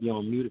phone may be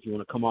on mute. If you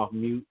want to come off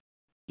mute,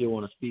 still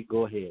want to speak,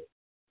 go ahead.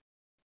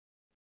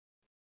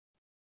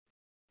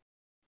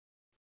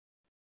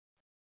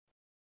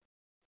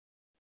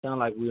 Sound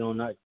like we are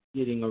not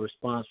getting a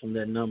response from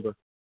that number.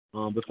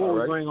 Before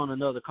we bring on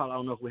another call, I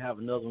don't know if we have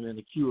another one in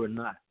the queue or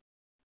not.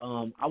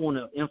 I want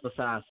to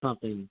emphasize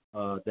something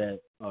that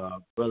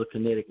Brother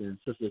Kinetic and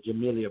Sister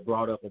Jamelia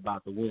brought up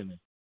about the women,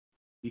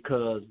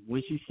 because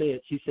when she said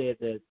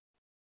that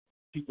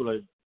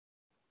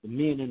the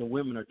men and the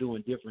women are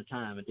doing different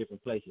time in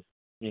different places.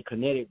 And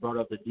Kinetic brought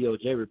up the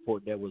DOJ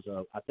report that was,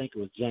 I think it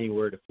was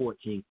January the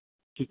 14th,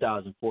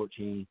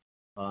 2014.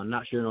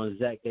 Not sure on the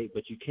exact date,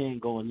 but you can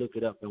go and look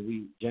it up.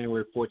 And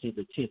January 14th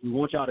or 10th, we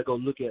want y'all to go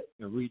look at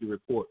and read the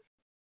report,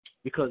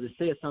 because it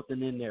says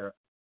something in there.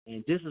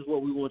 And this is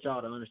what we want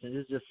y'all to understand.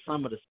 This is just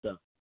some of the stuff.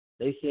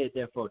 They said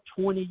that for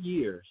 20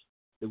 years,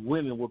 the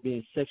women were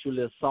being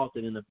sexually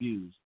assaulted and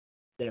abused,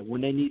 that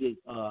when they needed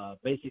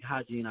basic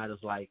hygiene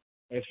items like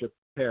extra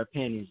pair of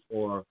panties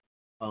or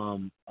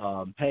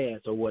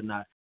pads or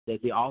whatnot,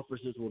 that the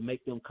officers would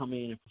make them come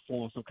in and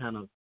perform some kind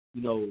of,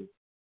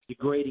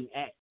 degrading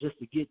act just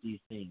to get these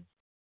things.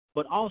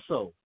 But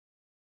also,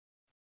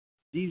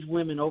 these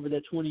women over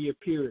that 20-year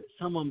period,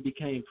 some of them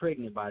became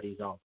pregnant by these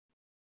officers.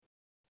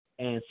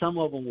 And some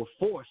of them were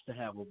forced to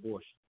have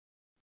abortion.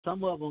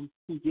 Some of them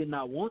who did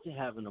not want to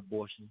have an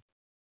abortion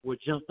were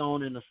jumped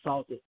on and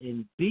assaulted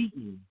and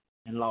beaten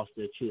and lost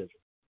their children.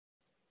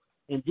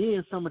 And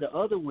then some of the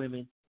other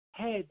women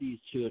had these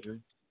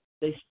children.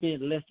 They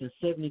spent less than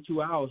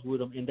 72 hours with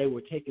them, and they were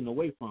taken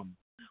away from them.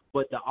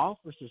 But the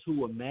officers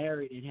who were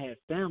married and had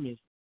families,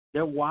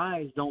 their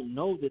wives don't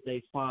know that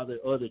they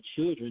fathered other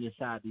children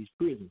inside these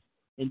prisons.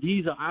 And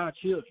these are our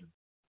children.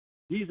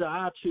 These are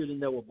our children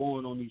that were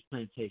born on these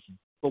plantations,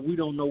 but we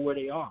don't know where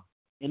they are.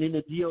 And in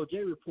the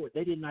DOJ report,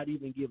 they did not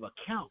even give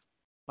account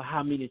for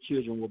how many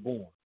children were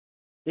born.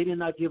 They did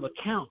not give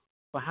account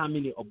for how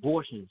many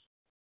abortions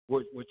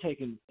were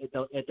taken at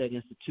that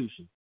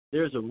institution.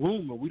 There's a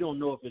rumor, we don't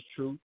know if it's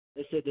true.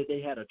 They said that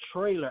they had a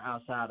trailer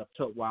outside of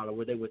Tutwiler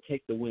where they would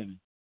take the women.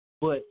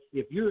 But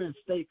if you're in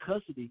state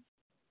custody,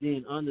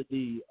 then under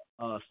the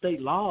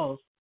state laws,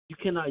 you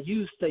cannot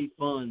use state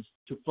funds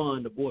to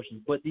fund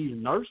abortions. But these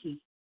nurses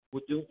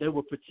they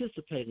were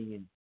participating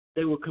in it.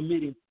 They were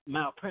committing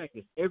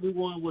malpractice.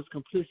 Everyone was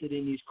complicit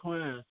in these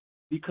crimes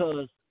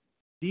because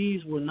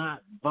these were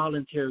not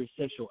voluntary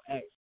sexual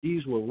acts.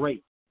 These were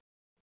rapes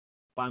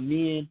by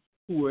men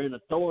who were in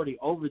authority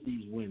over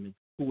these women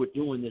who were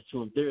doing this to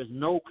them. There is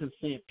no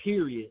consent,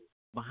 period,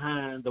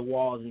 behind the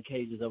walls and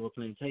cages of a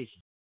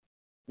plantation.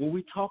 When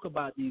we talk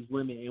about these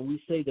women and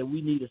we say that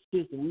we need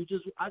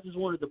assistance, I just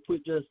wanted to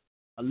put just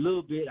a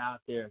little bit out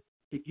there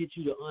to get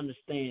you to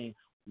understand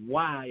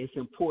why it's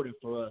important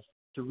for us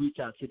to reach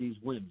out to these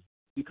women,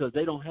 because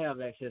they don't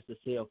have access to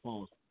cell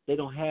phones. They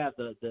don't have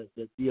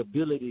the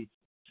ability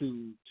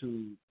to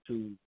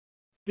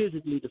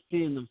physically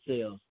defend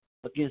themselves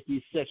against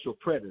these sexual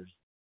predators.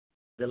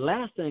 The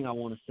last thing I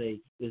want to say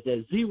is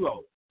that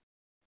zero,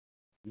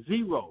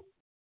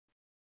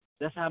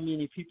 that's how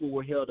many people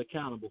were held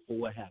accountable for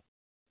what happened.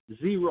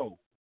 0,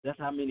 that's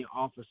how many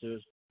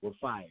officers were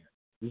fired.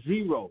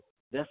 0,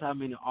 that's how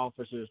many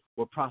officers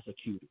were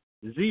prosecuted.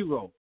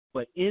 0,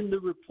 but in the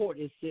report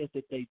it says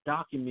that they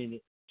documented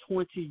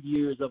 20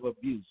 years of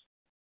abuse.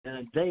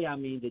 And they, I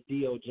mean the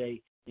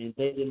DOJ, and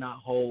they did not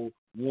hold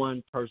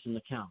one person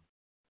accountable.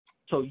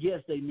 So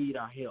yes, they need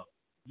our help.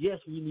 Yes,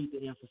 we need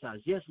to emphasize.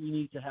 Yes, we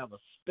need to have a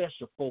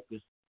special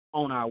focus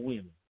on our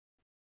women.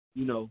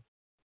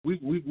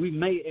 We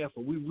made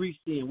effort. We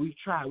reached in. We've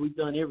tried. We've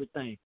done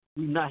everything.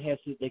 We've not had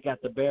to. They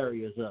got the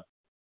barriers up.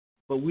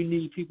 But we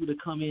need people to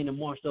come in and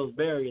march those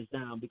barriers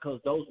down, because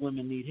those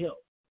women need help.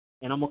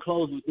 And I'm going to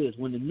close with this.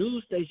 When the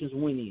news stations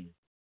went in,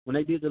 when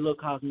they did the little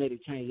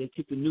cosmetic change, they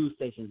took the news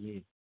stations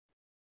in.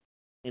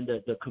 And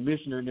the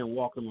commissioner and them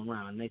walked them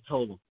around. And they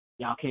told them,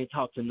 y'all can't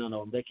talk to none of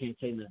them. They can't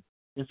say nothing.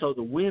 And so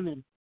the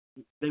women,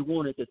 they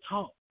wanted to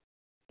talk.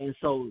 And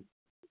so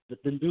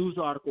the news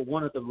article,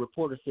 one of the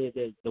reporters said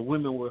that the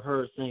women were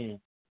heard saying,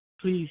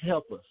 please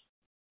help us.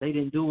 They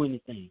didn't do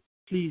anything.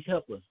 Please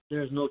help us.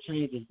 There's no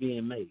changes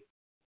being made.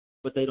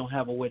 But they don't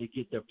have a way to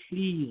get their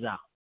pleas out.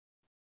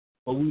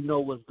 But we know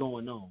what's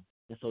going on.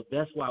 And so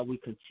that's why we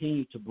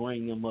continue to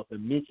bring them up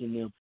and mention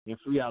them in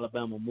Free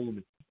Alabama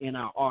Movement, in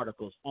our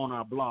articles, on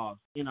our blogs,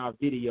 in our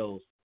videos,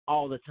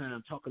 all the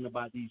time, talking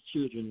about these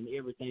children and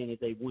everything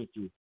that they went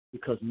through,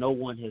 because no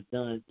one has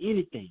done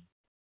anything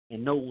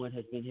and no one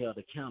has been held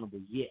accountable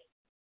yet.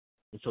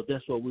 And so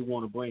that's what we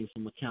want to bring,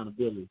 some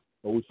accountability.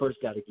 But we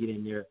first got to get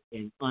in there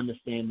and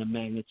understand the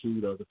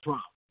magnitude of the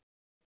problem.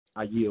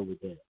 I yield with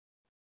that.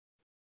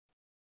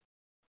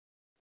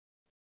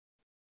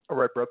 All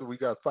right, brother, we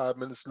got 5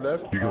 minutes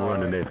left. You can run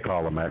the next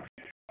caller, Max.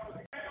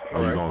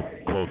 Are you going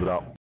to close it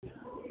out?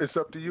 It's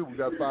up to you. We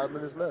got 5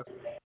 minutes left.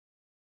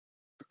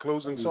 The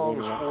closing song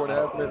is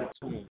 4.5 minutes.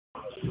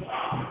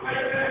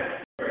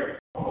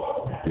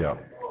 Yeah.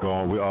 Go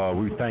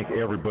on. We thank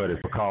everybody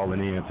for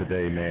calling in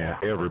today, man.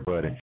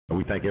 Everybody. And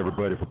we thank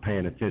everybody for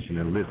paying attention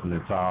and listening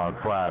to our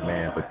cry,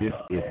 man. But this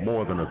is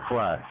more than a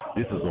cry.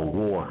 This is a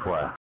war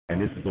cry. And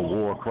this is a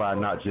war cry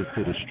not just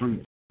to the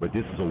streets, but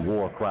this is a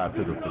war cry to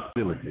the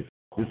facilities.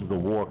 This is a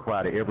war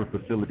cry to every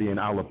facility in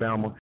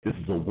Alabama. This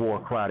is a war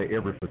cry to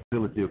every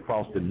facility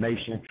across the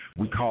nation.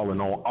 We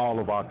calling on all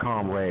of our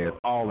comrades,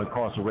 all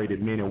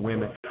incarcerated men and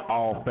women,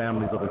 all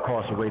families of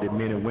incarcerated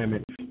men and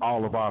women,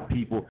 all of our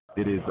people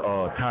that is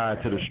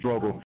tied to the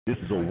struggle. This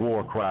is a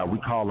war cry. We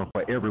calling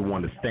for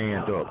everyone to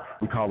stand up.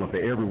 We calling for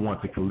everyone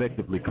to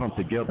collectively come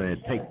together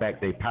and take back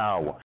their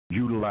power,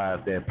 utilize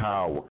their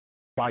power,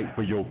 fight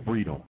for your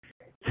freedom.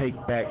 Take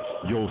back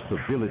your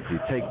civility.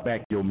 Take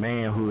back your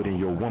manhood and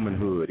your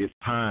womanhood. It's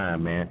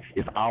time, man.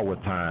 It's our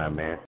time,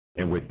 man.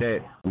 And with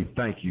that, we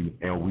thank you,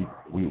 and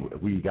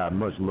we got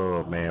much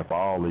love, man, for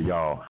all of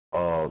y'all.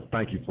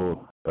 Thank you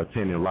for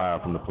attending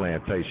live from the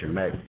Plantation.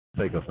 Max,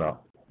 take us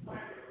out.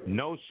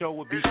 No show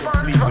would be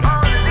complete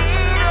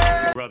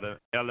without brother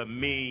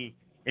LME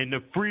and the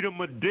Freedom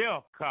of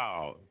Death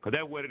call, because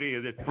that's what it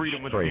is. It's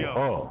Freedom of Death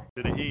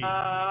to the E.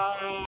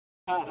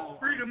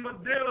 Freedom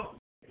of Death.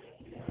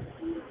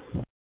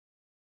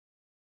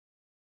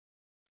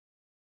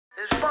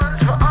 This one's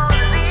for all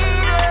the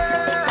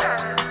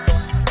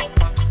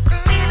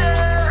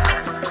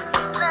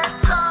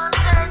let's all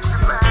take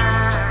the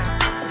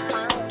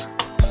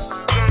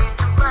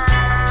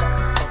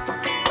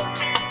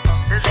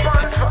This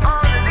one's for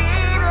all the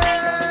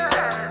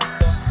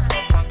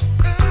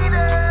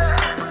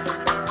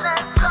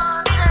let's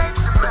all take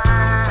the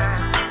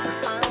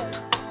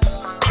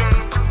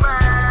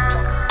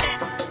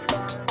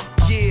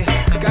Yeah,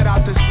 got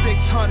out the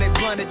 600,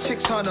 blunted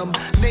chicks on them.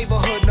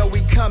 Neighborhood know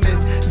we coming.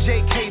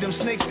 Jake hate him,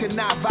 snakes could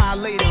not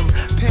violate him.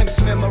 Pimps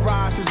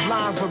memorize his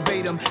lines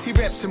verbatim. He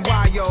reps in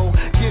YO,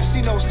 gives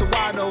C-notes to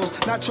Y-Nos.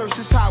 Not church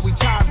is how we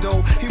tie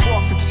though. He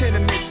walks the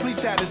tenement,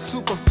 sleeps at his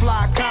super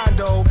fly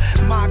condo.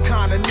 My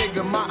kind of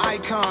nigga, my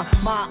icon,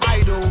 my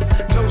idol.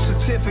 No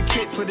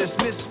certificate for this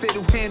misfit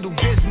who handle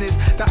business.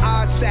 The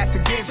odds stacked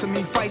against him,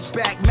 he fights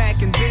back, Mac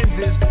and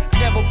Benzes.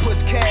 Never puts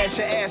cash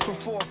or ass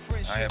before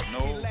friendship. I have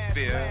no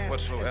fear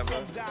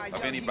whatsoever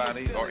of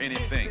anybody or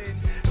anything.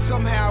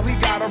 Somehow he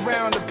got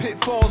around the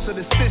pitfalls of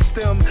the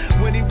system.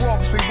 When he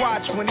walks, we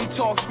watch. When he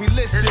talks, we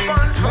listen.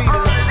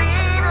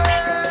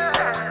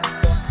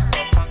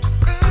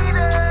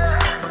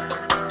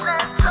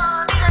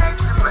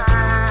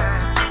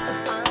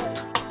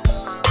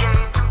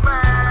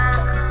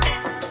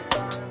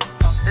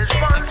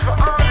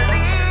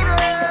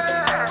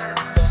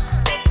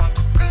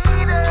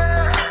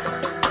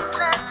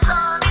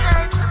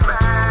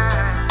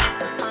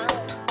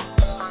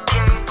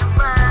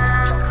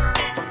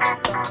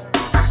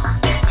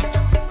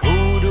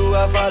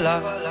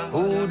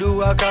 Who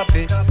do I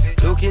copy?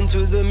 Look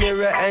into the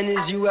mirror and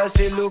it's you I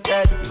say look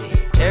at me.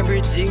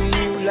 Everything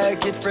new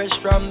like it fresh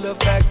from the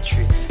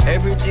factory.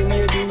 Everything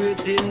you do it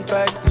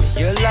impact me.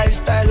 Your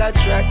lifestyle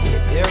attract me.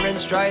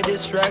 Parents try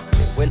distract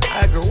me. When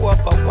I grow up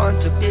I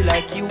want to be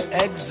like you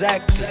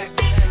exactly.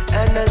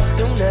 And as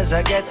soon as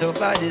I get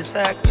over this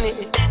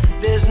acne,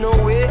 there's no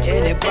way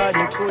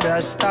anybody could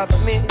have stopped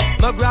me.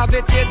 My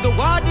gravitate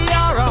toward the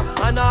aura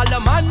and all the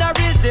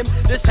mannerism,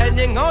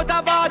 descending out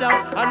of order,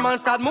 and man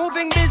start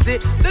moving busy.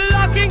 The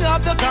locking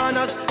of the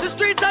corners, the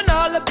streets and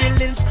all the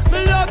buildings.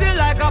 Me love you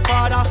like a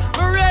father,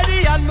 me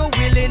ready and me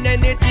willing.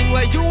 Anything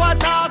where you are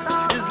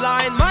taught is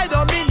lying my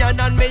dominion,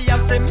 and me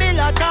have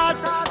similar thoughts.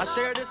 I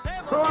share the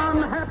same. So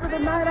I'm happy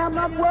tonight. I'm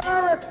not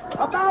worried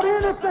about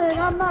anything.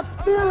 I'm not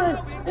feeling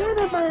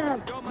any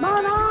man.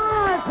 Mine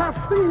eyes have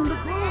seen the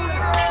glory.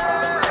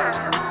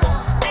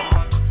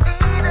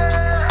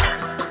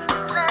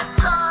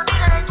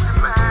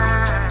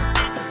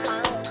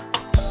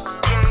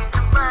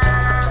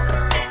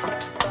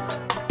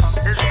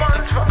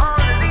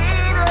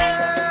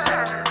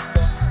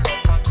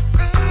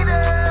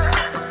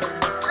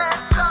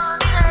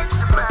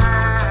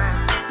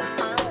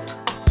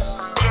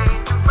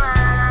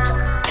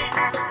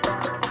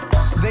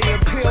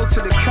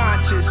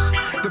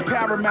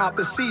 Paramount,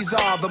 the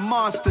Caesar, the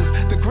monsters,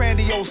 the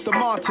grandiose, the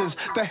martyrs,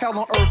 the hell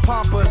on earth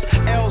pompers,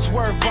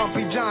 Ellsworth,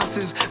 Bumpy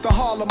Johnsons, the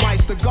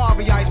Harlemites, the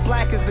Garveyites,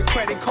 black as the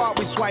credit card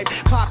we swipe,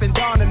 popping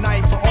down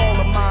tonight for all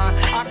of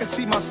mine. I can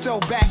see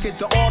myself back at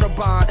the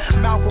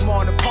Audubon, Malcolm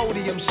on the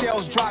podium,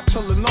 shells drop to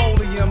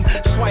linoleum,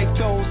 swipe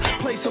those,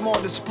 place them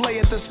on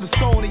display at the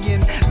Smithsonian,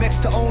 next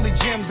to only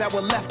gems that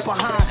were left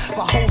behind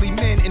by holy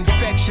men,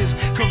 infectious,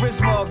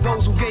 charisma of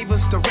those who gave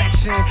us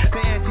direction,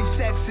 the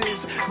anti-sexes,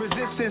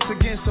 resistance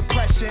against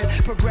oppression,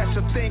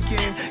 progressive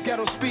thinking,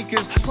 ghetto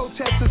speakers,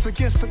 protesters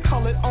against the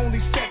colored only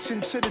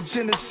section, to the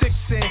Genesis,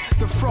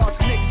 the Frost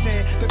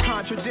Nixon, the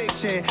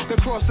contradiction, the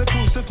cross, the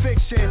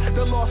crucifixion,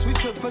 the loss we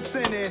took for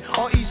sinning,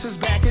 all Easter's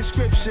back in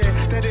scripture,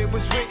 that it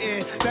was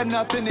written, that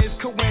nothing is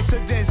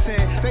coincidence,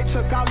 they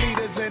took our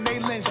leaders and they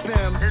lynched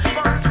them. It's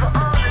fun for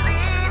all the leaders.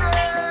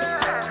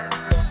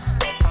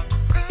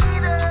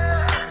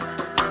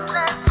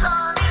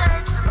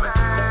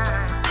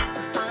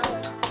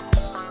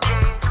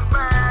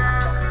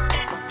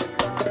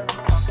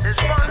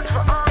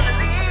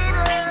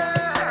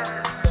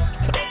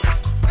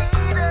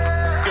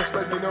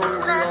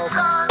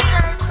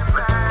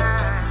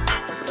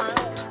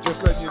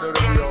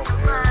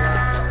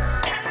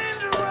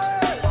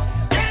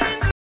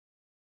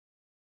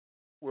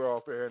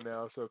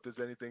 So if there's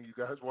anything you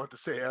guys want to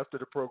say after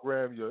the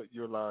program,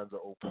 your lines are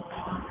open.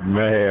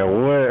 Man,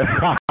 what?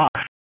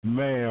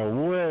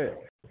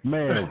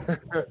 Man,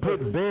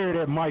 bury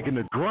that mic in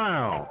the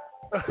ground.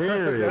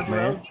 There it is,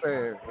 man. What I'm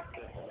saying.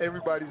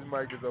 Everybody's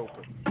mic is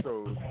open,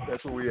 so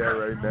that's where we at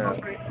right now.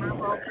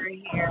 I'm over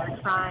here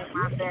trying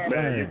my best.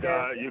 Man,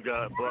 you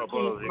got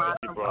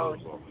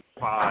brothers on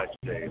fire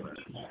today, man.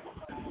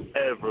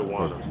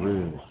 Everyone is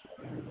really.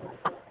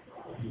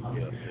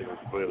 Yes, it was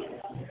really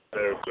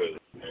very good.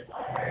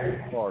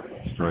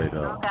 Straight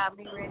Y'all up. got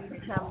me ready to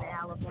come to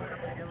Alabama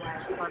and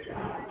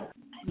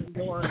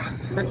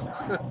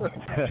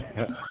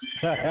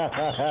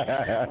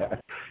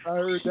I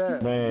heard that.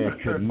 Man,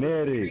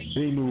 Kinetic,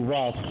 B-New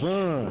Rock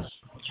Son.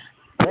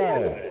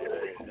 Yeah.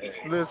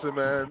 Listen,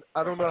 man,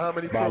 I don't know how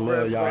many I love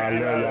programs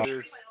y'all.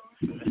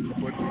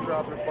 but you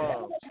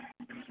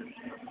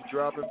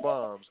dropping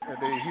bombs, and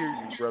they hear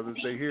you, brothers.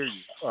 They hear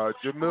you.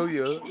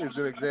 Jamelia is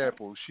an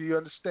example. She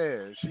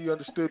understands. She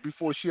understood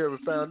before she ever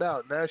found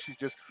out. Now she's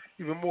just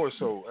even more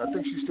so. I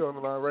think she's still on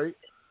the line, right?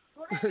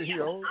 You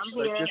know,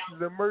 this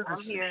is an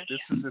emergency.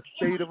 This is a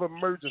state of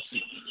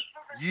emergency.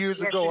 Years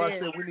ago, I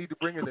said we need to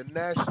bring in the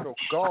National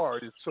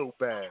Guard. It's so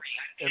bad,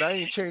 and I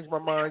ain't changed my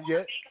mind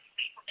yet.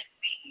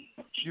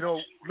 You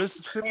know,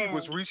 Mississippi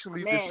was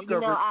recently discovered.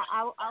 You know,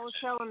 I was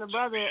telling the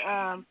brother,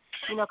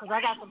 you know, because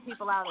I got some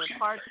people out in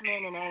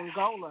Parchment and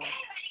Angola,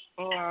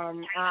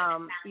 and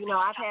you know,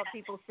 I've had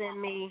people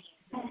send me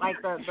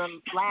like the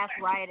last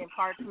riot in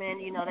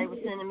Parchment. You know, they were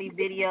sending me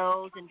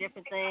videos and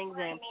different things,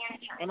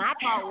 and I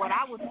thought what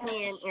I was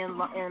seeing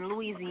in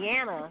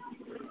Louisiana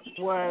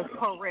was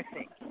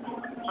horrific.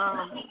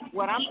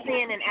 What I'm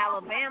seeing in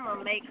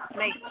Alabama makes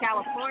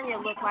California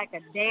look like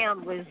a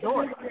damn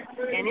resort,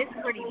 and it's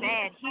pretty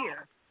bad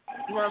here.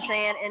 You know what I'm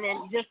saying? And then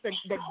just the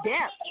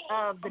depth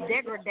of the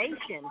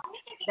degradation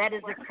that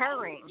is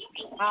occurring.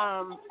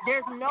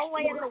 There's no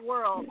way in the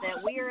world that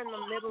we are in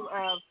the middle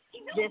of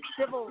this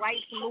civil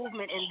rights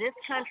movement in this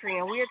country,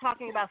 and we are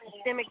talking about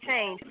systemic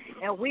change,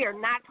 and we are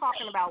not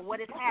talking about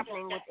what is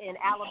happening within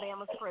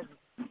Alabama's prisons.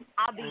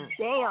 I'll be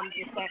damned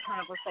if that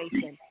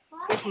conversation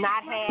is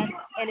not had,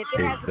 and if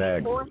it has to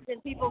be forced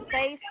in people's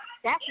face,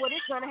 that's what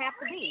it's going to have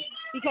to be,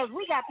 because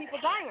we got people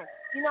dying.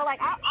 You know,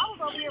 like I was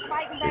over here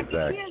fighting back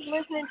the years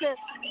listening to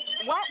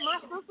what my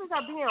sisters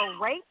are being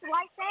raped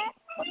like that.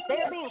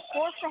 They're being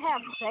forced to have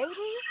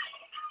babies.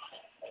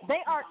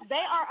 They are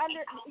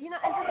under, you know,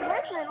 and just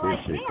listening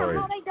like, damn,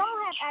 no, they don't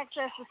have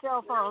access to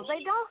cell phones.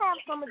 They don't have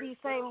some of these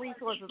same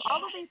resources.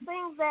 All of these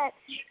things that,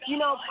 you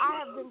know,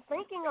 I have been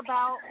thinking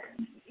about,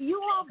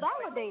 you all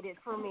validated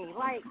for me.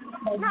 Like,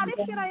 no, this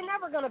shit ain't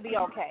never going to be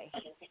okay.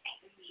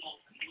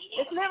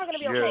 It's never going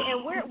to be okay,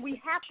 and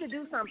we have to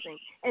do something.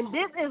 And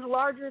this is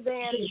larger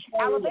than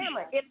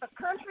Alabama. If the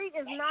country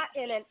is not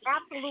in an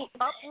absolute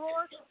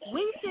uproar,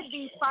 we should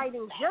be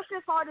fighting just as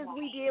hard as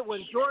we did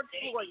when George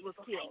Floyd was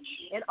killed,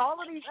 and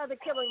all of these other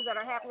killings that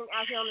are happening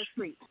out here on the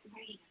street.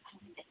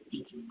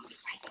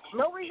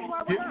 No reason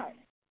why we're not.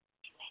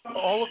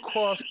 All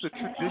across the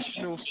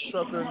traditional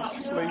Southern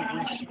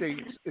slavery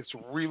states, it's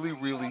really,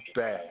 really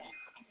bad.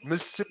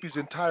 Mississippi's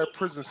entire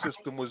prison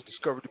system was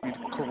discovered to be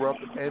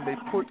corrupt, and they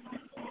put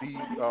the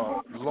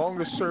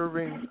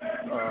longest-serving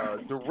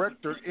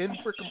director in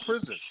freaking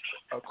prison,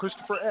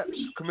 Christopher Epps,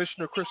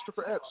 Commissioner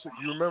Christopher Epps.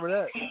 You remember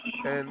that?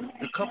 And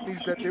the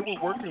companies that they were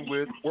working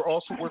with were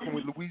also working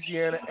with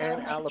Louisiana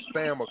and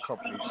Alabama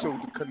companies. So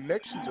the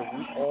connections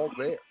are all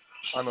there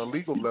on a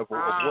legal level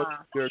of what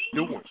they're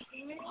doing.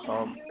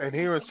 And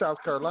here in South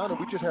Carolina,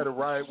 we just had a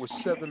riot where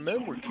 7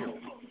 men were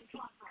killed.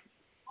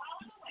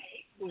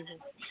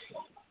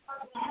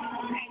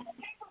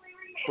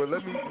 But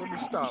let me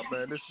stop,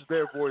 man. This is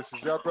their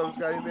voices. Y'all brothers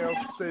got anything else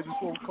to say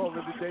before we call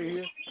it a day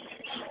here?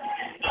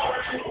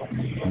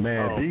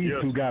 Man, these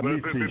two got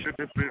me thinking.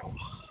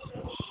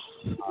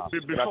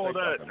 Before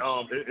that,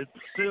 it's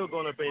still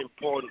going to be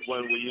important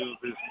when we use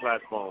these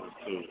platforms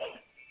to.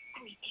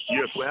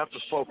 Yes, we have to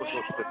focus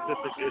on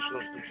specific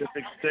issues,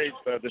 specific states,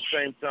 but at the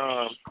same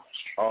time,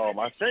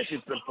 I think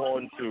it's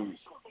important to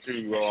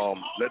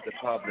let the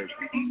public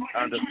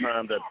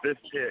understand that this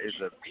here is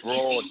a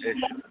broad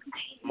issue,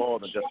 more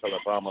than just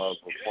Alabama, as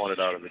was pointed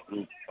out in the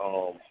group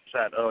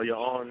chat earlier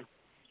on.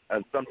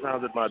 And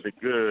sometimes it might be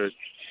good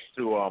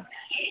to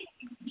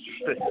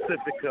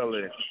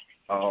specifically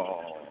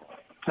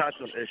touch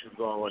on issues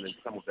going on in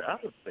some of the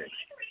other states.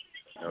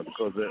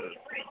 Because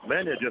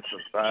many are just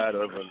as bad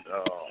or even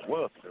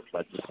worse,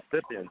 like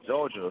Mississippi and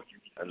Georgia,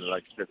 and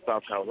like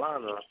South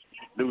Carolina,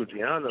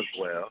 Louisiana as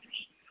well,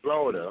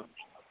 Florida.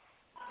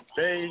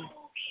 They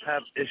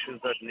have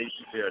issues that need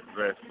to be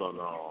addressed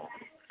on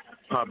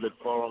public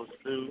forums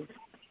too.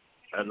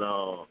 And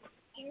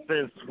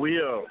since we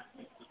are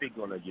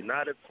speaking on a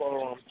united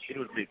forum, it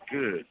would be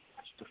good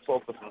to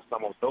focus on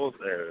some of those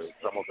areas,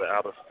 some of the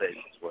other states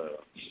as well,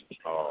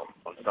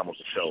 on some of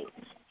the shows.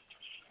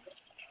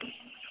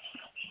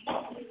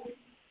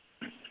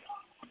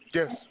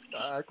 Yes,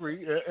 I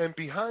agree. And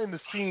behind the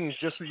scenes,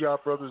 just so y'all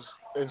brothers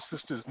and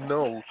sisters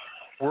know,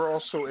 we're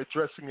also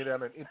addressing it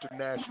at an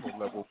international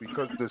level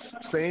because the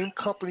same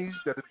companies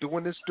that are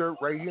doing this dirt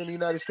right here in the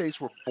United States,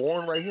 were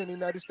born right here in the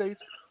United States,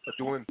 are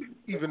doing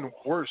even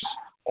worse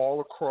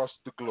all across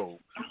the globe.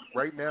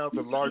 Right now,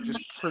 the largest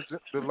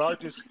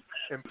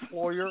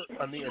employer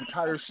on the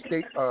entire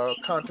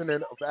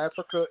continent of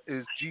Africa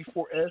is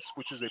G4S,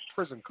 which is a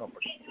prison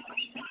company.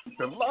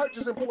 The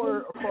largest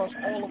employer across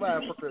all of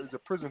Africa is a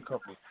prison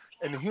company.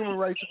 And the human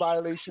rights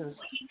violations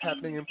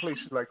happening in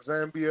places like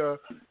Zambia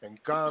and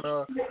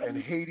Ghana and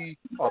Haiti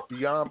are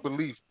beyond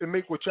belief. It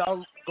make what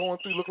y'all going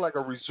through look like a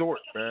resort,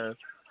 man.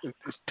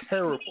 It's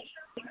terrible.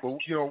 But,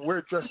 we're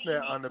addressing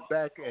that on the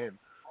back end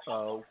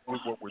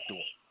with what we're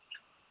doing.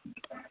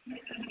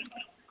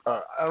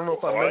 I don't know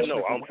if I mentioned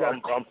it.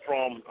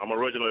 I'm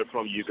originally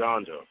from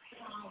Uganda.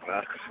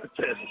 That's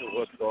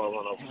what's going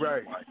on.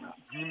 Right.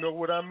 You know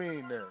what I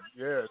mean then.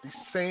 Yeah, these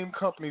same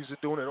companies are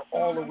doing it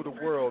all over the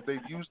world. They've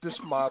used this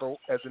model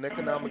as an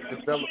economic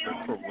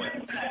development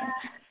program.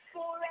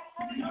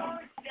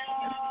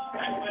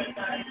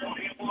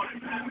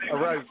 All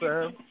right,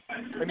 fam.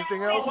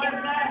 Anything else?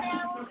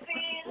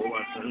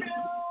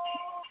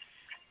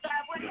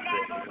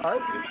 All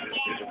right.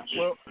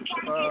 Well,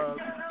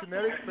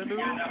 Kinetic, Manu,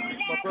 my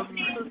brothers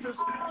and sisters,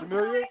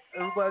 Jamelia,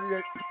 everybody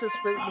that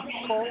participated in the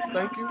call,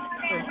 thank you,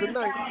 and good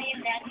night.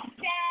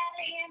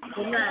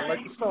 Good night. I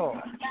like the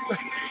song.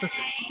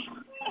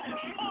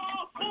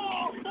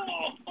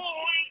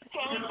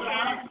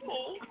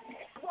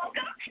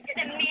 Welcome to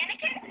the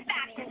Mannequin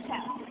Fashion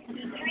Show.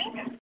 Drink.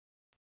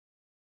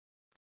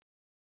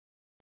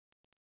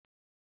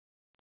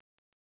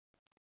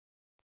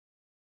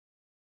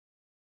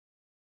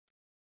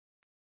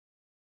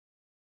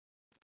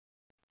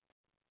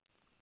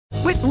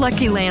 With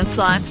Lucky Land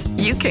Slots,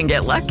 you can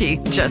get lucky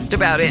just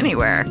about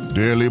anywhere.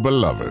 Dearly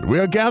beloved, we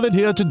are gathered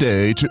here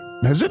today to...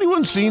 Has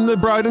anyone seen the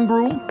bride and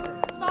groom?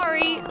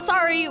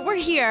 Sorry, we're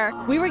here.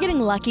 We were getting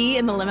lucky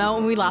in the limo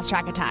and we lost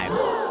track of time.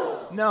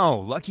 No,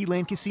 Lucky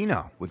Land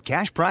Casino, with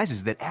cash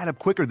prizes that add up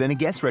quicker than a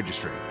guest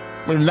registry.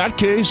 In that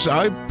case,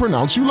 I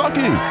pronounce you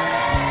lucky.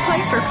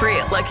 Play for free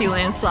at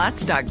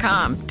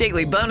LuckyLandSlots.com.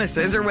 Daily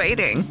bonuses are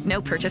waiting.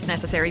 No purchase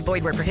necessary.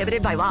 Void where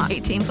prohibited by law.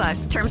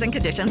 18+. Terms and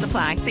conditions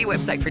apply. See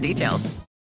website for details.